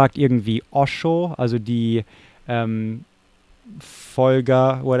 ihr sagt irgendwie Osho, also die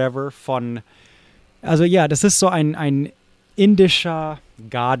Folger, whatever, von, also ja, das ist so ein indischer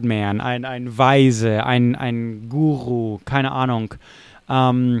Godman, ein Weise, ein Guru, keine Ahnung.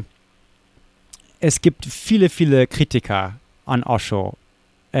 Es gibt viele Kritiker an Osho.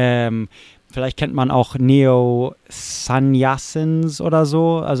 Vielleicht kennt man auch Neo-Sannyasins oder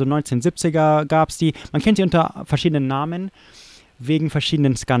so. Also 1970er gab es die. Man kennt sie unter verschiedenen Namen wegen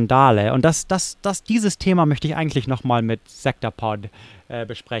verschiedenen Skandale. Und dieses Thema möchte ich eigentlich nochmal mit Sektapod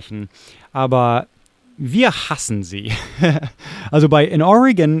besprechen. Aber wir hassen sie. Also in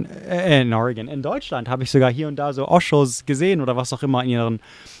Deutschland habe ich sogar hier und da so Oshos gesehen oder was auch immer in ihren.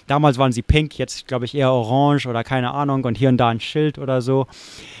 Damals waren sie pink, jetzt glaube ich eher orange oder keine Ahnung und hier und da ein Schild oder so.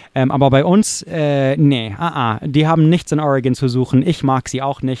 Aber bei uns, nee, die haben nichts in Oregon zu suchen. Ich mag sie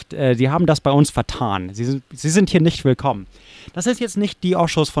auch nicht. Sie haben das bei uns vertan. Sie sind hier nicht willkommen. Das ist jetzt nicht die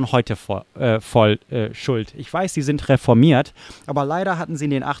Oshos von heute voll schuld. Ich weiß, sie sind reformiert, aber leider hatten sie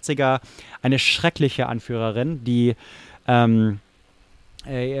in den 80er eine schreckliche Anführerin, die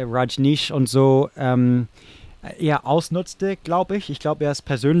Rajneesh und so ausnutzte, glaube ich. Ich glaube, er ist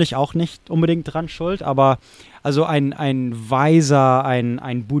persönlich auch nicht unbedingt dran schuld, aber also ein Weiser,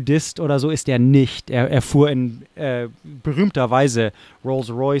 ein Buddhist oder so ist er nicht. Er fuhr in berühmter Weise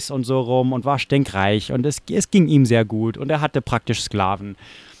Rolls-Royce und so rum und war stinkreich und es ging ihm sehr gut und er hatte praktisch Sklaven.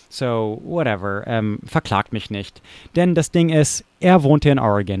 So, whatever, verklagt mich nicht. Denn das Ding ist, er wohnte in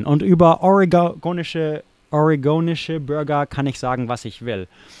Oregon und über oregonische Bürger kann ich sagen, was ich will.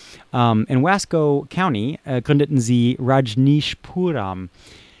 In Wasco County gründeten sie Rajneeshpuram.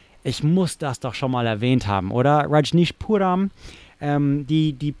 Ich muss das doch schon mal erwähnt haben, oder? Rajneeshpuram,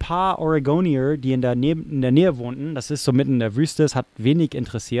 die paar Oregonier, die in der Nähe wohnten, das ist so mitten in der Wüste, es hat wenig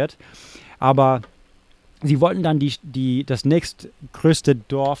interessiert, aber sie wollten dann das nächstgrößte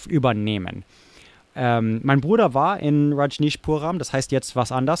Dorf übernehmen. Mein Bruder war in Rajneeshpuram, das heißt jetzt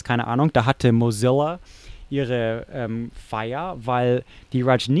was anderes, keine Ahnung, da hatte Mozilla ihre Feier, weil die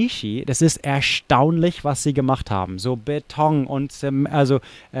Rajneeshi, das ist erstaunlich, was sie gemacht haben. So Beton und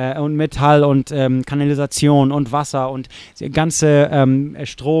und Metall und Kanalisation und Wasser und ganze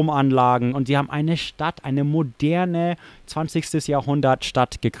Stromanlagen und sie haben eine moderne 20. Jahrhundert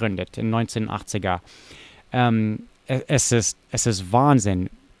Stadt gegründet in 1980er. Es ist Wahnsinn.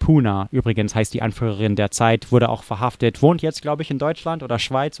 Puna, übrigens heißt die Anführerin der Zeit, wurde auch verhaftet, wohnt jetzt, glaube ich, in Deutschland oder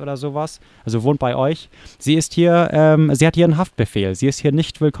Schweiz oder sowas, also wohnt bei euch. Sie ist hier, sie hat hier einen Haftbefehl, sie ist hier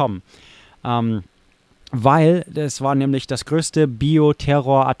nicht willkommen, weil das war nämlich das größte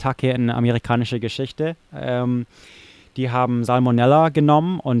Bioterrorattacke in amerikanischer Geschichte. Die haben Salmonella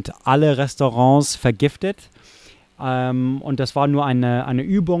genommen und alle Restaurants vergiftet. Und das war nur eine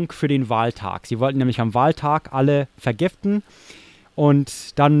Übung für den Wahltag. Sie wollten nämlich am Wahltag alle vergiften.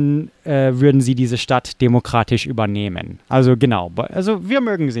 Und dann würden sie diese Stadt demokratisch übernehmen. Also genau, also wir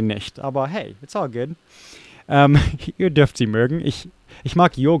mögen sie nicht, aber hey, it's all good. Ihr dürft sie mögen. Ich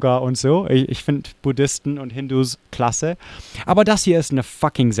mag Yoga und so. Ich finde Buddhisten und Hindus klasse. Aber das hier ist eine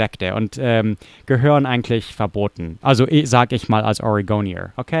fucking Sekte und gehören eigentlich verboten. Also sag ich mal als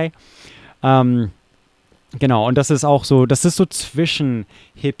Oregonier, okay? Genau, und das ist auch so, das ist so zwischen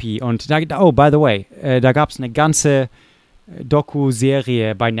Hippie und, oh, by the way, da gab es eine ganze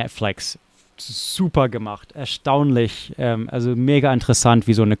Doku-Serie bei Netflix. Super gemacht, erstaunlich, also mega interessant,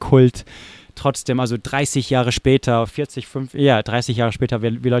 wie so eine Kult trotzdem, also 30 Jahre später, 30 Jahre später,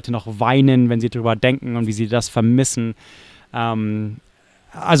 wie Leute noch weinen, wenn sie drüber denken und wie sie das vermissen.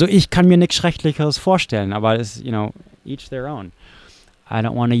 Also ich kann mir nichts Schrecklicheres vorstellen, aber es, each their own. I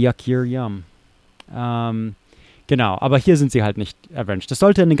don't want to yuck your yum. Genau, aber hier sind sie halt nicht erwünscht. Das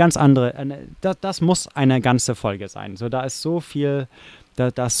sollte eine ganz andere, das muss eine ganze Folge sein. So, da ist so viel,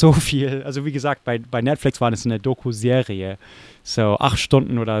 also wie gesagt, bei Netflix war das eine Doku-Serie. So 8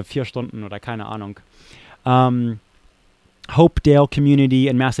 Stunden oder 4 Stunden oder keine Ahnung. Hopedale Community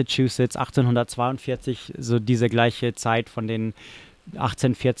in Massachusetts, 1842, so diese gleiche Zeit von den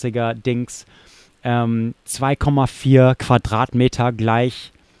 1840er Dings. 2,4 Quadratmeter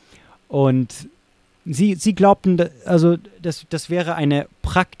gleich. Und sie glaubten, also das wäre eine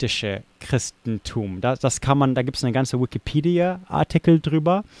praktische Christentum. Da gibt es eine ganze Wikipedia-Artikel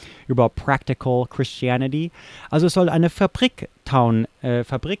drüber, über Practical Christianity. Also es soll eine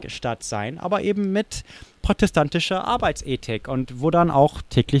Fabrikstadt sein, aber eben mit protestantischer Arbeitsethik und wo dann auch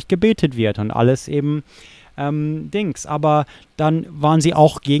täglich gebetet wird und alles eben Dings. Aber dann waren sie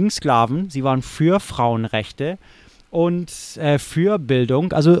auch gegen Sklaven, sie waren für Frauenrechte und für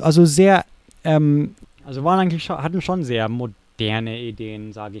Bildung, also sehr, hatten schon sehr moderne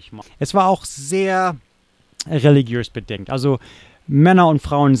Ideen, sage ich mal. Es war auch sehr religiös bedingt. Also Männer und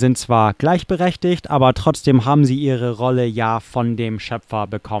Frauen sind zwar gleichberechtigt, aber trotzdem haben sie ihre Rolle ja von dem Schöpfer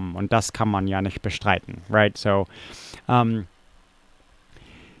bekommen und das kann man ja nicht bestreiten, right? So,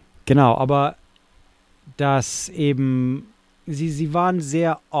 genau, aber dass eben sie waren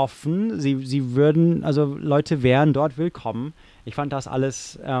sehr offen, sie würden, also Leute wären dort willkommen. Ich fand das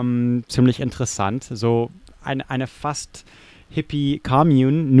alles ziemlich interessant. So eine fast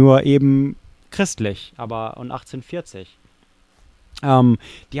Hippie-Commune, nur eben christlich, aber und 1840.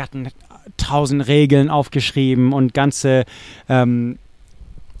 Die hatten 1000 Regeln aufgeschrieben und ganze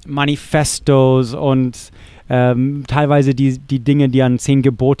Manifestos und teilweise die Dinge, die an 10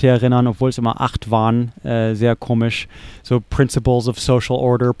 Gebote erinnern, obwohl es immer 8 waren, sehr komisch. So Principles of Social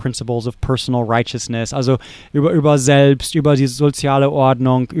Order, Principles of Personal Righteousness, also über Selbst, über die soziale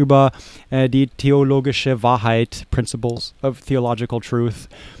Ordnung, über die theologische Wahrheit, Principles of Theological Truth.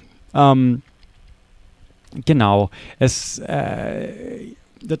 Genau,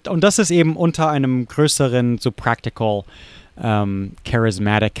 und das ist eben unter einem größeren, so practical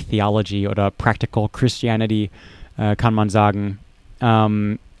Charismatic Theology oder Practical Christianity, kann man sagen.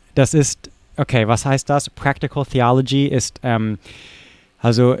 Das ist, okay, was heißt das? Practical Theology ist,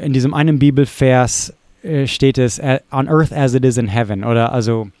 also in diesem einen Bibelvers steht es, on earth as it is in heaven, oder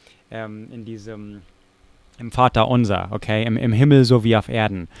also im Vater unser, okay, im Himmel so wie auf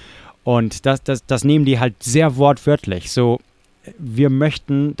Erden. Und das nehmen die halt sehr wortwörtlich. So, wir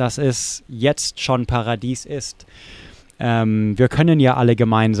möchten, dass es jetzt schon Paradies ist. Wir können ja alle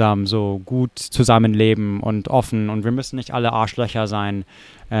gemeinsam so gut zusammenleben und offen und wir müssen nicht alle Arschlöcher sein,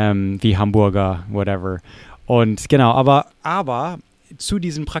 wie Hamburger, whatever. Und genau, aber zu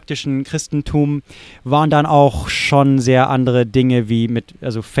diesem praktischen Christentum waren dann auch schon sehr andere Dinge wie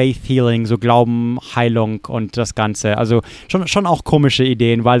also Faith Healing, so Glauben, Heilung und das Ganze. Also schon auch komische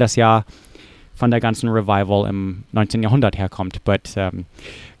Ideen, weil das ja von der ganzen Revival im 19. Jahrhundert herkommt. But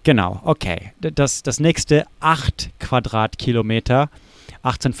genau, okay. Das nächste 8 Quadratkilometer,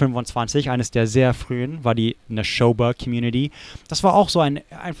 1825, eines der sehr frühen, war die Neshoba Community. Das war auch so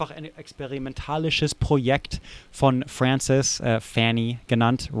einfach ein experimentalisches Projekt von Frances, Fanny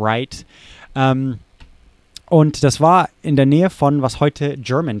genannt, Wright. Und das war in der Nähe von, was heute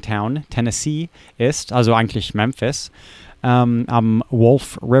Germantown, Tennessee ist, also eigentlich Memphis, am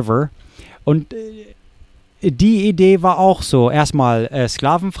Wolf River. Und die Idee war auch so, erstmal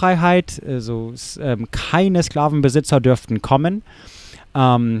Sklavenfreiheit, keine Sklavenbesitzer dürften kommen,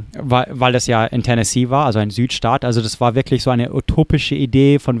 weil das ja in Tennessee war, also ein Südstaat. Also das war wirklich so eine utopische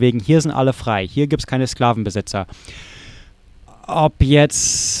Idee von wegen, hier sind alle frei, hier gibt es keine Sklavenbesitzer. Ob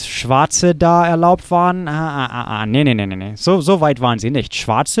jetzt Schwarze da erlaubt waren? Nee. So weit waren sie nicht.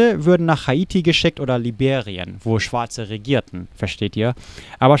 Schwarze würden nach Haiti geschickt oder Liberien, wo Schwarze regierten, versteht ihr?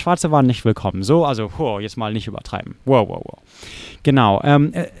 Aber Schwarze waren nicht willkommen. So, also, jetzt mal nicht übertreiben. Wow. Genau,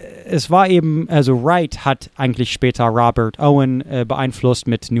 es war eben, also Wright hat eigentlich später Robert Owen beeinflusst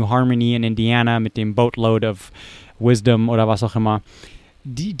mit New Harmony in Indiana, mit dem Boatload of Wisdom oder was auch immer.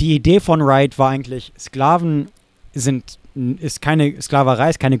 Die Idee von Wright war eigentlich, Sklaverei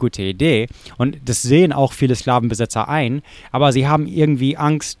ist keine gute Idee und das sehen auch viele Sklavenbesitzer ein, aber sie haben irgendwie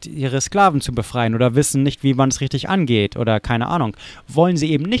Angst, ihre Sklaven zu befreien oder wissen nicht, wie man es richtig angeht oder keine Ahnung. Wollen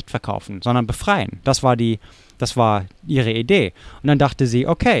sie eben nicht verkaufen, sondern befreien. Das war ihre Idee. Und dann dachte sie,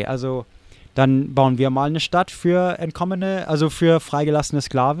 okay, also dann bauen wir mal eine Stadt für Entkommene, also für freigelassene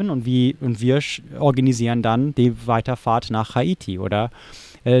Sklaven und wir organisieren dann die Weiterfahrt nach Haiti oder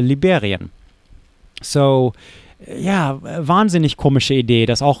Liberien. So, ja, wahnsinnig komische Idee,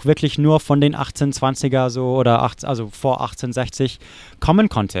 das auch wirklich nur von den 1820er so oder also vor 1860 kommen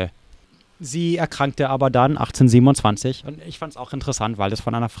konnte. Sie erkrankte aber dann 1827 und ich fand es auch interessant, weil das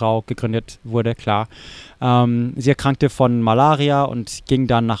von einer Frau gegründet wurde, klar. Sie erkrankte von Malaria und ging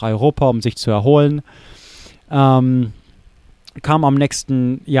dann nach Europa, um sich zu erholen. Kam am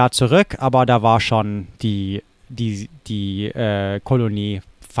nächsten Jahr zurück, aber da war schon die Kolonie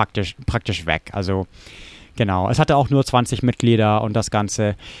praktisch weg. Also genau, es hatte auch nur 20 Mitglieder und das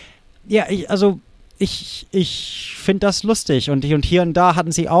Ganze. Ja, ich finde das lustig und hier und da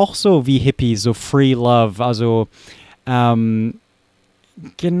hatten sie auch so wie Hippies, so Free Love, also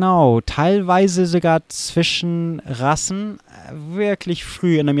genau, teilweise sogar zwischen Rassen, wirklich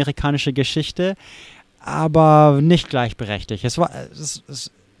früh in amerikanischer Geschichte, aber nicht gleichberechtigt.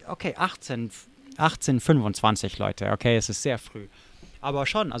 Okay, 1825 Leute, okay, es ist sehr früh, aber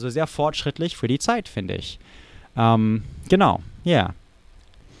schon, also sehr fortschrittlich für die Zeit, finde ich. Genau, ja. Yeah.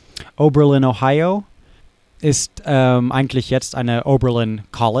 Oberlin, Ohio ist eigentlich jetzt eine Oberlin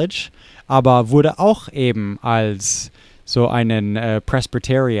College, aber wurde auch eben als so einen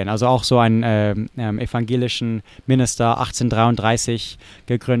Presbyterian, also auch so einen evangelischen Minister 1833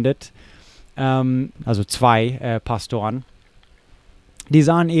 gegründet. Also 2 Pastoren. Die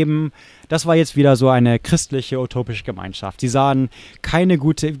sahen eben, das war jetzt wieder so eine christliche, utopische Gemeinschaft. Die sahen keine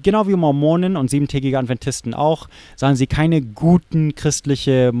gute, genau wie Mormonen und siebentägige Adventisten auch, sahen sie keine guten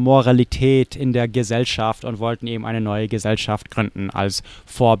christliche Moralität in der Gesellschaft und wollten eben eine neue Gesellschaft gründen als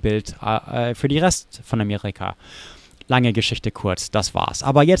Vorbild für die Rest von Amerika. Lange Geschichte kurz, das war's.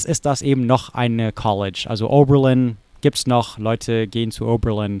 Aber jetzt ist das eben noch eine College. Also Oberlin gibt's noch, Leute gehen zu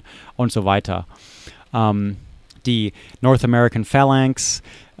Oberlin und so weiter. Die North American Phalanx,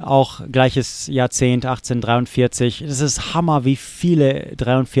 auch gleiches Jahrzehnt, 1843. Das ist Hammer, wie viele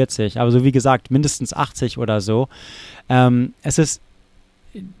 43. Aber so wie gesagt, mindestens 80 oder so. Das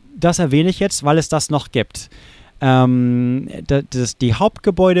erwähne ich jetzt, weil es das noch gibt. Die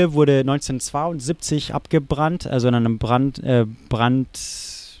Hauptgebäude wurde 1972 abgebrannt, also in einem Brand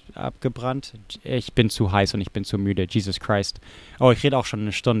abgebrannt. Ich bin zu heiß und ich bin zu müde. Jesus Christ. Oh, ich rede auch schon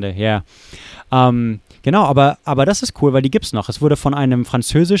eine Stunde. Ja. Genau, aber das ist cool, weil die gibt's noch. Es wurde von einem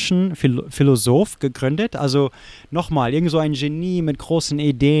französischen Philosoph gegründet. Also nochmal, irgend so ein Genie mit großen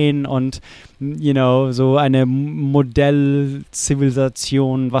Ideen und, so eine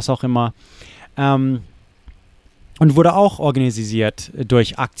Modellzivilisation, was auch immer. Und wurde auch organisiert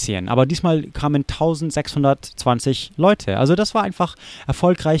durch Aktien. Aber diesmal kamen 1620 Leute. Also das war einfach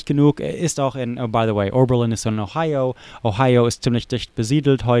erfolgreich genug. Er ist auch by the way, Oberlin ist in Ohio. Ohio ist ziemlich dicht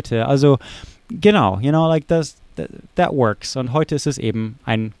besiedelt heute. Also genau, like that works. Und heute ist es eben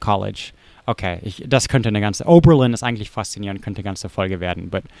ein College. Okay, das könnte eine ganze, Oberlin ist eigentlich faszinierend, könnte eine ganze Folge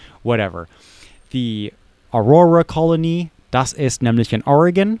werden, but whatever. Die Aurora Colony, das ist nämlich in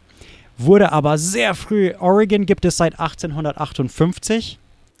Oregon. Wurde aber sehr früh. Oregon gibt es seit 1858.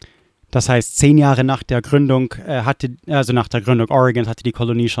 Das heißt, 10 Jahre nach der Gründung nach der Gründung Oregons hatte die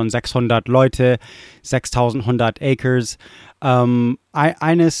Kolonie schon 600 Leute, 6100 Acres.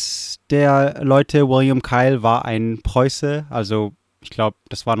 Eines der Leute, William Kyle, war ein Preuße. Also ich glaube,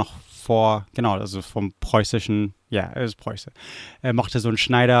 das war noch also vom preußischen, er ist Preuße. Er machte so einen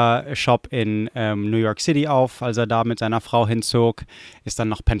Schneider-Shop in New York City auf, als er da mit seiner Frau hinzog. Ist dann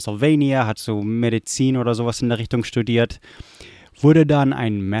nach Pennsylvania, hat so Medizin oder sowas in der Richtung studiert. Wurde dann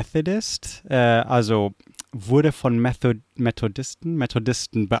ein Methodist, also wurde von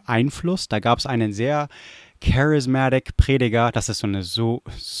Methodisten beeinflusst. Da gab es einen sehr charismatic Prediger, das ist so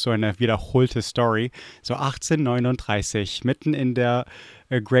eine wiederholte Story, so 1839, mitten in der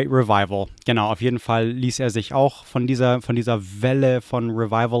Great Revival. Genau, auf jeden Fall ließ er sich auch von dieser Welle von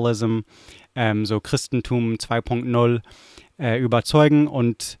Revivalism, so Christentum 2.0 überzeugen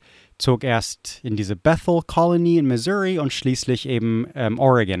und zog erst in diese Bethel Colony in Missouri und schließlich eben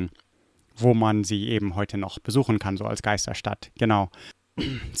Oregon, wo man sie eben heute noch besuchen kann, so als Geisterstadt. Genau.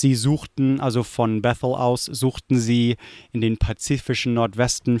 Sie suchten, also von Bethel aus, suchten sie in den pazifischen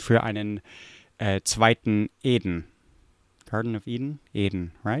Nordwesten für einen zweiten Eden. Garden of Eden?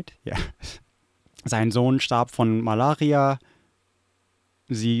 Eden, right? Ja. Yeah. Sein Sohn starb von Malaria.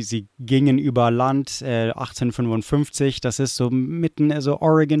 Sie gingen über Land 1855. Das ist so mitten, also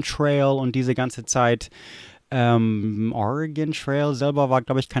Oregon Trail und diese ganze Zeit. Oregon Trail selber war,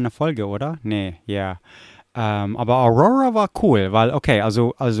 glaube ich, keine Folge, oder? Nee, ja. Yeah. Aber Aurora war cool, weil, okay,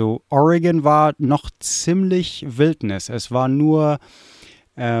 also Oregon war noch ziemlich Wildnis. Es war nur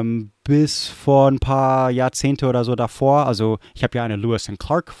bis vor ein paar Jahrzehnte oder so davor. Also ich habe ja eine Lewis and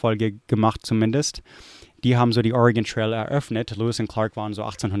Clark Folge gemacht zumindest. Die haben so die Oregon Trail eröffnet. Lewis und Clark waren so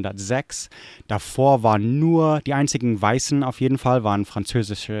 1806. Davor waren nur die einzigen Weißen auf jeden Fall, waren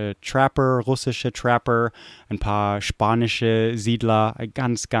französische Trapper, russische Trapper, ein paar spanische Siedler,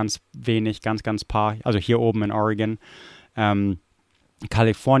 ganz, ganz wenig, ganz, ganz paar, also hier oben in Oregon.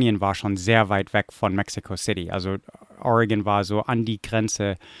 Kalifornien war schon sehr weit weg von Mexico City. Also Oregon war so an die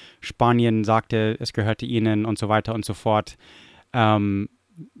Grenze. Spanien sagte, es gehörte ihnen und so weiter und so fort.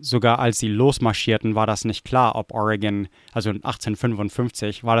 Sogar als sie losmarschierten, war das nicht klar, ob Oregon, also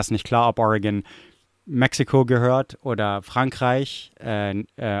 1855, war das nicht klar, ob Oregon Mexiko gehört oder Frankreich.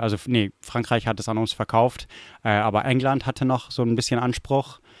 Frankreich hat es an uns verkauft, aber England hatte noch so ein bisschen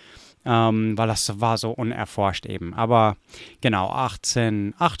Anspruch, weil das war so unerforscht eben. Aber genau,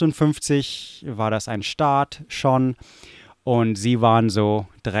 1858 war das ein Staat schon und sie waren so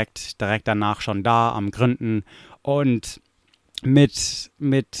direkt danach schon da am Gründen und mit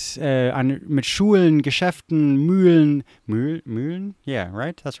Schulen, Geschäften, Mühlen? Yeah,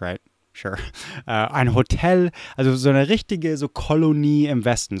 right? That's right. Sure. Ein Hotel, also so eine richtige so Kolonie im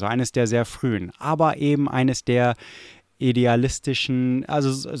Westen, so eines der sehr frühen, aber eben eines der idealistischen,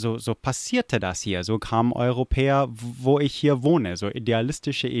 also so passierte das hier, so kamen Europäer, wo ich hier wohne, so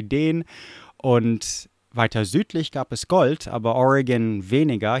idealistische Ideen und weiter südlich gab es Gold, aber Oregon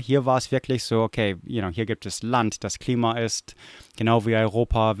weniger. Hier war es wirklich so, okay, hier gibt es Land, das Klima ist genau wie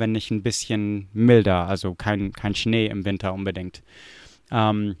Europa, wenn nicht ein bisschen milder, also kein Schnee im Winter unbedingt.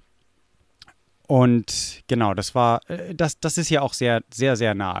 Und genau, das ist ja auch sehr, sehr,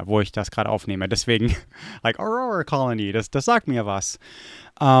 sehr nah, wo ich das gerade aufnehme. Deswegen, like Aurora Colony, das sagt mir was.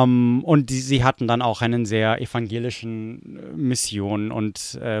 Und sie hatten dann auch einen sehr evangelischen Mission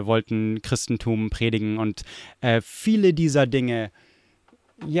und wollten Christentum predigen und viele dieser Dinge,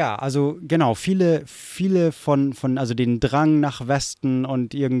 ja, also genau, viele von also den Drang nach Westen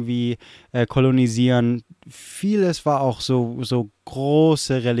und irgendwie kolonisieren, vieles war auch so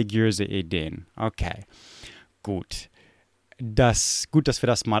große religiöse Ideen. Okay, gut. Gut, dass wir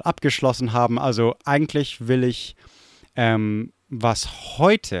das mal abgeschlossen haben. Also eigentlich will ich was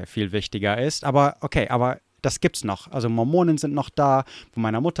heute viel wichtiger ist, aber das gibt's noch. Also Mormonen sind noch da, wo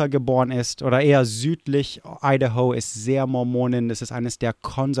meine Mutter geboren ist, oder eher südlich. Idaho ist sehr Mormonen. Das ist eines der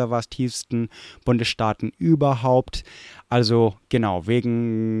konservativsten Bundesstaaten überhaupt. Also genau,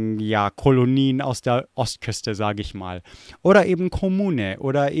 wegen Kolonien aus der Ostküste, sage ich mal. Oder eben Kommune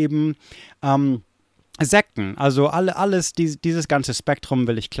oder eben Sekten. Also alles, dieses ganze Spektrum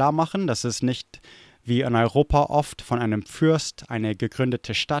will ich klar machen. Das ist nicht wie in Europa oft von einem Fürst eine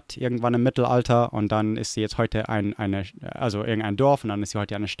gegründete Stadt irgendwann im Mittelalter und dann ist sie jetzt heute irgendein Dorf und dann ist sie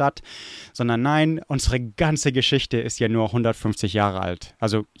heute eine Stadt, sondern nein, unsere ganze Geschichte ist ja nur 150 Jahre alt,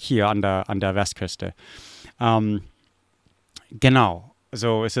 also hier an der Westküste. Genau,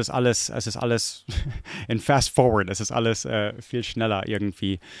 so es ist alles in Fast Forward, es ist alles viel schneller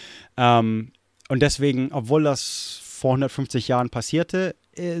irgendwie. Und deswegen, obwohl das vor 150 Jahren passierte,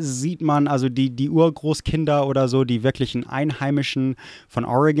 sieht man also die Urgroßkinder oder so, die wirklichen Einheimischen von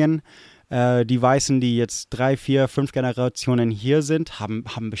Oregon, die Weißen, die jetzt 3, 4, 5 Generationen hier sind, haben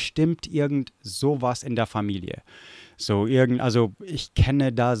bestimmt irgend sowas in der Familie. Also ich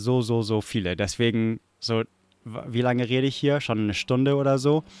kenne da so viele. Deswegen, so, wie lange rede ich hier? Schon eine Stunde oder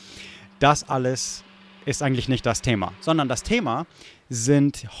so. Das alles ist eigentlich nicht das Thema, sondern das Thema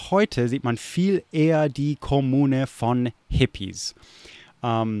heute sieht man viel eher die Kommune von Hippies.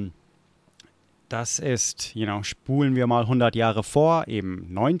 Das ist, spulen wir mal 100 Jahre vor,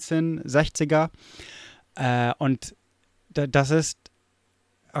 eben 1960er. Und das ist,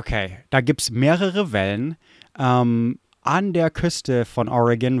 okay, da gibt es mehrere Wellen. An der Küste von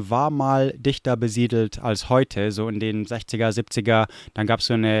Oregon war mal dichter besiedelt als heute, so in den 60er, 70er. Dann gab es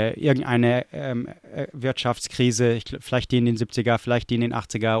so irgendeine Wirtschaftskrise, vielleicht die in den 70er, vielleicht die in den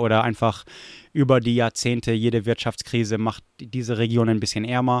 80er oder einfach über die Jahrzehnte. Jede Wirtschaftskrise macht diese Region ein bisschen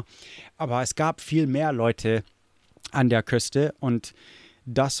ärmer. Aber es gab viel mehr Leute an der Küste und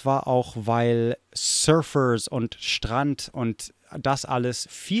das war auch, weil Surfers und Strand und das alles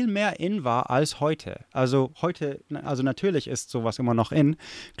viel mehr in war als heute. Also natürlich ist sowas immer noch in,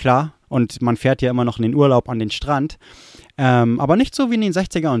 klar, und man fährt ja immer noch in den Urlaub an den Strand, aber nicht so wie in den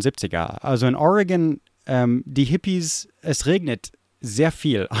 60er und 70er. Also in Oregon, die Hippies, es regnet sehr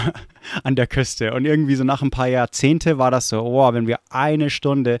viel an der Küste und irgendwie so nach ein paar Jahrzehnte war das so, wenn wir eine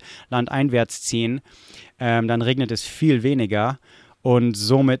Stunde landeinwärts ziehen, dann regnet es viel weniger. Und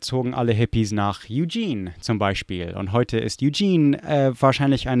somit zogen alle Hippies nach Eugene zum Beispiel. Und heute ist Eugene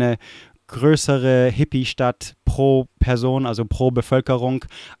wahrscheinlich eine größere Hippie-Stadt pro pro Person, also pro Bevölkerung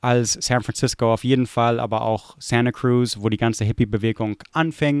als San Francisco auf jeden Fall, aber auch Santa Cruz, wo die ganze Hippie-Bewegung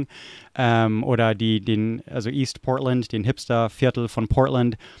anfing, oder also East Portland, den Hipster-Viertel von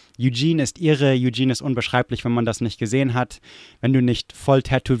Portland. Eugene ist irre, Eugene ist unbeschreiblich, wenn man das nicht gesehen hat. Wenn du nicht voll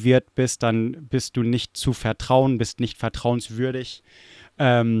tätowiert bist, dann bist du nicht zu vertrauen, bist nicht vertrauenswürdig.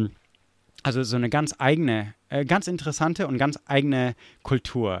 Also so eine ganz eigene, ganz interessante und ganz eigene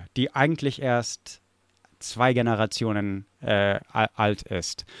Kultur, die eigentlich erst 2 Generationen alt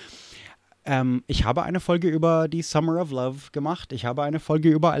ist. Ich habe eine Folge über die Summer of Love gemacht. Ich habe eine Folge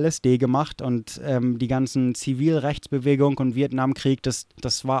über LSD gemacht und die ganzen Zivilrechtsbewegung und Vietnamkrieg, das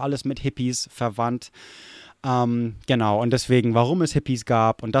war alles mit Hippies verwandt. Genau, und deswegen, warum es Hippies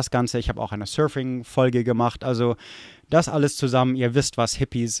gab und das Ganze. Ich habe auch eine Surfing-Folge gemacht. Also das alles zusammen, ihr wisst, was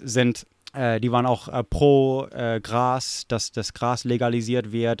Hippies sind. Die waren auch pro Gras, dass das Gras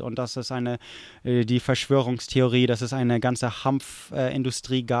legalisiert wird und dass es die Verschwörungstheorie, dass es eine ganze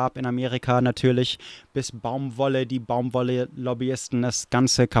Hanfindustrie gab in Amerika natürlich, bis Baumwolle, die Baumwolle-Lobbyisten das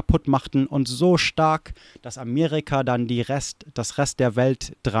Ganze kaputt machten und so stark, dass Amerika dann das Rest der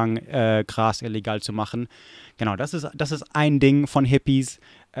Welt drang, Gras illegal zu machen. Genau, das ist ein Ding von Hippies.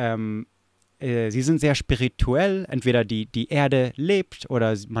 Sie sind sehr spirituell, entweder die Erde lebt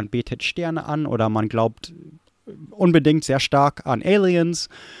oder man betet Sterne an oder man glaubt unbedingt sehr stark an Aliens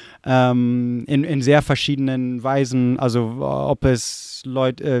in sehr verschiedenen Weisen, also ob es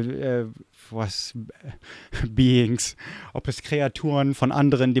Beings, ob es Kreaturen von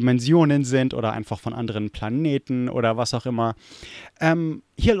anderen Dimensionen sind oder einfach von anderen Planeten oder was auch immer.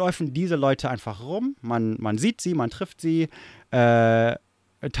 Hier laufen diese Leute einfach rum, man sieht sie, man trifft sie,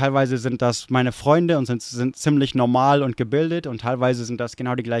 teilweise sind das meine Freunde und sind ziemlich normal und gebildet und teilweise sind das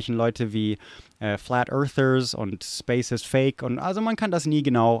genau die gleichen Leute wie Flat Earthers und Space is Fake. Und also man kann das nie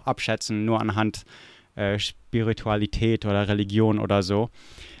genau abschätzen, nur anhand Spiritualität oder Religion oder so.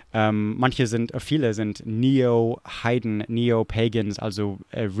 Viele sind Neo-Heiden, Neo-Pagans, also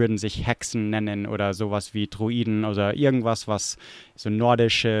würden sich Hexen nennen oder sowas wie Druiden oder irgendwas, was so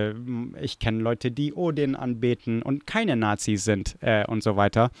nordische, ich kenne Leute, die Odin anbeten und keine Nazis sind und so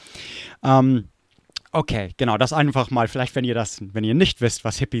weiter. Okay, genau, das einfach mal, vielleicht wenn ihr nicht wisst,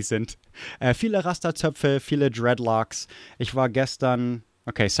 was Hippies sind. Viele Rasterzöpfe, viele Dreadlocks. Ich war gestern...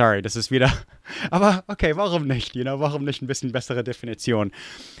 Okay, sorry, das ist wieder... Aber okay, warum nicht? Warum nicht ein bisschen bessere Definition?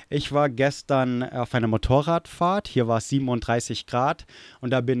 Ich war gestern auf einer Motorradfahrt. Hier war es 37 Grad. Und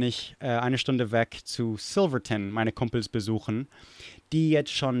da bin ich eine Stunde weg zu Silverton, meine Kumpels besuchen, die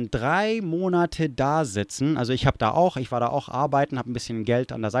jetzt schon 3 Monate da sitzen. Also ich war da auch arbeiten, habe ein bisschen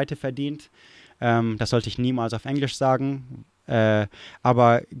Geld an der Seite verdient. Das sollte ich niemals auf Englisch sagen.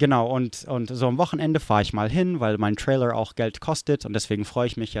 Aber genau, und so am Wochenende fahre ich mal hin, weil mein Trailer auch Geld kostet und deswegen freue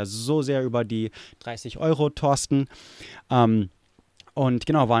ich mich ja so sehr über die 30 Euro, Thorsten. Und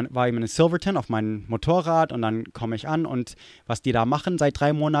genau, war eben in Silverton auf meinem Motorrad und dann komme ich an und was die da machen seit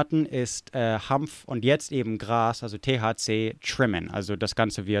 3 Monaten ist Hanf und jetzt eben Gras, also THC, trimmen. Also das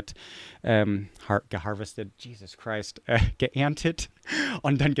Ganze wird geharvestet, Jesus Christ, geerntet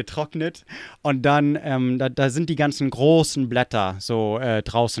und dann getrocknet und dann, da sind die ganzen großen Blätter so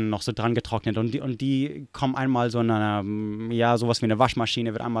draußen noch so dran getrocknet und die kommen einmal so in einer, sowas wie eine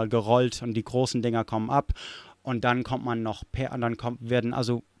Waschmaschine, wird einmal gerollt und die großen Dinger kommen ab. Und dann kommt man noch werden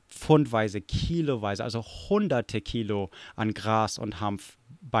also pfundweise, kiloweise, also hunderte Kilo an Gras und Hanf,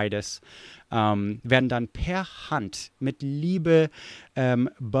 beides, werden dann per Hand mit Liebe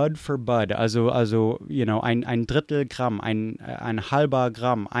Bud for Bud, also ein Drittel Gramm, ein halber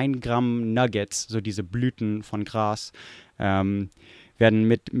Gramm, 1 Gramm Nuggets, so diese Blüten von Gras, werden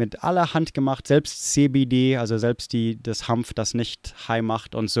mit aller Hand gemacht, selbst CBD, also selbst das Hanf, das nicht high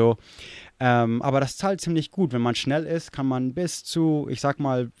macht und so. Aber das zahlt ziemlich gut. Wenn man schnell ist, kann man bis zu, ich sag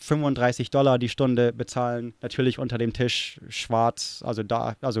mal, $35 die Stunde bezahlen. Natürlich unter dem Tisch schwarz,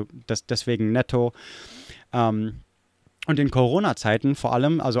 deswegen netto. Und in Corona-Zeiten vor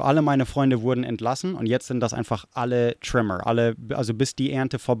allem, also alle meine Freunde wurden entlassen und jetzt sind das einfach alle Trimmer. Also bis die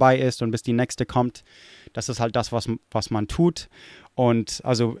Ernte vorbei ist und bis die nächste kommt, das ist halt das, was man tut. Und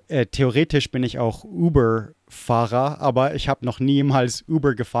also theoretisch bin ich auch Uber-Fahrer, aber ich habe noch niemals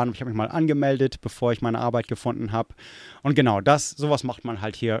Uber gefahren. Ich habe mich mal angemeldet, bevor ich meine Arbeit gefunden habe. Und genau, sowas macht man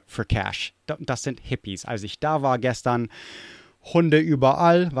halt hier für Cash. Das sind Hippies. Als ich da war gestern, Hunde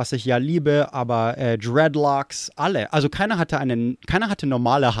überall, was ich ja liebe, aber Dreadlocks, alle. Also keiner hatte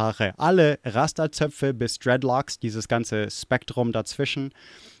normale Haare. Alle Rasterzöpfe bis Dreadlocks, dieses ganze Spektrum dazwischen.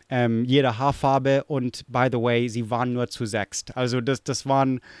 jede Haarfarbe und by the way, sie waren nur zu sechst. Also das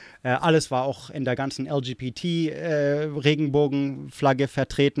waren, alles war auch in der ganzen LGBT-Regenbogenflagge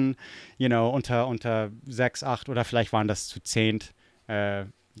vertreten, unter 6, 8 oder vielleicht waren das zu 10.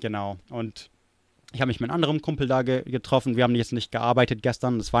 Genau. Und ich habe mich mit einem anderen Kumpel da getroffen. Wir haben jetzt nicht gearbeitet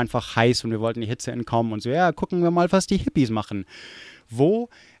gestern. Es war einfach heiß und wir wollten die Hitze entkommen. Und so, ja, gucken wir mal, was die Hippies machen. Wo?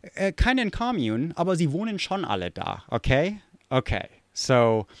 Keine Commune, aber sie wohnen schon alle da. Okay? Okay.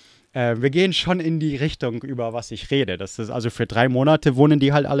 So, wir gehen schon in die Richtung, über was ich rede. Das ist also für 3 Monate wohnen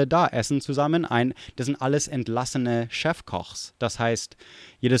die halt alle da, essen zusammen. Das sind alles entlassene Chefkochs. Das heißt,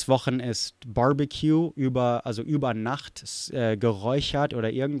 jedes Wochenende ist Barbecue über Nacht geräuchert oder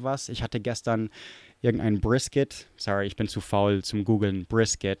irgendwas. Ich hatte gestern irgendein Brisket. Sorry, ich bin zu faul zum Googlen.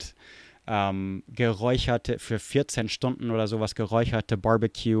 Brisket. Geräucherte, für 14 Stunden oder sowas geräucherte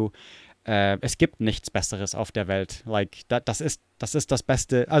Barbecue. Es gibt nichts Besseres auf der Welt. Das ist das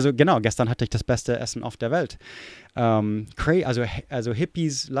Beste. Also genau, gestern hatte ich das beste Essen auf der Welt. Also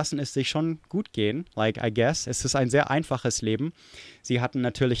Hippies lassen es sich schon gut gehen, I guess. Es ist ein sehr einfaches Leben. Sie hatten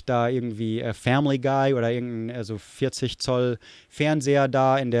natürlich da irgendwie Family Guy oder irgendein 40 Zoll Fernseher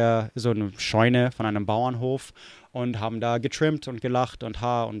da in so eine Scheune von einem Bauernhof und haben da getrimmt und gelacht und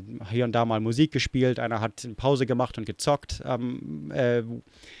hier und da mal Musik gespielt. Einer hat Pause gemacht und gezockt.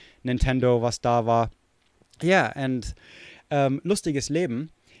 Nintendo, was da war. Ja, und lustiges Leben.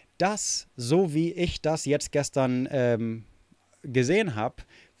 Das, so wie ich das jetzt gestern gesehen habe,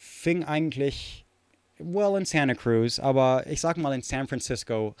 fing eigentlich, in Santa Cruz, aber ich sag mal in San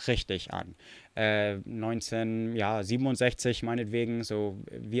Francisco richtig an. 1967 meinetwegen, so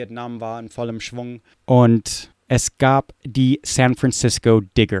Vietnam war in vollem Schwung. Und es gab die San Francisco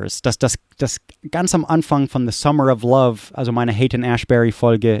Diggers. Das ganz am Anfang von The Summer of Love, also meine Haight and Ashbury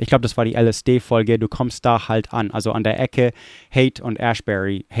Folge, ich glaube, das war die LSD-Folge, du kommst da halt an, also an der Ecke Haight und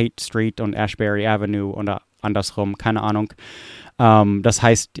Ashbury, Haight Street und Ashbury Avenue oder andersrum, keine Ahnung. Das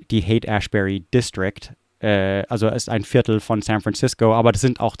heißt die Haight-Ashbury District, also ist ein Viertel von San Francisco, aber das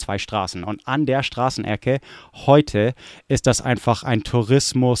sind auch 2 Straßen. Und an der Straßenecke heute ist das einfach ein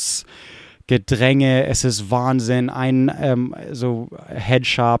Tourismus-Gedränge, es ist Wahnsinn, so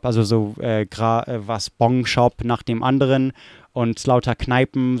Headshop, also so Bong-Shop nach dem anderen und lauter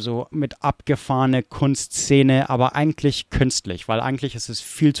Kneipen, so mit abgefahrene Kunstszene, aber eigentlich künstlich, weil eigentlich ist es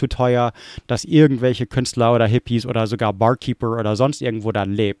viel zu teuer, dass irgendwelche Künstler oder Hippies oder sogar Barkeeper oder sonst irgendwo da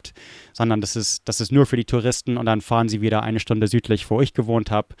lebt, sondern das ist nur für die Touristen und dann fahren sie wieder 1 Stunde südlich, wo ich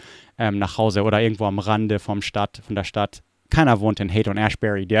gewohnt habe, nach Hause oder irgendwo am Rande von der Stadt. Keiner wohnt in Haight und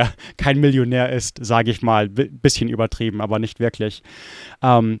Ashbury, der kein Millionär ist, sage ich mal. Bisschen übertrieben, aber nicht wirklich.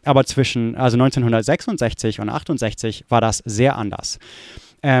 Aber zwischen 1966 und 68 war das sehr anders.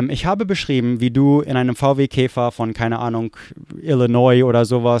 Ich habe beschrieben, wie du in einem VW Käfer von, keine Ahnung, Illinois oder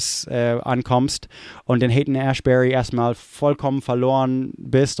sowas ankommst und in Haight und Ashbury erstmal vollkommen verloren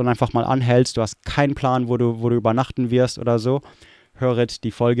bist und einfach mal anhältst. Du hast keinen Plan, wo du übernachten wirst oder so. Höret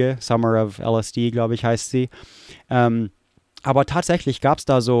die Folge, Summer of LSD, glaube ich, heißt sie. Aber tatsächlich gab es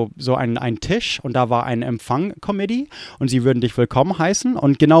da so einen Tisch und da war ein Empfang-Committee und sie würden dich willkommen heißen.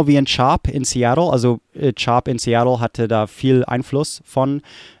 Und genau wie in CHOP in Seattle, also CHOP in Seattle hatte da viel Einfluss von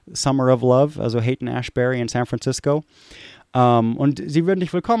Summer of Love, also Haight und Ashbury in San Francisco. Und sie würden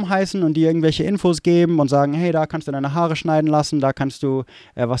dich willkommen heißen und dir irgendwelche Infos geben und sagen, hey, da kannst du deine Haare schneiden lassen, da kannst du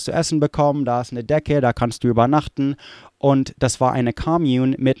was zu essen bekommen, da ist eine Decke, da kannst du übernachten. Und das war eine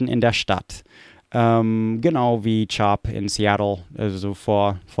Commune mitten in der Stadt. Genau wie CHOP in Seattle, also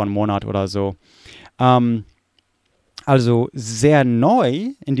vor einem Monat oder so. Also sehr neu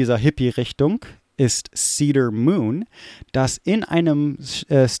in dieser Hippie-Richtung ist Cedar Moon, das in einem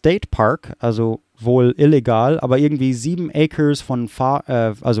State Park, also wohl illegal, aber irgendwie 7 Acres von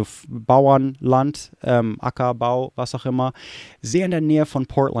Bauernland, Ackerbau, was auch immer, sehr in der Nähe von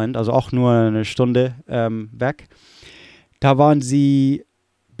Portland, also auch nur 1 Stunde weg. Da waren sie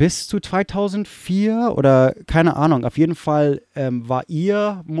bis zu 2004 oder keine Ahnung, auf jeden Fall war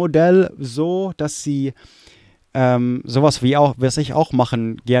ihr Modell so, dass sie sowas wie auch, was ich auch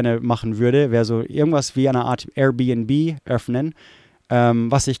gerne machen würde, wäre so irgendwas wie eine Art Airbnb öffnen,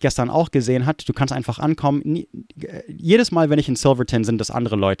 was ich gestern auch gesehen habe. Du kannst einfach ankommen. Jedes Mal, wenn ich in Silverton, sind das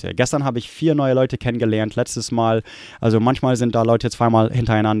andere Leute. Gestern habe ich 4 neue Leute kennengelernt, letztes Mal, also manchmal sind da Leute 2-mal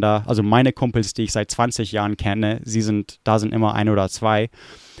hintereinander, also meine Kumpels, die ich seit 20 Jahren kenne, da sind immer 1 oder 2.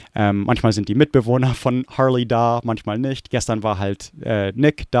 Manchmal sind die Mitbewohner von Harley da, manchmal nicht. Gestern war halt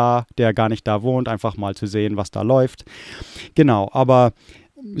Nick da, der gar nicht da wohnt, einfach mal zu sehen, was da läuft. Genau, aber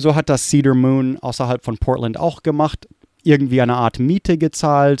so hat das Cedar Moon außerhalb von Portland auch gemacht. Irgendwie eine Art Miete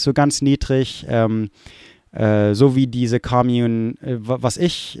gezahlt, so ganz niedrig. So wie diese Commune, was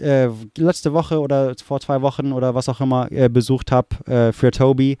ich letzte Woche oder vor 2 Wochen oder was auch immer besucht habe für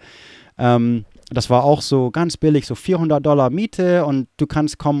Toby. Das war auch so ganz billig, so $400 Miete und du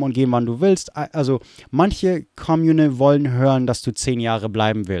kannst kommen und gehen, wann du willst. Also manche Commune wollen hören, dass du 10 Jahre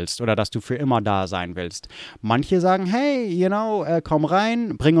bleiben willst oder dass du für immer da sein willst. Manche sagen, hey, komm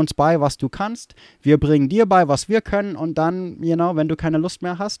rein, bring uns bei, was du kannst. Wir bringen dir bei, was wir können und dann, wenn du keine Lust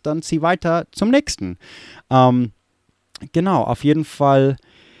mehr hast, dann zieh weiter zum nächsten. Genau, auf jeden Fall.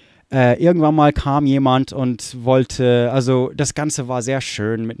 Irgendwann mal kam jemand und wollte, also das Ganze war sehr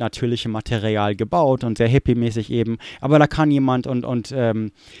schön mit natürlichem Material gebaut und sehr hippie-mäßig eben, aber da kam jemand und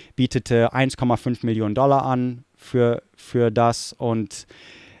bietete $1,5 Millionen an für das und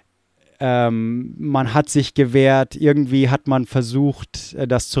man hat sich gewehrt, irgendwie hat man versucht,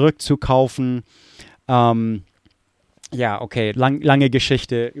 das zurückzukaufen. Ja, okay, lange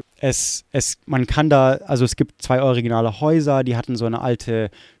Geschichte. Man kann da, also es gibt 2 originale Häuser, die hatten so eine alte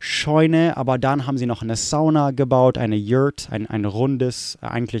Scheune, aber dann haben sie noch eine Sauna gebaut, eine Yurt, ein rundes,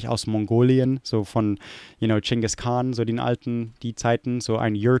 eigentlich aus Mongolien, so von, Genghis Khan, so die Zeiten. So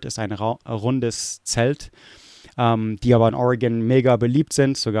ein Yurt ist ein rundes Zelt, die aber in Oregon mega beliebt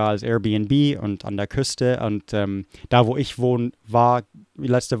sind, sogar als Airbnb und an der Küste. Und da, wo ich war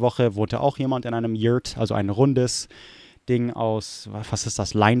letzte Woche, wohnte auch jemand in einem Yurt, also ein rundes Ding aus, was ist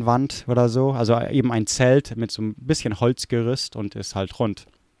das, Leinwand oder so. Also eben ein Zelt mit so ein bisschen Holzgerüst und ist halt rund.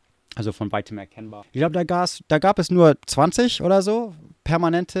 Also von weitem erkennbar. Ich glaube, da gab es nur 20 oder so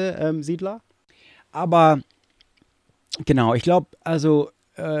permanente Siedler. Aber genau, ich glaube, also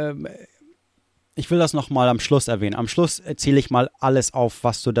ich will das nochmal am Schluss erwähnen. Am Schluss erzähle ich mal alles auf,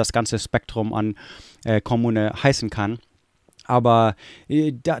 was so das ganze Spektrum an Kommune heißen kann. Aber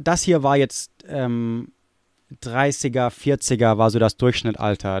das hier war jetzt 30er, 40er war so das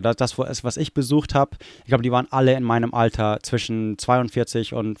Durchschnittalter. Das, was ich besucht habe, ich glaube, die waren alle in meinem Alter zwischen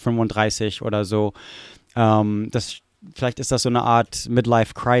 42 und 35 oder so. Vielleicht ist das so eine Art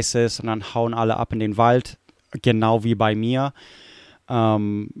Midlife-Crisis und dann hauen alle ab in den Wald, genau wie bei mir.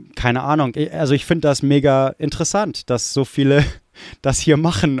 Keine Ahnung. Also ich finde das mega interessant, dass so viele das hier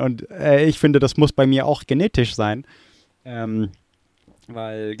machen und ich finde, das muss bei mir auch genetisch sein.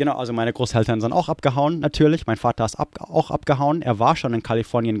 Weil, genau, also meine Großeltern sind auch abgehauen, natürlich. Mein Vater ist auch abgehauen. Er war schon in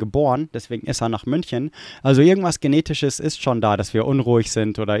Kalifornien geboren, deswegen ist er nach München. Also irgendwas Genetisches ist schon da, dass wir unruhig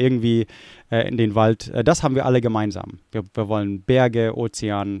sind oder irgendwie in den Wald. Das haben wir alle gemeinsam. Wir wollen Berge,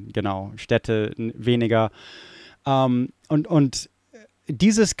 Ozean, genau, Städte weniger. Und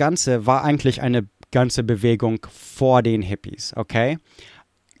dieses Ganze war eigentlich eine ganze Bewegung vor den Hippies, okay?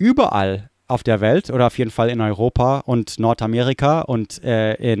 Überall auf der Welt oder auf jeden Fall in Europa und Nordamerika und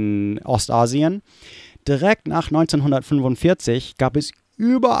in Ostasien. Direkt nach 1945 gab es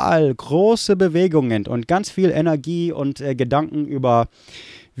überall große Bewegungen und ganz viel Energie und Gedanken über,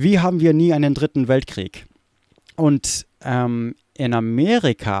 wie haben wir nie einen 3. Weltkrieg. Und in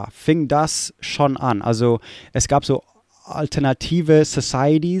Amerika fing das schon an. Also es gab so alternative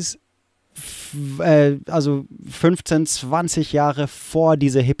Societies, also 15, 20 Jahre vor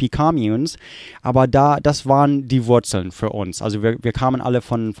diese Hippie-Communes, aber das waren die Wurzeln für uns. Also wir kamen alle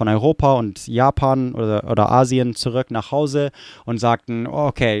von Europa und Japan oder Asien zurück nach Hause und sagten,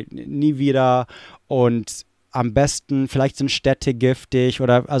 okay, nie wieder und am besten, vielleicht sind Städte giftig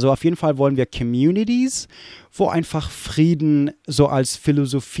oder, also auf jeden Fall wollen wir Communities, wo einfach Frieden so als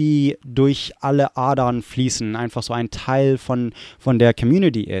Philosophie durch alle Adern fließen, einfach so ein Teil von der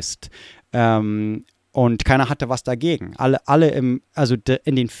Community ist. Und keiner hatte was dagegen. Alle in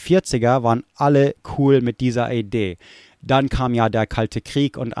den 40er waren alle cool mit dieser Idee. Dann kam ja der Kalte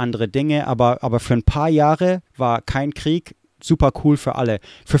Krieg und andere Dinge, aber für ein paar Jahre war kein Krieg. Super cool für alle.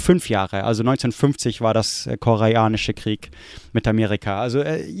 Für 5 Jahre. Also 1950 war das koreanische Krieg mit Amerika. Also,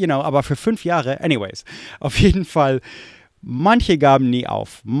 aber für 5 Jahre, anyways. Auf jeden Fall, manche gaben nie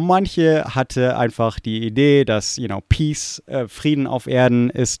auf. Manche hatte einfach die Idee, dass, Peace, Frieden auf Erden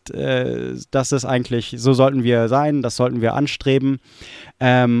ist, das ist eigentlich, so sollten wir sein, das sollten wir anstreben.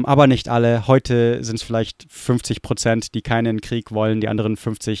 Aber nicht alle. Heute sind es vielleicht 50%, die keinen Krieg wollen. Die anderen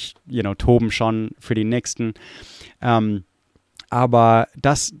 50, toben schon für die nächsten. Aber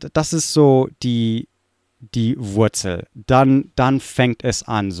das ist so die Wurzel. Dann fängt es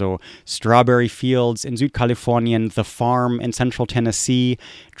an, so Strawberry Fields in Südkalifornien, The Farm in Central Tennessee,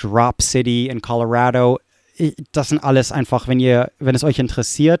 Drop City in Colorado. Das sind alles einfach, wenn es euch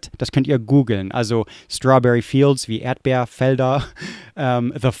interessiert, das könnt ihr googeln. Also Strawberry Fields wie Erdbeerfelder,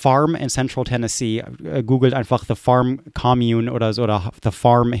 The Farm in Central Tennessee. Googelt einfach The Farm Commune oder so, oder The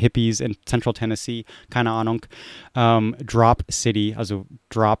Farm Hippies in Central Tennessee, keine Ahnung. Drop City, also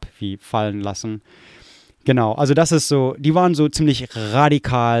Drop wie fallen lassen. Genau, also das ist so, die waren so ziemlich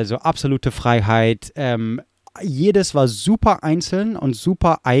radikal, so absolute Freiheit. Jedes war super einzeln und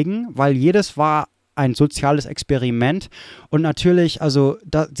super eigen, weil jedes war ein soziales Experiment und natürlich, also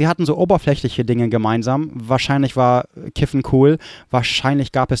sie hatten so oberflächliche Dinge gemeinsam. Wahrscheinlich war Kiffen cool,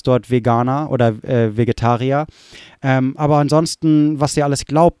 wahrscheinlich gab es dort Veganer oder Vegetarier. Aber ansonsten, was sie alles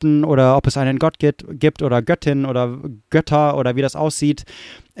glaubten oder ob es einen Gott gibt oder Göttin oder Götter oder wie das aussieht,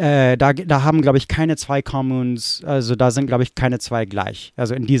 da haben, glaube ich, keine zwei Communes, also da sind, glaube ich, keine zwei gleich.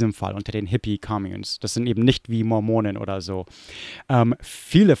 Also in diesem Fall unter den Hippie-Communes. Das sind eben nicht wie Mormonen oder so.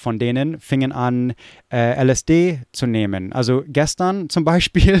 Viele von denen fingen an, LSD zu nehmen. Also gestern zum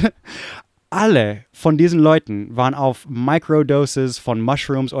Beispiel, alle von diesen Leuten waren auf Microdoses von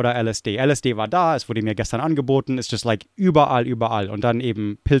Mushrooms oder LSD. LSD war da, es wurde mir gestern angeboten, ist just like überall. Und dann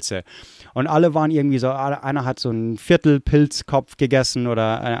eben Pilze. Und alle waren irgendwie so, einer hat so einen Viertel-Pilzkopf gegessen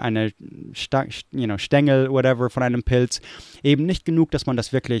oder eine Stängel, whatever, von einem Pilz. Eben nicht genug, dass man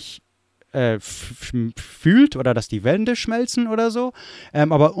das wirklich fühlt oder dass die Wände schmelzen oder so.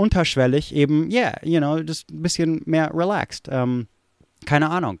 Aber unterschwellig eben, das ein bisschen mehr relaxed.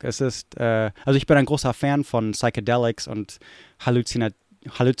 Keine Ahnung, es ist, also ich bin ein großer Fan von Psychedelics und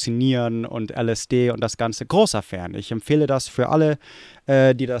Halluzinieren und LSD und das Ganze, großer Fan. Ich empfehle das für alle,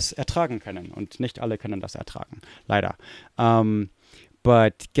 die das ertragen können und nicht alle können das ertragen, leider.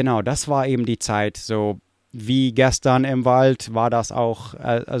 But genau, das war eben die Zeit, so wie gestern im Wald war das auch,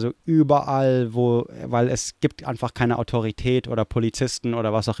 also überall, weil es gibt einfach keine Autorität oder Polizisten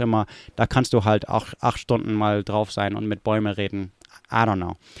oder was auch immer, da kannst du halt auch 8 Stunden mal drauf sein und mit Bäumen reden. I don't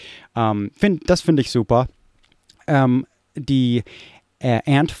know. Das finde ich super. Die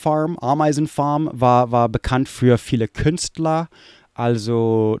Ant Farm, Ameisenfarm, war bekannt für viele Künstler.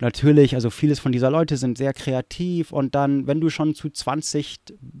 Also natürlich, also vieles von dieser Leute sind sehr kreativ und dann, wenn du schon zu 20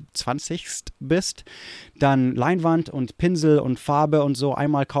 bist, dann Leinwand und Pinsel und Farbe und so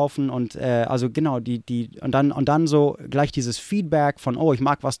einmal kaufen und also genau, und dann so gleich dieses Feedback von, oh, ich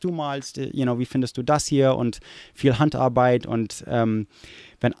mag, was du malst, wie findest du das hier und viel Handarbeit und wenn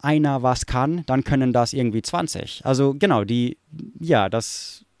einer was kann, dann können das irgendwie 20. Also genau,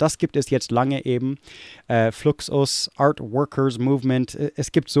 das gibt es jetzt lange eben. Fluxus, Art Workers Movement,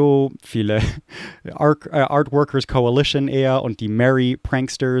 es gibt so viele. Art Workers Coalition eher und die Merry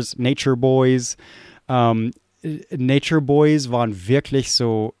Pranksters, Nature Boys. Nature Boys waren wirklich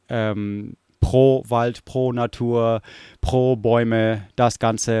so pro Wald, pro Natur, pro Bäume, das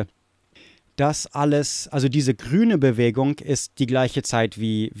Ganze. Das alles, also diese grüne Bewegung ist die gleiche Zeit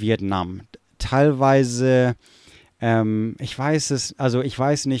wie Vietnam. Teilweise ich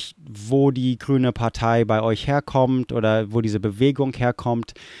weiß nicht, wo die Grüne Partei bei euch herkommt oder wo diese Bewegung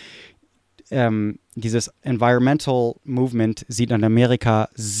herkommt. Dieses Environmental Movement sieht in Amerika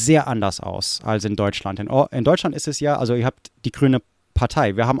sehr anders aus als in Deutschland. In Deutschland ist es ja, also ihr habt die Grüne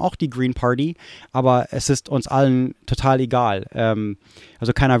Partei. Wir haben auch die Green Party, aber es ist uns allen total egal.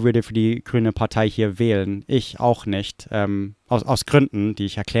 Also keiner würde für die Grüne Partei hier wählen. Ich auch nicht. Aus Gründen, die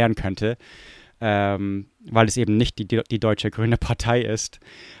ich erklären könnte. Weil es eben nicht die deutsche Grüne Partei ist.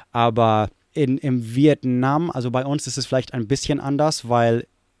 Aber im Vietnam, also bei uns ist es vielleicht ein bisschen anders, weil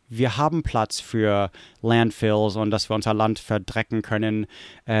wir haben Platz für Landfills und dass wir unser Land verdrecken können.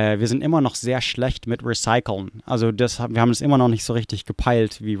 Wir sind immer noch sehr schlecht mit Recyceln. Also wir haben es immer noch nicht so richtig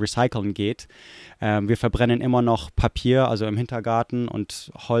gepeilt, wie Recyceln geht. Wir verbrennen immer noch Papier, also im Hintergarten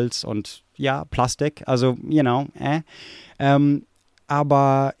und Holz und ja, Plastik. Also,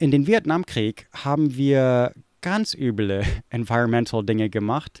 aber in den Vietnamkrieg haben wir ganz üble Environmental Dinge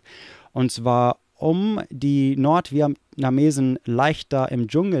gemacht. Und zwar, um die Nordvietnamesen leichter im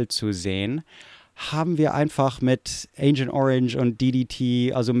Dschungel zu sehen, haben wir einfach mit Agent Orange und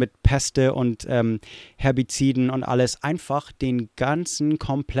DDT, also mit Peste und Herbiziden und alles, einfach den ganzen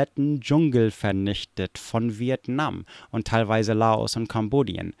kompletten Dschungel vernichtet von Vietnam und teilweise Laos und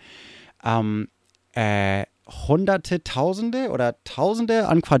Kambodien. Hunderte, Tausende oder Tausende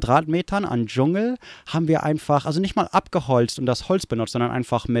an Quadratmetern an Dschungel haben wir einfach, also nicht mal abgeholzt und das Holz benutzt, sondern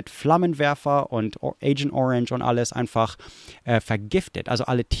einfach mit Flammenwerfer und Agent Orange und alles einfach vergiftet. Also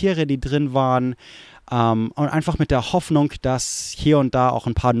alle Tiere, die drin waren und einfach mit der Hoffnung, dass hier und da auch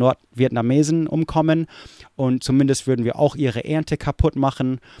ein paar Nordvietnamesen umkommen und zumindest würden wir auch ihre Ernte kaputt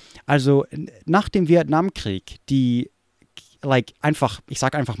machen. Also nach dem Vietnamkrieg, ich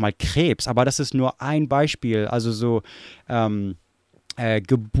sag einfach mal Krebs, aber das ist nur ein Beispiel. Also so ich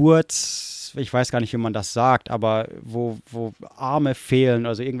weiß gar nicht, wie man das sagt, aber wo Arme fehlen,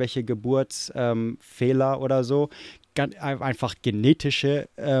 also irgendwelche Geburtsfehler oder so, einfach genetischer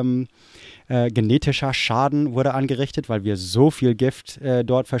Schaden wurde angerichtet, weil wir so viel Gift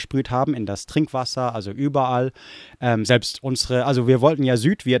dort versprüht haben in das Trinkwasser, also überall. Selbst also wir wollten ja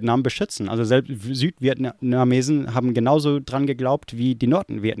Südvietnam beschützen. Also selbst Südvietnamesen haben genauso dran geglaubt wie die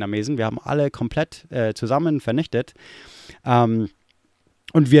Nordvietnamesen. Wir haben alle komplett zusammen vernichtet. Und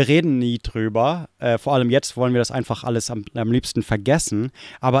wir reden nie drüber. Vor allem jetzt wollen wir das einfach alles am liebsten vergessen.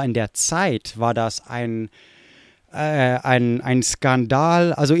 Aber in der Zeit war das ein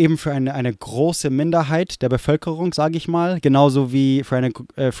Skandal, also eben für eine große Minderheit der Bevölkerung, sage ich mal, genauso wie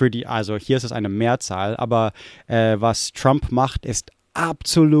also hier ist es eine Mehrzahl, aber was Trump macht, ist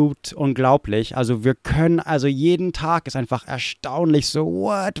absolut unglaublich. Also wir können, also jeden Tag ist einfach erstaunlich so,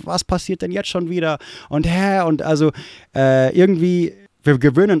 was passiert denn jetzt schon wieder? Und also irgendwie, wir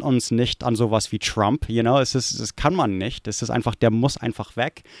gewöhnen uns nicht an sowas wie Trump, das kann man nicht, es ist einfach, der muss einfach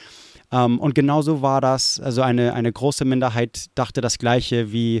weg. Und genauso war das, also eine große Minderheit dachte das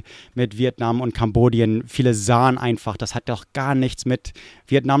Gleiche wie mit Vietnam und Kambodien. Viele sahen einfach, das hat doch gar nichts mit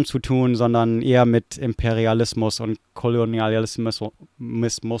Vietnam zu tun, sondern eher mit Imperialismus und Kolonialismus,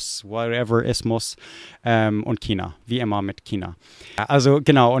 Ismus und China, wie immer mit China. Also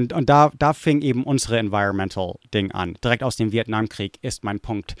genau, und da fing eben unsere Environmental-Ding an. Direkt aus dem Vietnamkrieg ist mein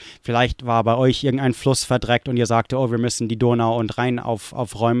Punkt. Vielleicht war bei euch irgendein Fluss verdreckt und ihr sagte, wir müssen die Donau und Rhein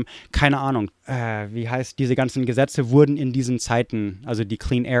aufräumen. Keine Ahnung, wie heißt, diese ganzen Gesetze wurden in diesen Zeiten, also die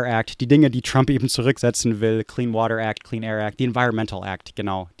Clean Air Act, die Dinge, die Trump eben zurücksetzen will, Clean Water Act, Clean Air Act, die Environmental Act,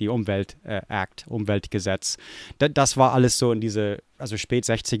 genau, die Umweltgesetz. Das war alles so in also spät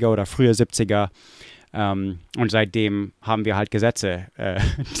 60er oder frühe 70er. Und seitdem haben wir halt Gesetze,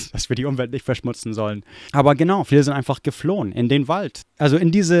 dass wir die Umwelt nicht verschmutzen sollen. Aber genau, viele sind einfach geflohen in den Wald. Also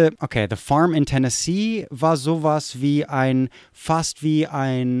The Farm in Tennessee war sowas wie fast wie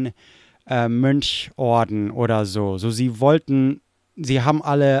ein Mönchorden oder so. Sie haben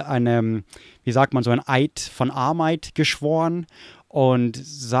alle so ein Eid von Armheit geschworen und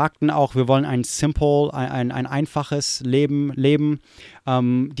sagten auch, wir wollen ein einfaches Leben leben.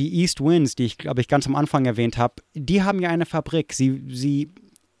 Die East Winds, die ich, glaube ich, ganz am Anfang erwähnt habe, die haben ja eine Fabrik. Sie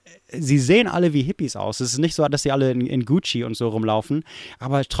sehen alle wie Hippies aus. Es ist nicht so, dass sie alle in Gucci und so rumlaufen,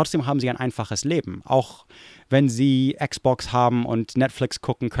 aber trotzdem haben sie ein einfaches Leben. Auch wenn sie Xbox haben und Netflix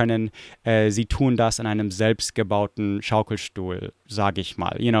gucken können, sie tun das in einem selbstgebauten Schaukelstuhl, sage ich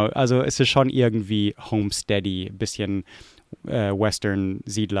mal. Also es ist schon irgendwie homesteady, bisschen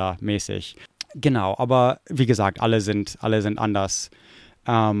Western-Siedler-mäßig. Genau, aber wie gesagt, alle sind anders.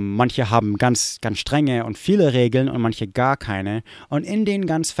 Manche haben ganz, ganz strenge und viele Regeln und manche gar keine. Und in den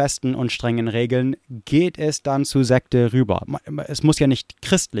ganz festen und strengen Regeln geht es dann zu Sekte rüber. Es muss ja nicht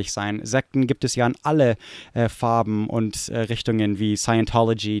christlich sein. Sekten gibt es ja in alle Farben und Richtungen, wie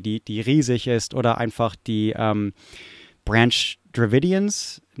Scientology, die riesig ist, oder einfach die Branch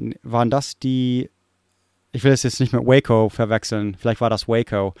Dravidians. Waren das die... Ich will es jetzt nicht mit Waco verwechseln, vielleicht war das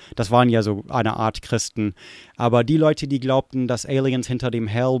Waco. Das waren ja so eine Art Christen. Aber die Leute, die glaubten, dass Aliens hinter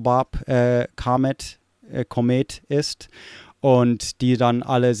dem Hale-Bopp-Komet ist und die dann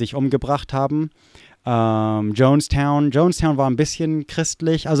alle sich umgebracht haben. Jonestown war ein bisschen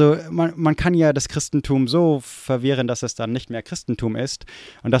christlich. Also man kann ja das Christentum so verwirren, dass es dann nicht mehr Christentum ist.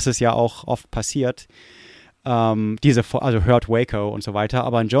 Und das ist ja auch oft passiert. Also hört Waco und so weiter,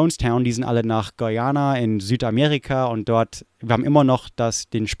 aber in Jonestown, die sind alle nach Guyana in Südamerika und dort, wir haben immer noch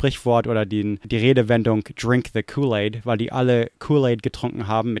den Sprichwort oder die Redewendung Drink the Kool-Aid, weil die alle Kool-Aid getrunken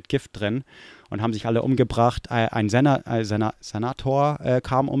haben mit Gift drin und haben sich alle umgebracht. Ein Senator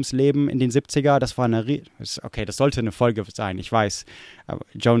kam ums Leben in den 70er, das war das sollte eine Folge sein, ich weiß,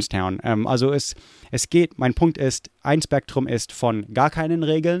 Jonestown. Also es geht, mein Punkt ist, ein Spektrum ist von gar keinen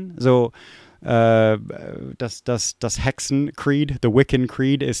Regeln, so das Hexen-Creed, the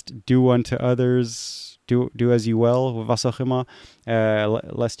Wiccan-Creed ist do unto others, do as you will, was auch immer,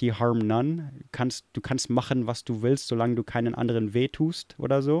 lest ye harm none. Du kannst machen, was du willst, solange du keinen anderen wehtust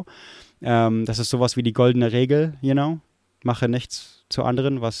oder so. Das ist sowas wie die goldene Regel, mache nichts zu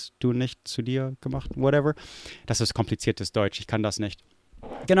anderen, was du nicht zu dir gemacht, whatever. Das ist kompliziertes Deutsch, ich kann das nicht.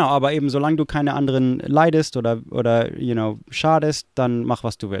 Genau, aber eben solange du keine anderen leidest oder schadest, dann mach,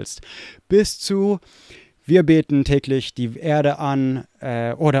 was du willst. Bis zu, wir beten täglich die Erde an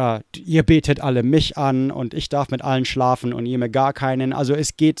oder ihr betet alle mich an und ich darf mit allen schlafen und ihr mit gar keinen. Also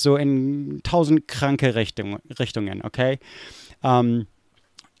es geht so in 1000 kranke Richtungen, okay?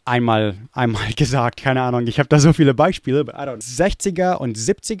 Einmal gesagt, keine Ahnung, ich habe da so viele Beispiele, 60er und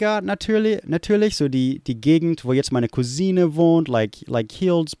 70er natürlich, so die Gegend, wo jetzt meine Cousine wohnt, like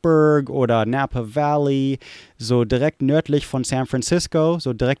Healdsburg oder Napa Valley, so direkt nördlich von San Francisco,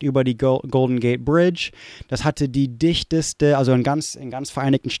 so direkt über die Golden Gate Bridge. Das hatte die dichteste, also in ganz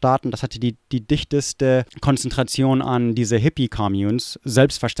Vereinigten Staaten, das hatte die dichteste Konzentration an diese Hippie-Communes,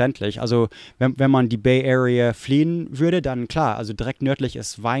 selbstverständlich. Also wenn man die Bay Area fliehen würde, dann klar, also direkt nördlich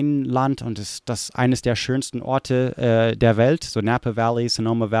ist Weinland und ist das eines der schönsten Orte der Welt, so Napa Valley,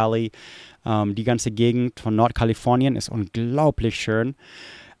 Sonoma Valley, die ganze Gegend von Nordkalifornien ist unglaublich schön.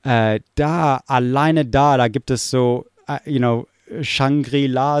 Alleine da gibt es so,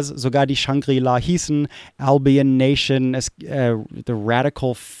 Shangri-Las, sogar die Shangri-La hießen Albion Nation, The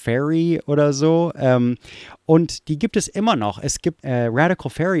Radical Ferry oder so. Und die gibt es immer noch. Es gibt,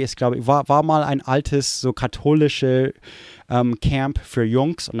 Radical Ferry ist, glaube ich, war mal ein altes, so katholische Camp für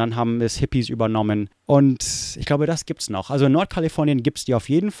Jungs und dann haben es Hippies übernommen. Und ich glaube, das gibt's noch. Also in Nordkalifornien gibt es die auf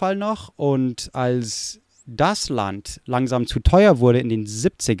jeden Fall noch. Und als das Land langsam zu teuer wurde in den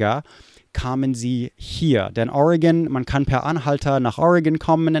 70er, kamen sie hier. Denn Oregon, man kann per Anhalter nach Oregon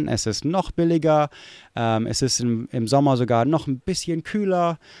kommen, es ist noch billiger, es ist im Sommer sogar noch ein bisschen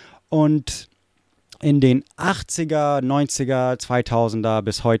kühler und in den 80er, 90er, 2000er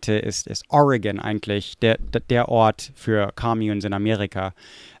bis heute ist Oregon eigentlich der Ort für Communes in Amerika.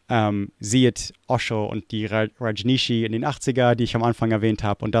 Sieht Osho und die Rajneeshi in den 80er, die ich am Anfang erwähnt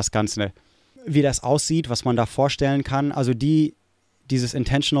habe und das Ganze. Wie das aussieht, was man da vorstellen kann. Also dieses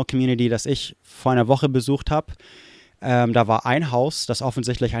Intentional Community, das ich vor einer Woche besucht habe, da war ein Haus, das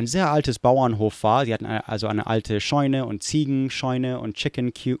offensichtlich ein sehr altes Bauernhof war. Sie hatten also eine alte Scheune und Ziegenscheune und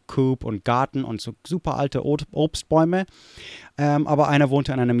Chicken Coop und Garten und so super alte Obstbäume. Aber einer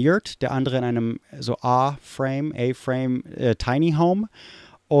wohnte in einem Yurt, der andere in einem so A-Frame Tiny Home.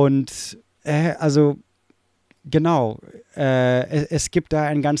 Und genau, es gibt da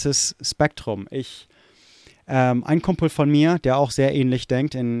ein ganzes Spektrum. Ein Kumpel von mir, der auch sehr ähnlich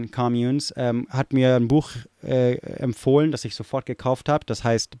denkt in Communes, hat mir ein Buch empfohlen, das ich sofort gekauft habe. Das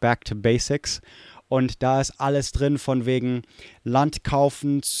heißt Back to Basics. Und da ist alles drin von wegen Land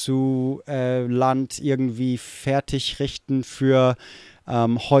kaufen zu Land irgendwie fertig richten für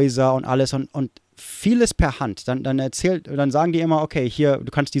Häuser und alles und vieles per Hand. Dann sagen die immer, okay, hier,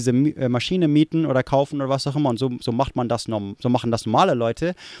 du kannst diese Maschine mieten oder kaufen oder was auch immer und so macht man das, so machen das normale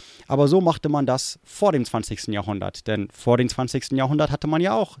Leute. Aber so machte man das vor dem 20. Jahrhundert. Denn vor dem 20. Jahrhundert hatte man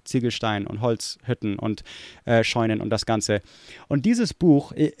ja auch Ziegelstein und Holzhütten und Scheunen und das Ganze. Und dieses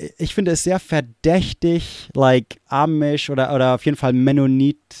Buch, ich finde es sehr verdächtig, like Amish oder auf jeden Fall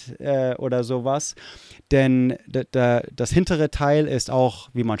Mennonit oder sowas. Denn das hintere Teil ist auch,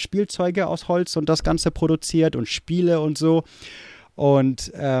 wie man Spielzeuge aus Holz und das Ganze produziert und Spiele und so. Und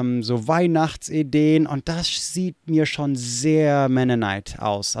so Weihnachtsideen. Und das sieht mir schon sehr Mennonite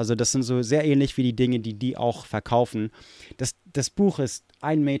aus. Also das sind so sehr ähnlich wie die Dinge, die auch verkaufen. Das Buch ist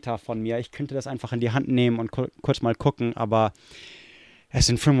 1 Meter von mir. Ich könnte das einfach in die Hand nehmen und kurz mal gucken. Aber es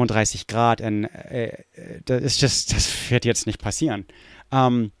sind 35 Grad. Und das wird jetzt nicht passieren.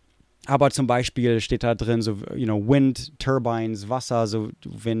 Aber zum Beispiel steht da drin so, Wind Turbines, Wasser, so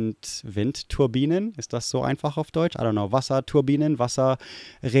Windturbinen. Ist das so einfach auf Deutsch? I don't know. Wasserturbinen,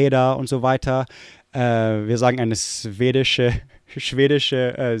 Wasserräder und so weiter. Wir sagen eine schwedische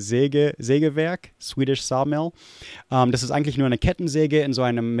Sägewerk, Swedish Sawmill. Das ist eigentlich nur eine Kettensäge in so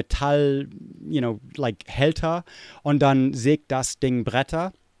einem Metall, Hälter. Und dann sägt das Ding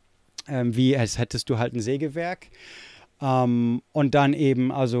Bretter, wie als hättest du halt ein Sägewerk. Und dann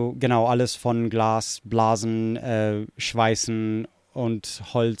eben, also genau, alles von Glas, Blasen, Schweißen und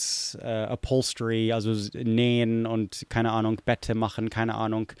Holz, Upholstery, also nähen und keine Ahnung, Bette machen, keine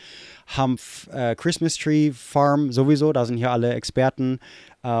Ahnung, Hanf, Christmas Tree Farm sowieso, da sind hier alle Experten.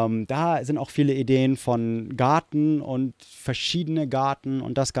 Da sind auch viele Ideen von Garten und verschiedene Garten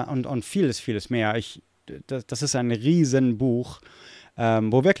und vieles, vieles mehr. Das ist ein Riesenbuch,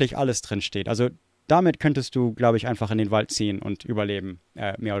 wo wirklich alles drin steht. Also damit könntest du, glaube ich, einfach in den Wald ziehen und überleben,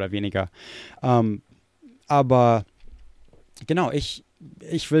 mehr oder weniger. Aber genau, ich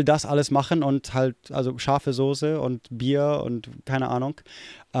will das alles machen und halt, also scharfe Soße und Bier und keine Ahnung.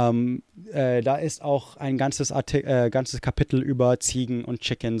 Da ist auch ein ganzes Kapitel über Ziegen und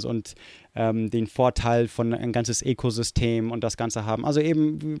Chickens und den Vorteil von ein ganzes Ökosystem und das Ganze haben. Also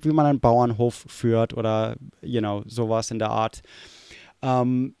eben, wie man einen Bauernhof führt oder, sowas in der Art.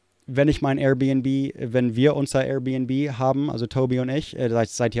 Wenn wir unser Airbnb haben, also Tobi und ich,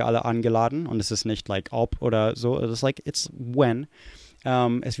 seid ihr alle angeladen und es ist nicht like ob oder so, es ist like it's when.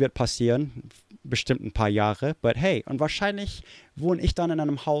 Es wird passieren, bestimmt ein paar Jahre, but hey, und wahrscheinlich wohne ich dann in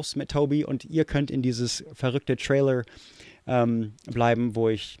einem Haus mit Tobi und ihr könnt in dieses verrückte Trailer bleiben,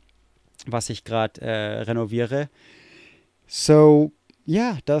 was ich gerade renoviere. So,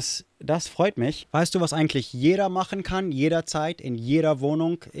 ja, das das freut mich. Weißt du, was eigentlich jeder machen kann, jederzeit, in jeder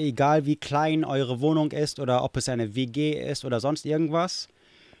Wohnung, egal wie klein eure Wohnung ist oder ob es eine WG ist oder sonst irgendwas?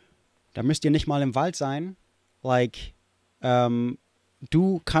 Da müsst ihr nicht mal im Wald sein.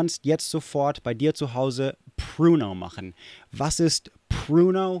 Du kannst jetzt sofort bei dir zu Hause Pruno machen. Was ist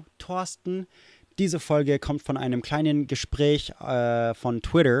Pruno, Thorsten? Diese Folge kommt von einem kleinen Gespräch von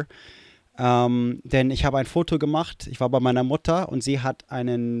Twitter. Denn ich habe ein Foto gemacht. Ich war bei meiner Mutter und sie hat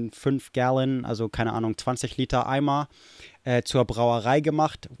einen 5 Gallon, also keine Ahnung, 20 Liter Eimer zur Brauerei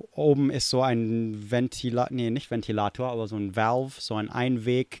gemacht. Oben ist so ein nicht Ventilator, aber so ein Valve, so ein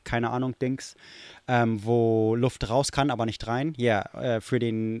Einweg, keine Ahnung, Dings, wo Luft raus kann, aber nicht rein. Ja, für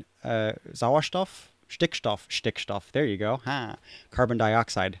den Stickstoff, there you go, Carbon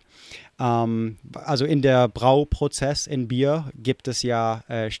Dioxide. Also in der Brauprozess in Bier gibt es ja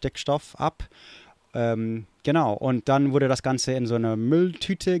Stickstoff ab. Genau, und dann wurde das Ganze in so eine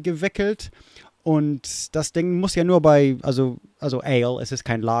Mülltüte gewickelt. Und das Ding muss ja nur also Ale, es ist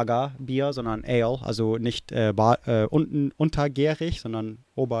kein Lagerbier, sondern Ale, also nicht untergärig, sondern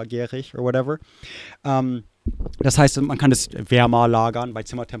obergärig oder whatever. Das heißt, man kann es wärmer lagern bei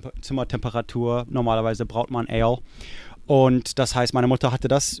Zimmertemperatur. Normalerweise braut man Ale. Und das heißt, meine Mutter hatte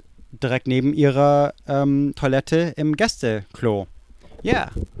das direkt neben ihrer Toilette im Gästeklo.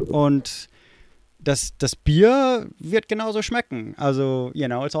 Ja, und das Bier wird genauso schmecken. Also,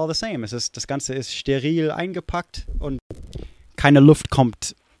 it's all the same. Das Ganze ist steril eingepackt und keine Luft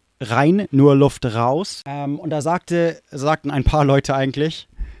kommt rein, nur Luft raus. Und da sagten ein paar Leute eigentlich,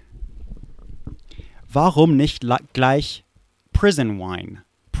 warum nicht gleich Prison Wine?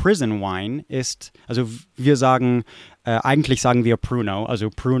 Prison Wine ist, also wir sagen, eigentlich sagen wir Pruno, also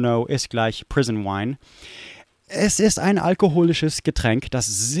Pruno ist gleich Prison Wine. Es ist ein alkoholisches Getränk, das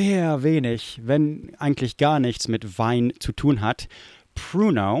sehr wenig, wenn eigentlich gar nichts mit Wein zu tun hat.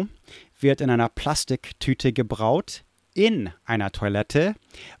 Pruno wird in einer Plastiktüte gebraut, in einer Toilette,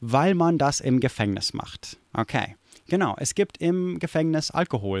 weil man das im Gefängnis macht. Okay, genau, es gibt im Gefängnis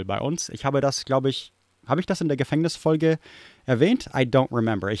Alkohol bei uns. Ich habe das, glaube ich, habe ich das in der Gefängnisfolge erwähnt? I don't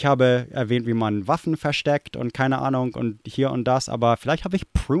remember. Ich habe erwähnt, wie man Waffen versteckt und keine Ahnung und hier und das, aber vielleicht habe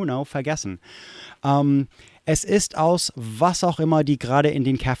ich Pruno vergessen. Es ist aus was auch immer die gerade in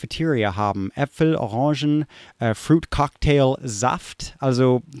den Cafeteria haben. Äpfel, Orangen, Fruit Cocktail Saft.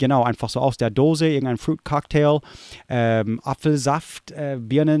 Also genau, einfach so aus der Dose, irgendein Fruit Cocktail, Apfelsaft,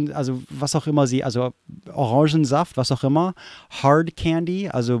 Birnen, also was auch immer also Orangensaft, was auch immer. Hard Candy,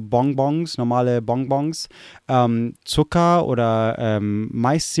 also Bonbons, normale Bonbons. Zucker oder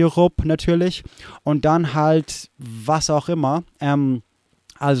Mais-Sirup natürlich. Und dann halt was auch immer.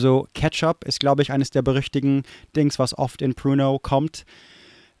 Also Ketchup ist, glaube ich, eines der berüchtigten Dings, was oft in Pruno kommt.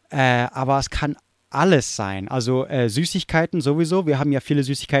 Aber es kann alles sein. Also Süßigkeiten sowieso. Wir haben ja viele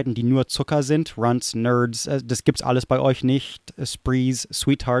Süßigkeiten, die nur Zucker sind. Runts, Nerds, das gibt's alles bei euch nicht. Sprees,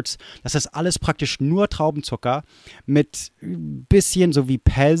 Sweethearts. Das ist alles praktisch nur Traubenzucker mit bisschen so wie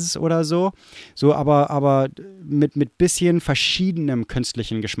Pez oder so. Aber mit bisschen verschiedenem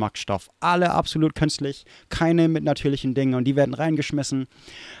künstlichen Geschmacksstoff. Alle absolut künstlich, keine mit natürlichen Dingen und die werden reingeschmissen.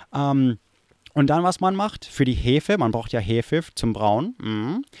 Und dann, was man macht, für die Hefe, man braucht ja Hefe zum Brauen,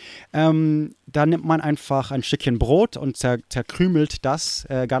 da nimmt man einfach ein Stückchen Brot und zerkrümelt das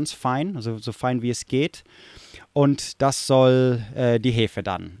ganz fein, also so fein wie es geht. Und das soll die Hefe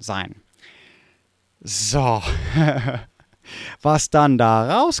dann sein. So, was dann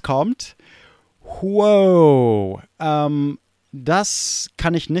da rauskommt, wow, das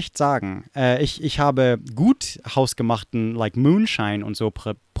kann ich nicht sagen. Ich habe gut hausgemachten, like Moonshine und so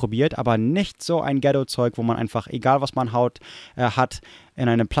probiert, aber nicht so ein Ghetto-Zeug, wo man einfach, egal was man hat, in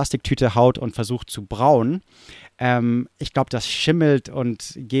eine Plastiktüte haut und versucht zu brauen. Ich glaube, das schimmelt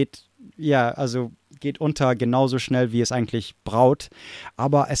und geht unter genauso schnell, wie es eigentlich braut.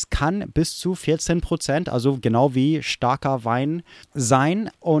 Aber es kann bis zu 14%, also genau wie starker Wein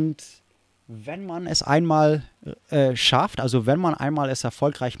sein. Und wenn man es einmal schafft, also wenn man einmal es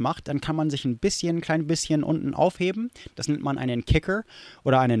erfolgreich macht, dann kann man sich ein klein bisschen unten aufheben. Das nennt man einen Kicker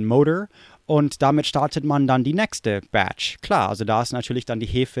oder einen Motor. Und damit startet man dann die nächste Batch. Klar, also da ist natürlich dann die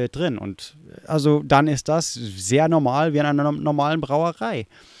Hefe drin. Und also dann ist das sehr normal wie in einer normalen Brauerei.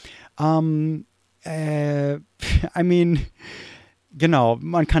 Genau,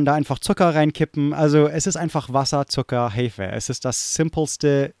 man kann da einfach Zucker reinkippen. Also es ist einfach Wasser, Zucker, Hefe. Es ist das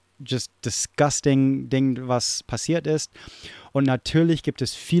simpelste, just disgusting Ding, was passiert ist. Und natürlich gibt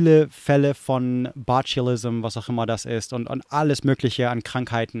es viele Fälle von Botulism, was auch immer das ist, und alles Mögliche an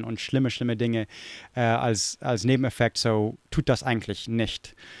Krankheiten und schlimme Dinge als Nebeneffekt. So tut das eigentlich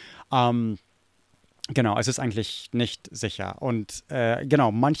nicht. Genau, es ist eigentlich nicht sicher. Und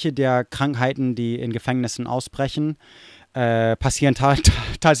genau, manche der Krankheiten, die in Gefängnissen ausbrechen, passieren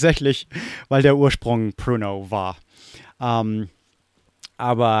tatsächlich, weil der Ursprung Pruno war.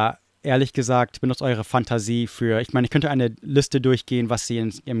 Aber ehrlich gesagt, benutzt eure Fantasie ich meine, ich könnte eine Liste durchgehen, was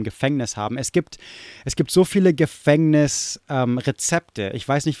sie im Gefängnis haben. Es gibt so viele Gefängnisrezepte. Ich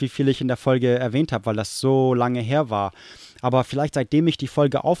weiß nicht, wie viele ich in der Folge erwähnt habe, weil das so lange her war. Aber vielleicht seitdem ich die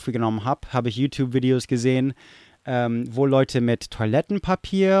Folge aufgenommen habe, habe ich YouTube-Videos gesehen, wo Leute mit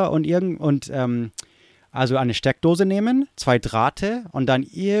Toilettenpapier also eine Steckdose nehmen, 2 Drahte und dann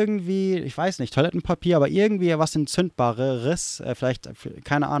irgendwie, ich weiß nicht, Toilettenpapier, aber irgendwie was Entzündbares, vielleicht,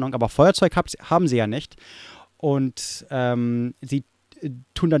 keine Ahnung, aber Feuerzeug haben sie ja nicht. Und sie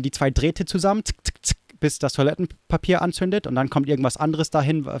tun dann die 2 Drähte zusammen, zick, zick, zick, bis das Toilettenpapier anzündet und dann kommt irgendwas anderes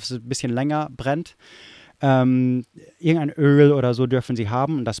dahin, was ein bisschen länger brennt. Irgendein Öl oder so dürfen sie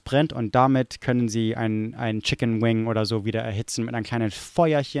haben und das brennt und damit können sie ein Chicken Wing oder so wieder erhitzen mit einem kleinen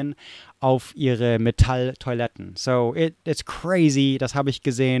Feuerchen auf ihre Metalltoiletten. So, it's crazy, das habe ich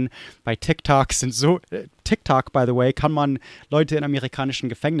gesehen. Bei TikTok TikTok, by the way, kann man Leute in amerikanischen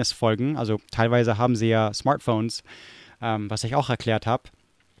Gefängnissen folgen. Also teilweise haben sie ja Smartphones, was ich auch erklärt habe.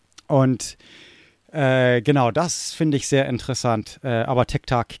 Und genau, das finde ich sehr interessant. Aber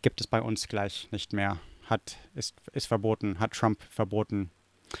TikTok gibt es bei uns gleich nicht mehr. Ist verboten, hat Trump verboten.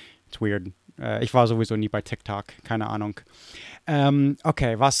 It's weird. Ich war sowieso nie bei TikTok, keine Ahnung.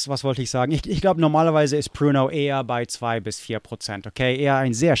 Okay, was wollte ich sagen? Ich glaube, normalerweise ist Pruno eher bei 2-4%, okay? Eher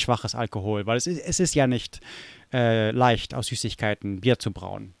ein sehr schwaches Alkohol, weil es ist ja nicht leicht, aus Süßigkeiten Bier zu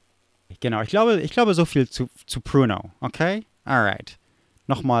brauen. Genau, ich glaube so viel zu Pruno, okay? Alright.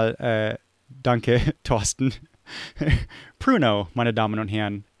 Nochmal, danke, Thorsten. Pruno, meine Damen und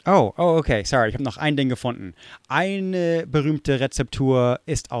Herren. Oh, okay, sorry, ich habe noch ein Ding gefunden. Eine berühmte Rezeptur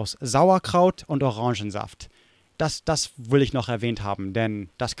ist aus Sauerkraut und Orangensaft. Das will ich noch erwähnt haben, denn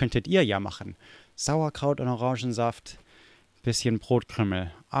das könntet ihr ja machen. Sauerkraut und Orangensaft, bisschen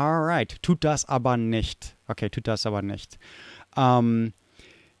Brotkrümel. Alright, tut das aber nicht. Okay, tut das aber nicht.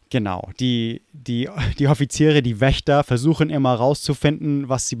 Genau, die Offiziere, die Wächter versuchen immer rauszufinden,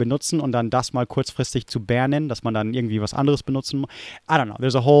 was sie benutzen und dann das mal kurzfristig zu bannen, dass man dann irgendwie was anderes benutzen muss. I don't know,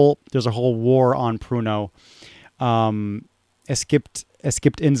 there's a whole war on Pruno. Es gibt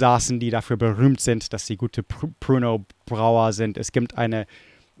Insassen, die dafür berühmt sind, dass sie gute Pruno-Brauer sind. Es gibt eine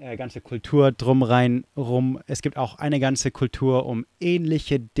ganze Kultur drumherum. Es gibt auch eine ganze Kultur um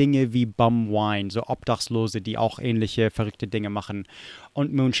ähnliche Dinge wie Bum Wine, so Obdachlose, die auch ähnliche verrückte Dinge machen.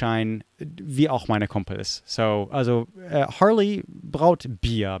 Und Moonshine, wie auch meine Kumpels. So, also Harley braut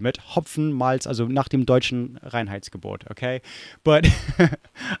Bier mit Hopfen, Malz, also nach dem deutschen Reinheitsgebot, okay? But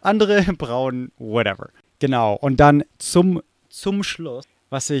andere brauen whatever. Genau, und dann zum Schluss,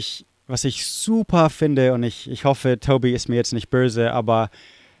 was ich super finde, und ich hoffe, Toby ist mir jetzt nicht böse, aber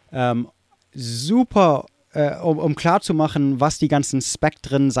super, um klarzumachen, was die ganzen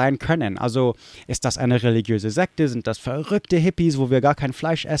Spektren sein können. Also ist das eine religiöse Sekte? Sind das verrückte Hippies, wo wir gar kein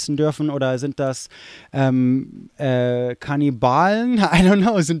Fleisch essen dürfen? Oder sind das Kannibalen? I don't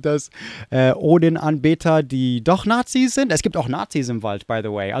know. Sind das Odin-Anbeter, die doch Nazis sind? Es gibt auch Nazis im Wald, by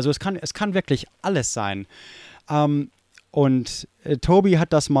the way. Also es kann wirklich alles sein. Und Toby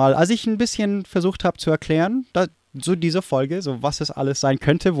hat das mal, als ich ein bisschen versucht habe zu erklären, so diese Folge, so was es alles sein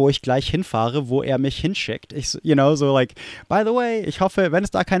könnte, wo ich gleich hinfahre, wo er mich hinschickt. Ich, so like, by the way, ich hoffe, wenn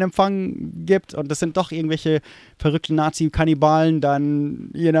es da keinen Empfang gibt und das sind doch irgendwelche verrückten Nazi-Kannibalen,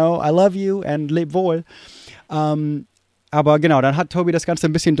 dann, I love you and leb wohl. Aber genau, dann hat Toby das Ganze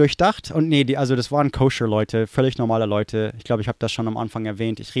ein bisschen durchdacht und also das waren Kosher-Leute, völlig normale Leute. Ich glaube, ich habe das schon am Anfang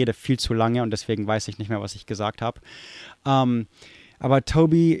erwähnt. Ich rede viel zu lange und deswegen weiß ich nicht mehr, was ich gesagt habe. Aber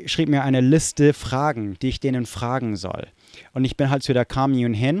Toby schrieb mir eine Liste Fragen, die ich denen fragen soll. Und ich bin halt zu der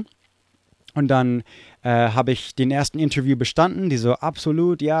Commune hin. Und dann habe ich den ersten Interview bestanden. Die so,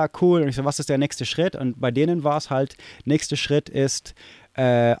 absolut, ja, cool. Und ich so, was ist der nächste Schritt? Und bei denen war es halt, nächster Schritt ist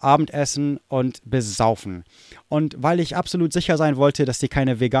Abendessen und besaufen. Und weil ich absolut sicher sein wollte, dass die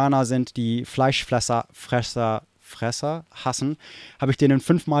keine Veganer sind, die Fleischfresser hassen, habe ich denen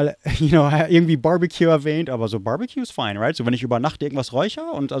 5-mal, irgendwie Barbecue erwähnt, aber so Barbecue ist fine, right? So wenn ich über Nacht irgendwas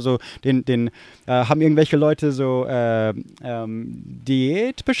räuchere und also haben irgendwelche Leute so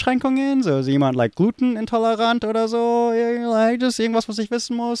Diätbeschränkungen, so jemand like glutenintolerant oder so, das ist irgendwas, was ich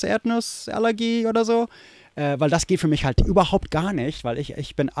wissen muss, Erdnussallergie oder so. Weil das geht für mich halt überhaupt gar nicht, weil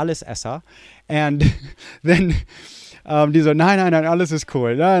ich bin Allesesser. Und then die so, nein, alles ist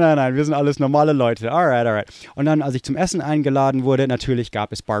cool. Nein, wir sind alles normale Leute. Alright. Und dann, als ich zum Essen eingeladen wurde, natürlich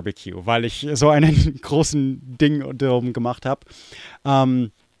gab es Barbecue, weil ich so einen großen Ding drum gemacht habe.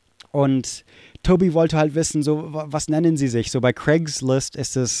 Und Toby wollte halt wissen, so, was nennen sie sich? So bei Craigslist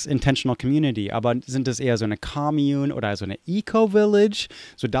ist es Intentional Community, aber sind es eher so eine Commune oder so eine Eco-Village?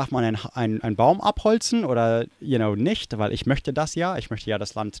 So darf man einen Baum abholzen oder, nicht, weil ich möchte das ja. Ich möchte ja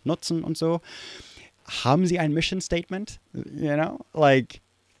das Land nutzen und so. Haben sie ein Mission Statement? Wir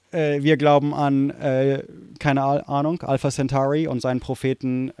glauben an, keine Ahnung, Alpha Centauri und seinen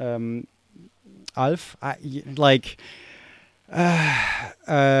Propheten Alf.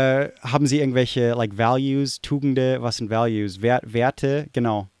 Haben sie irgendwelche Values, Tugende, was sind Values, Werte,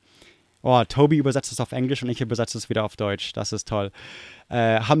 genau. Oh, Toby übersetzt es auf Englisch und ich übersetze es wieder auf Deutsch, das ist toll.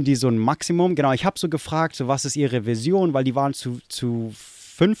 Haben die so ein Maximum? Genau, ich habe so gefragt, so was ist ihre Vision, weil die waren zu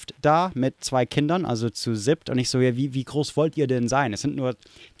fünft da mit 2 Kindern, also zu 7. Und ich so, ja, wie groß wollt ihr denn sein? Es sind nur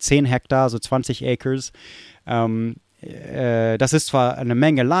 10 Hektar, so 20 Acres. Das ist zwar eine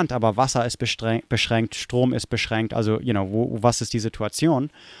Menge Land, aber Wasser ist beschränkt, Strom ist beschränkt, also, was ist die Situation?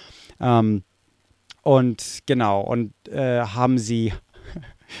 Und haben sie,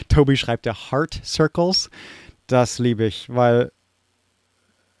 Toby schreibt ja Heart Circles, das liebe ich, weil,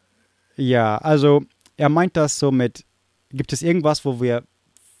 ja, also, er meint das so mit, gibt es irgendwas, wo wir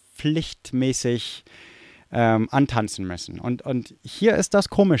pflichtmäßig antanzen müssen? Und hier ist das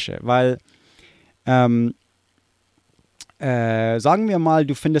Komische, weil, sagen wir mal,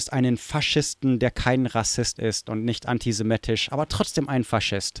 du findest einen Faschisten, der kein Rassist ist und nicht antisemitisch, aber trotzdem ein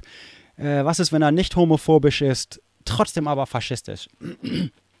Faschist. Was ist, wenn er nicht homophobisch ist, trotzdem aber faschistisch?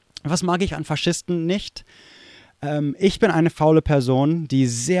 Was mag ich an Faschisten nicht? Ich bin eine faule Person, die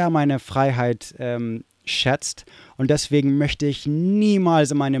sehr meine Freiheit schätzt und deswegen möchte ich niemals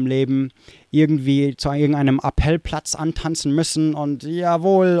in meinem Leben irgendwie zu irgendeinem Appellplatz antanzen müssen und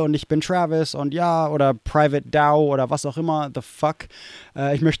jawohl und ich bin Travis und ja oder Private Dow oder was auch immer, the fuck.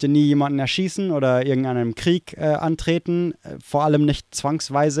 Ich möchte nie jemanden erschießen oder irgendeinem Krieg antreten, vor allem nicht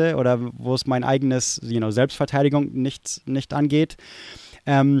zwangsweise oder wo es mein eigenes Selbstverteidigung nicht angeht.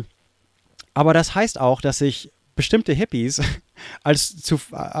 Aber das heißt auch, dass ich bestimmte Hippies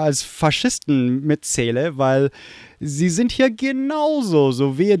als Faschisten mitzähle, weil sie sind hier genauso,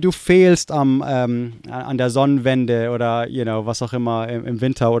 so wehe du fehlst an der Sonnenwende oder was auch immer im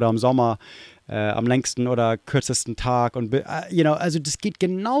Winter oder im Sommer am längsten oder kürzesten Tag und also das geht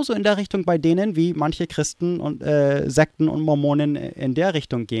genauso in der Richtung bei denen, wie manche Christen und Sekten und Mormonen in der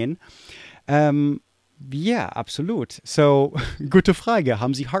Richtung gehen. Ja, absolut. So, gute Frage.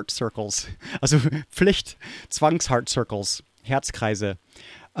 Haben Sie Heart Circles? Also Zwangs-Heart Circles, Herzkreise.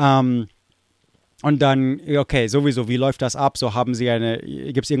 Und dann, okay, sowieso, wie läuft das ab? So gibt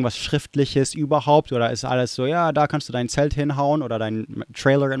es irgendwas Schriftliches überhaupt? Oder ist alles so, ja, da kannst du dein Zelt hinhauen oder dein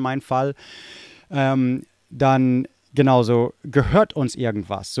Trailer in meinem Fall. Dann genauso, gehört uns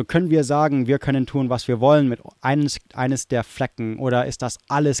irgendwas? So können wir sagen, wir können tun, was wir wollen mit eines der Flecken oder ist das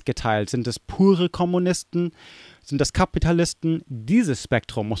alles geteilt? Sind es pure Kommunisten? Sind das Kapitalisten? Dieses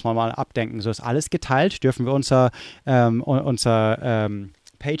Spektrum muss man mal abdenken. So ist alles geteilt? Dürfen wir unser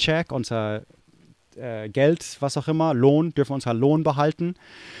Paycheck, unser Geld, was auch immer, Lohn, dürfen wir unser Lohn behalten?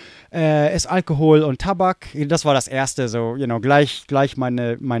 Ist Alkohol und Tabak. Das war das Erste, so, gleich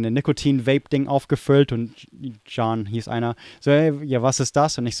meine Nikotin-Vape-Ding aufgefüllt und John hieß einer, so, hey, ja, was ist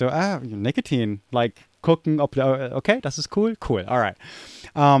das? Und ich so, Nikotin, gucken, ob, okay, das ist cool, alright.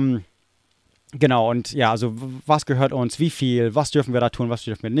 Genau, und ja, also, was gehört uns, wie viel, was dürfen wir da tun, was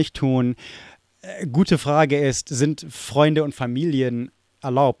dürfen wir nicht tun? Gute Frage ist, sind Freunde und Familien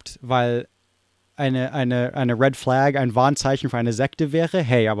erlaubt, weil eine Red Flag, ein Warnzeichen für eine Sekte wäre,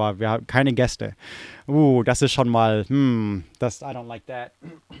 hey, aber wir haben keine Gäste. Das ist schon mal, I don't like that.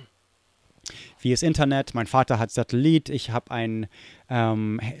 Wie ist Internet? Mein Vater hat Satellit, ich habe ein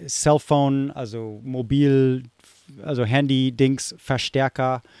Cellphone, also Handy-Dings,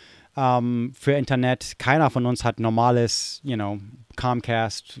 Verstärker für Internet. Keiner von uns hat normales,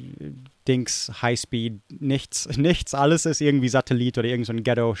 Comcast, Dings, Highspeed, nichts, alles ist irgendwie Satellit oder irgend so ein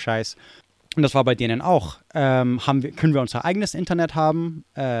Ghetto-Scheiß. Und das war bei denen auch. Können wir unser eigenes Internet haben?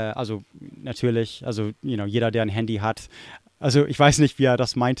 Also natürlich, jeder, der ein Handy hat. Also ich weiß nicht, wie er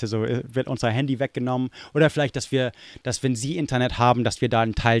das meinte, so wird unser Handy weggenommen. Oder vielleicht, dass wenn sie Internet haben, dass wir da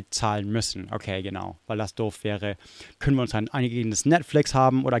einen Teil zahlen müssen. Okay, genau, weil das doof wäre. Können wir uns ein eigenes Netflix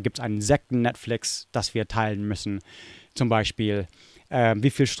haben oder gibt es einen Sekten-Netflix, das wir teilen müssen? Zum Beispiel. Wie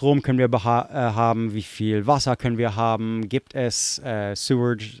viel Strom können wir haben, wie viel Wasser können wir haben, gibt es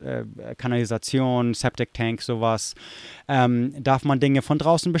Sewage, Kanalisation, Septic Tank, sowas. Darf man Dinge von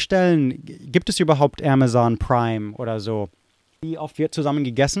draußen bestellen? Gibt es überhaupt Amazon Prime oder so? Wie oft wird zusammen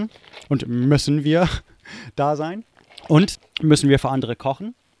gegessen? Und müssen wir da sein? Und müssen wir für andere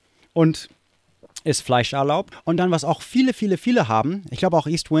kochen? Und ist Fleisch erlaubt. Und dann, was auch viele haben, ich glaube auch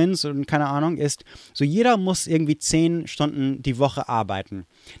East Winds und keine Ahnung, ist, so jeder muss irgendwie 10 Stunden die Woche arbeiten.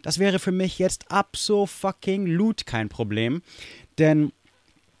 Das wäre für mich jetzt absolut kein Problem, denn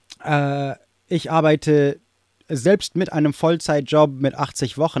ich arbeite, selbst mit einem Vollzeitjob mit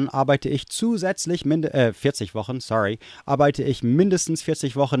 80 Wochen, arbeite ich zusätzlich, 40 Wochen, arbeite ich mindestens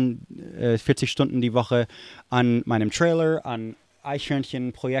 40 Stunden die Woche an meinem Trailer, an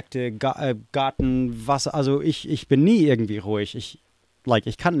Eichhörnchen, Projekte, Garten, Wasser. Also ich bin nie irgendwie ruhig. Ich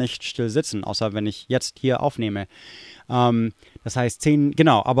kann nicht still sitzen, außer wenn ich jetzt hier aufnehme. Das heißt 10,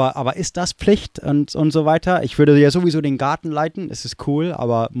 genau, aber ist das Pflicht und so weiter? Ich würde ja sowieso den Garten leiten, es ist cool,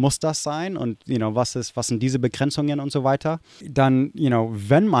 aber muss das sein? Und was sind diese Begrenzungen und so weiter? Dann,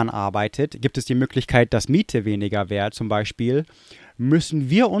 wenn man arbeitet, gibt es die Möglichkeit, dass Miete weniger wäre, zum Beispiel. Müssen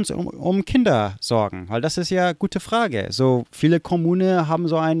wir uns um Kinder sorgen? Weil das ist ja eine gute Frage. So viele Kommunen haben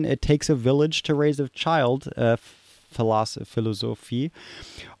so ein It takes a village to raise a child Philosophie.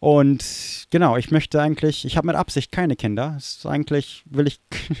 Und genau, ich habe mit Absicht keine Kinder. Ich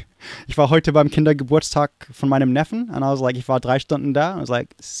war heute beim Kindergeburtstag von meinem Neffen und ich war 3 Stunden da und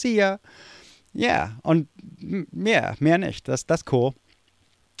see ya. Ja, und mehr nicht. Das ist cool.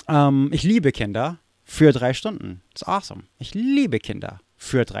 Ich liebe Kinder. Für 3 Stunden. That's awesome. Ich liebe Kinder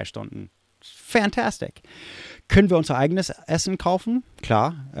für 3 Stunden. Fantastic. Können wir unser eigenes Essen kaufen?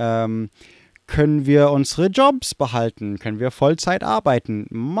 Klar. Können wir unsere Jobs behalten? Können wir Vollzeit arbeiten?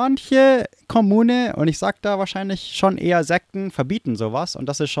 Manche Kommunen, und ich sage da wahrscheinlich schon eher Sekten, verbieten sowas. Und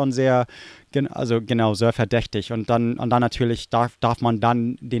das ist schon sehr verdächtig. Und dann natürlich darf man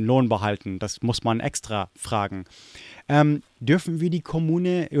dann den Lohn behalten. Das muss man extra fragen. Dürfen wir die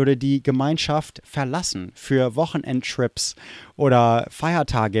Kommune oder die Gemeinschaft verlassen für Wochenendtrips oder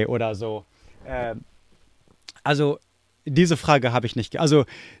Feiertage oder so? Diese Frage habe ich nicht.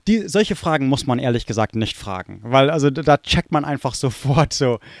 Solche Fragen muss man ehrlich gesagt nicht fragen, weil da checkt man einfach sofort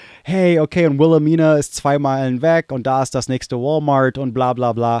so, hey, okay, und Wilhelmina ist 2 Meilen weg und da ist das nächste Walmart und bla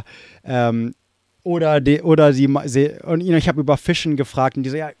bla bla. Ich habe über Fischen gefragt und die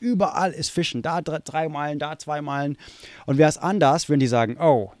so, ja, überall ist Fischen, da 3 Meilen, da 2 Meilen. Und wäre es anders, würden die sagen,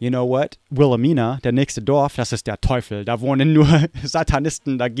 oh, you know what, Wilhelmina, der nächste Dorf, das ist der Teufel, da wohnen nur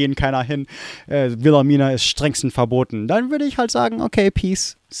Satanisten, da gehen keiner hin, Wilhelmina ist strengstens verboten. Dann würde ich halt sagen, okay,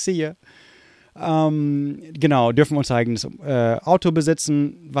 peace, see ya. Dürfen unser eigenes Auto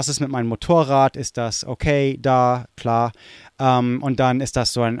besitzen. Was ist mit meinem Motorrad? Ist das okay? Da, klar. Und dann ist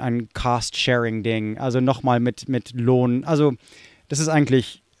das so ein Cost-Sharing-Ding. Also nochmal mit Lohn. Also das ist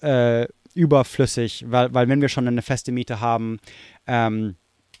eigentlich überflüssig, weil wenn wir schon eine feste Miete haben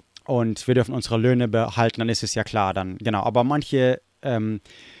und wir dürfen unsere Löhne behalten, dann ist es ja klar. Dann, genau. Aber manche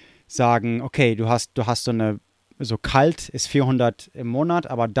sagen, okay, du hast so kalt ist 400 im Monat,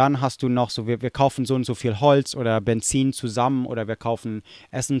 aber dann hast du noch so, wir kaufen so und so viel Holz oder Benzin zusammen oder wir kaufen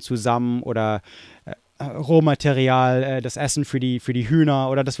Essen zusammen oder Rohmaterial, das Essen für die Hühner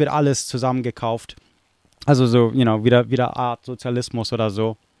oder das wird alles zusammen gekauft. Also so, wieder Art Sozialismus oder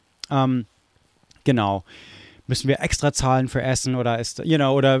so. Genau. Müssen wir extra zahlen für Essen oder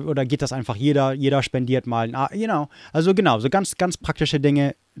oder geht das einfach jeder spendiert mal, also genau, so ganz, ganz praktische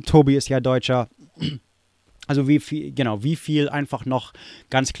Dinge. Tobi ist ja Deutscher. Also wie viel einfach noch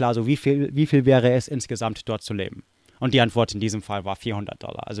ganz klar, so wie viel wäre es insgesamt dort zu leben? Und die Antwort in diesem Fall war $400.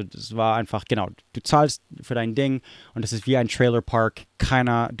 Also das war einfach, genau, du zahlst für dein Ding und es ist wie ein Trailerpark.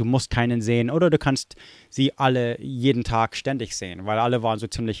 Du musst keinen sehen oder du kannst sie alle jeden Tag ständig sehen, weil alle waren so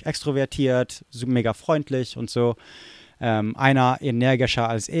ziemlich extrovertiert, so mega freundlich und so. Einer energischer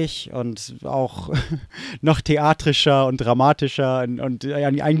als ich und auch noch theatrischer und dramatischer und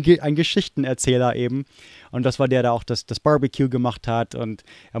ein Geschichtenerzähler eben. Und das war der auch das Barbecue gemacht hat und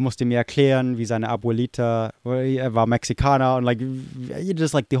er musste mir erklären, wie seine Abuelita, er war Mexikaner und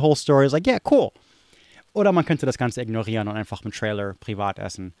just the whole story is yeah, cool. Oder man könnte das Ganze ignorieren und einfach mit Trailer privat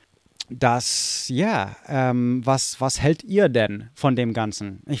essen. Was hält ihr denn von dem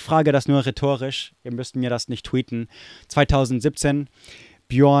Ganzen? Ich frage das nur rhetorisch, ihr müsst mir das nicht tweeten. 2017,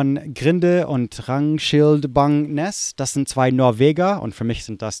 Björn Grinde und Ragnhild Bang-Ness, das sind 2 Norweger und für mich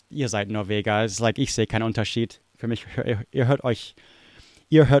ihr seid Norweger. Es ist ich sehe keinen Unterschied. Für mich, ihr hört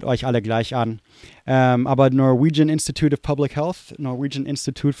euch alle gleich an. Aber Norwegian Institute of Public Health, Norwegian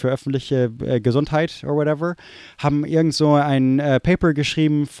Institute für öffentliche Gesundheit or whatever, haben irgend so ein Paper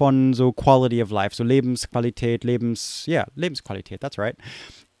geschrieben von so Quality of Life, so Lebensqualität, Lebensqualität, that's right.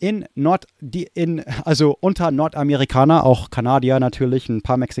 Unter Nordamerikaner, auch Kanadier natürlich, ein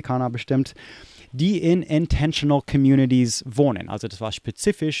paar Mexikaner bestimmt, die in Intentional Communities wohnen. Also das war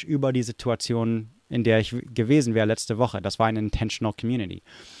spezifisch über die Situation, in der ich gewesen wäre letzte Woche. Das war eine Intentional Community.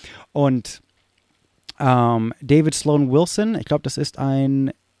 Und David Sloan Wilson, ich glaube, das ist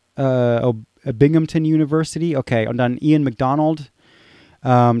ein Binghamton University. Okay, und dann Ian McDonald.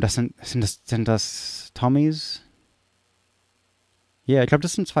 Sind das Tommys? Ja, ich glaube,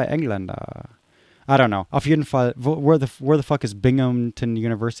 das sind 2 Engländer. I don't know. Auf jeden Fall, where the fuck is Binghamton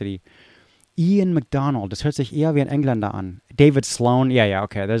University? Ian McDonald, das hört sich eher wie ein Engländer an. David Sloan, ja,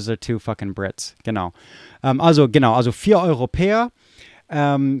 okay, those are 2 fucking Brits, genau. Also 4 Europäer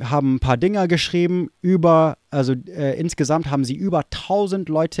haben ein paar Dinger geschrieben insgesamt haben sie über 1000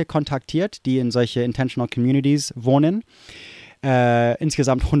 Leute kontaktiert, die in solche Intentional Communities wohnen.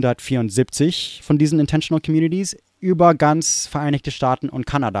 Insgesamt 174 von diesen Intentional Communities über ganz Vereinigte Staaten und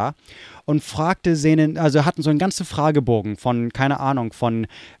Kanada und hatten so einen ganzen Fragebogen von, keine Ahnung,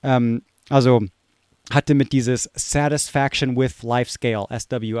 hatte mit dieses Satisfaction with Life Scale,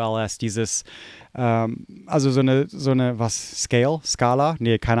 SWLS, dieses, Skala?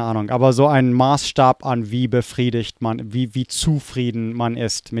 Nee, keine Ahnung, aber so ein Maßstab an, wie befriedigt man, wie zufrieden man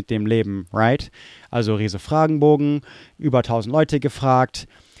ist mit dem Leben, right? Also riese Fragenbogen, über 1000 Leute gefragt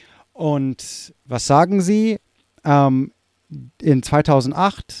und was sagen sie? In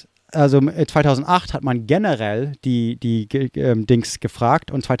 2008 hat man generell die Dings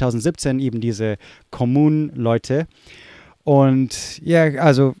gefragt und 2017 eben diese Kommunen-Leute. Und ja,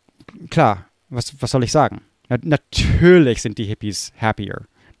 also klar, was soll ich sagen? Natürlich sind die Hippies happier.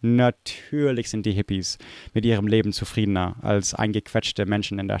 Natürlich sind die Hippies mit ihrem Leben zufriedener als eingequetschte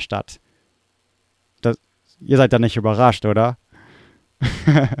Menschen in der Stadt. Ihr seid da nicht überrascht, oder?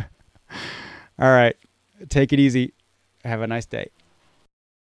 Alright, take it easy. Have a nice day.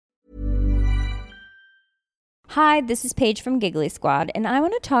 Hi, this is Paige from Giggly Squad, and I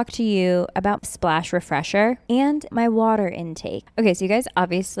want to talk to you about Splash Refresher and my water intake. Okay, so you guys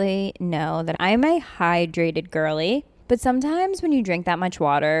obviously know that I'm a hydrated girly, but sometimes when you drink that much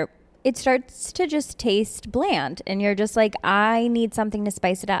water, it starts to just taste bland, and you're just like, I need something to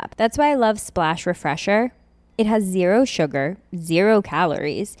spice it up. That's why I love Splash Refresher. It has 0 sugar, 0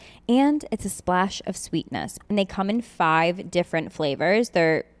 calories, and it's a splash of sweetness. And they come in 5 different flavors.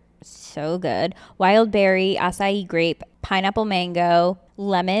 They're so good. Wild berry, acai grape, pineapple mango,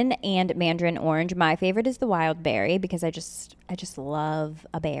 lemon, and mandarin orange. My favorite is the wild berry because I just love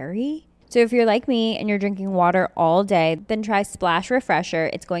a berry. So if you're like me and you're drinking water all day, then try Splash Refresher.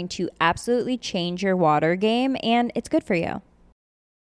 It's going to absolutely change your water game, and it's good for you.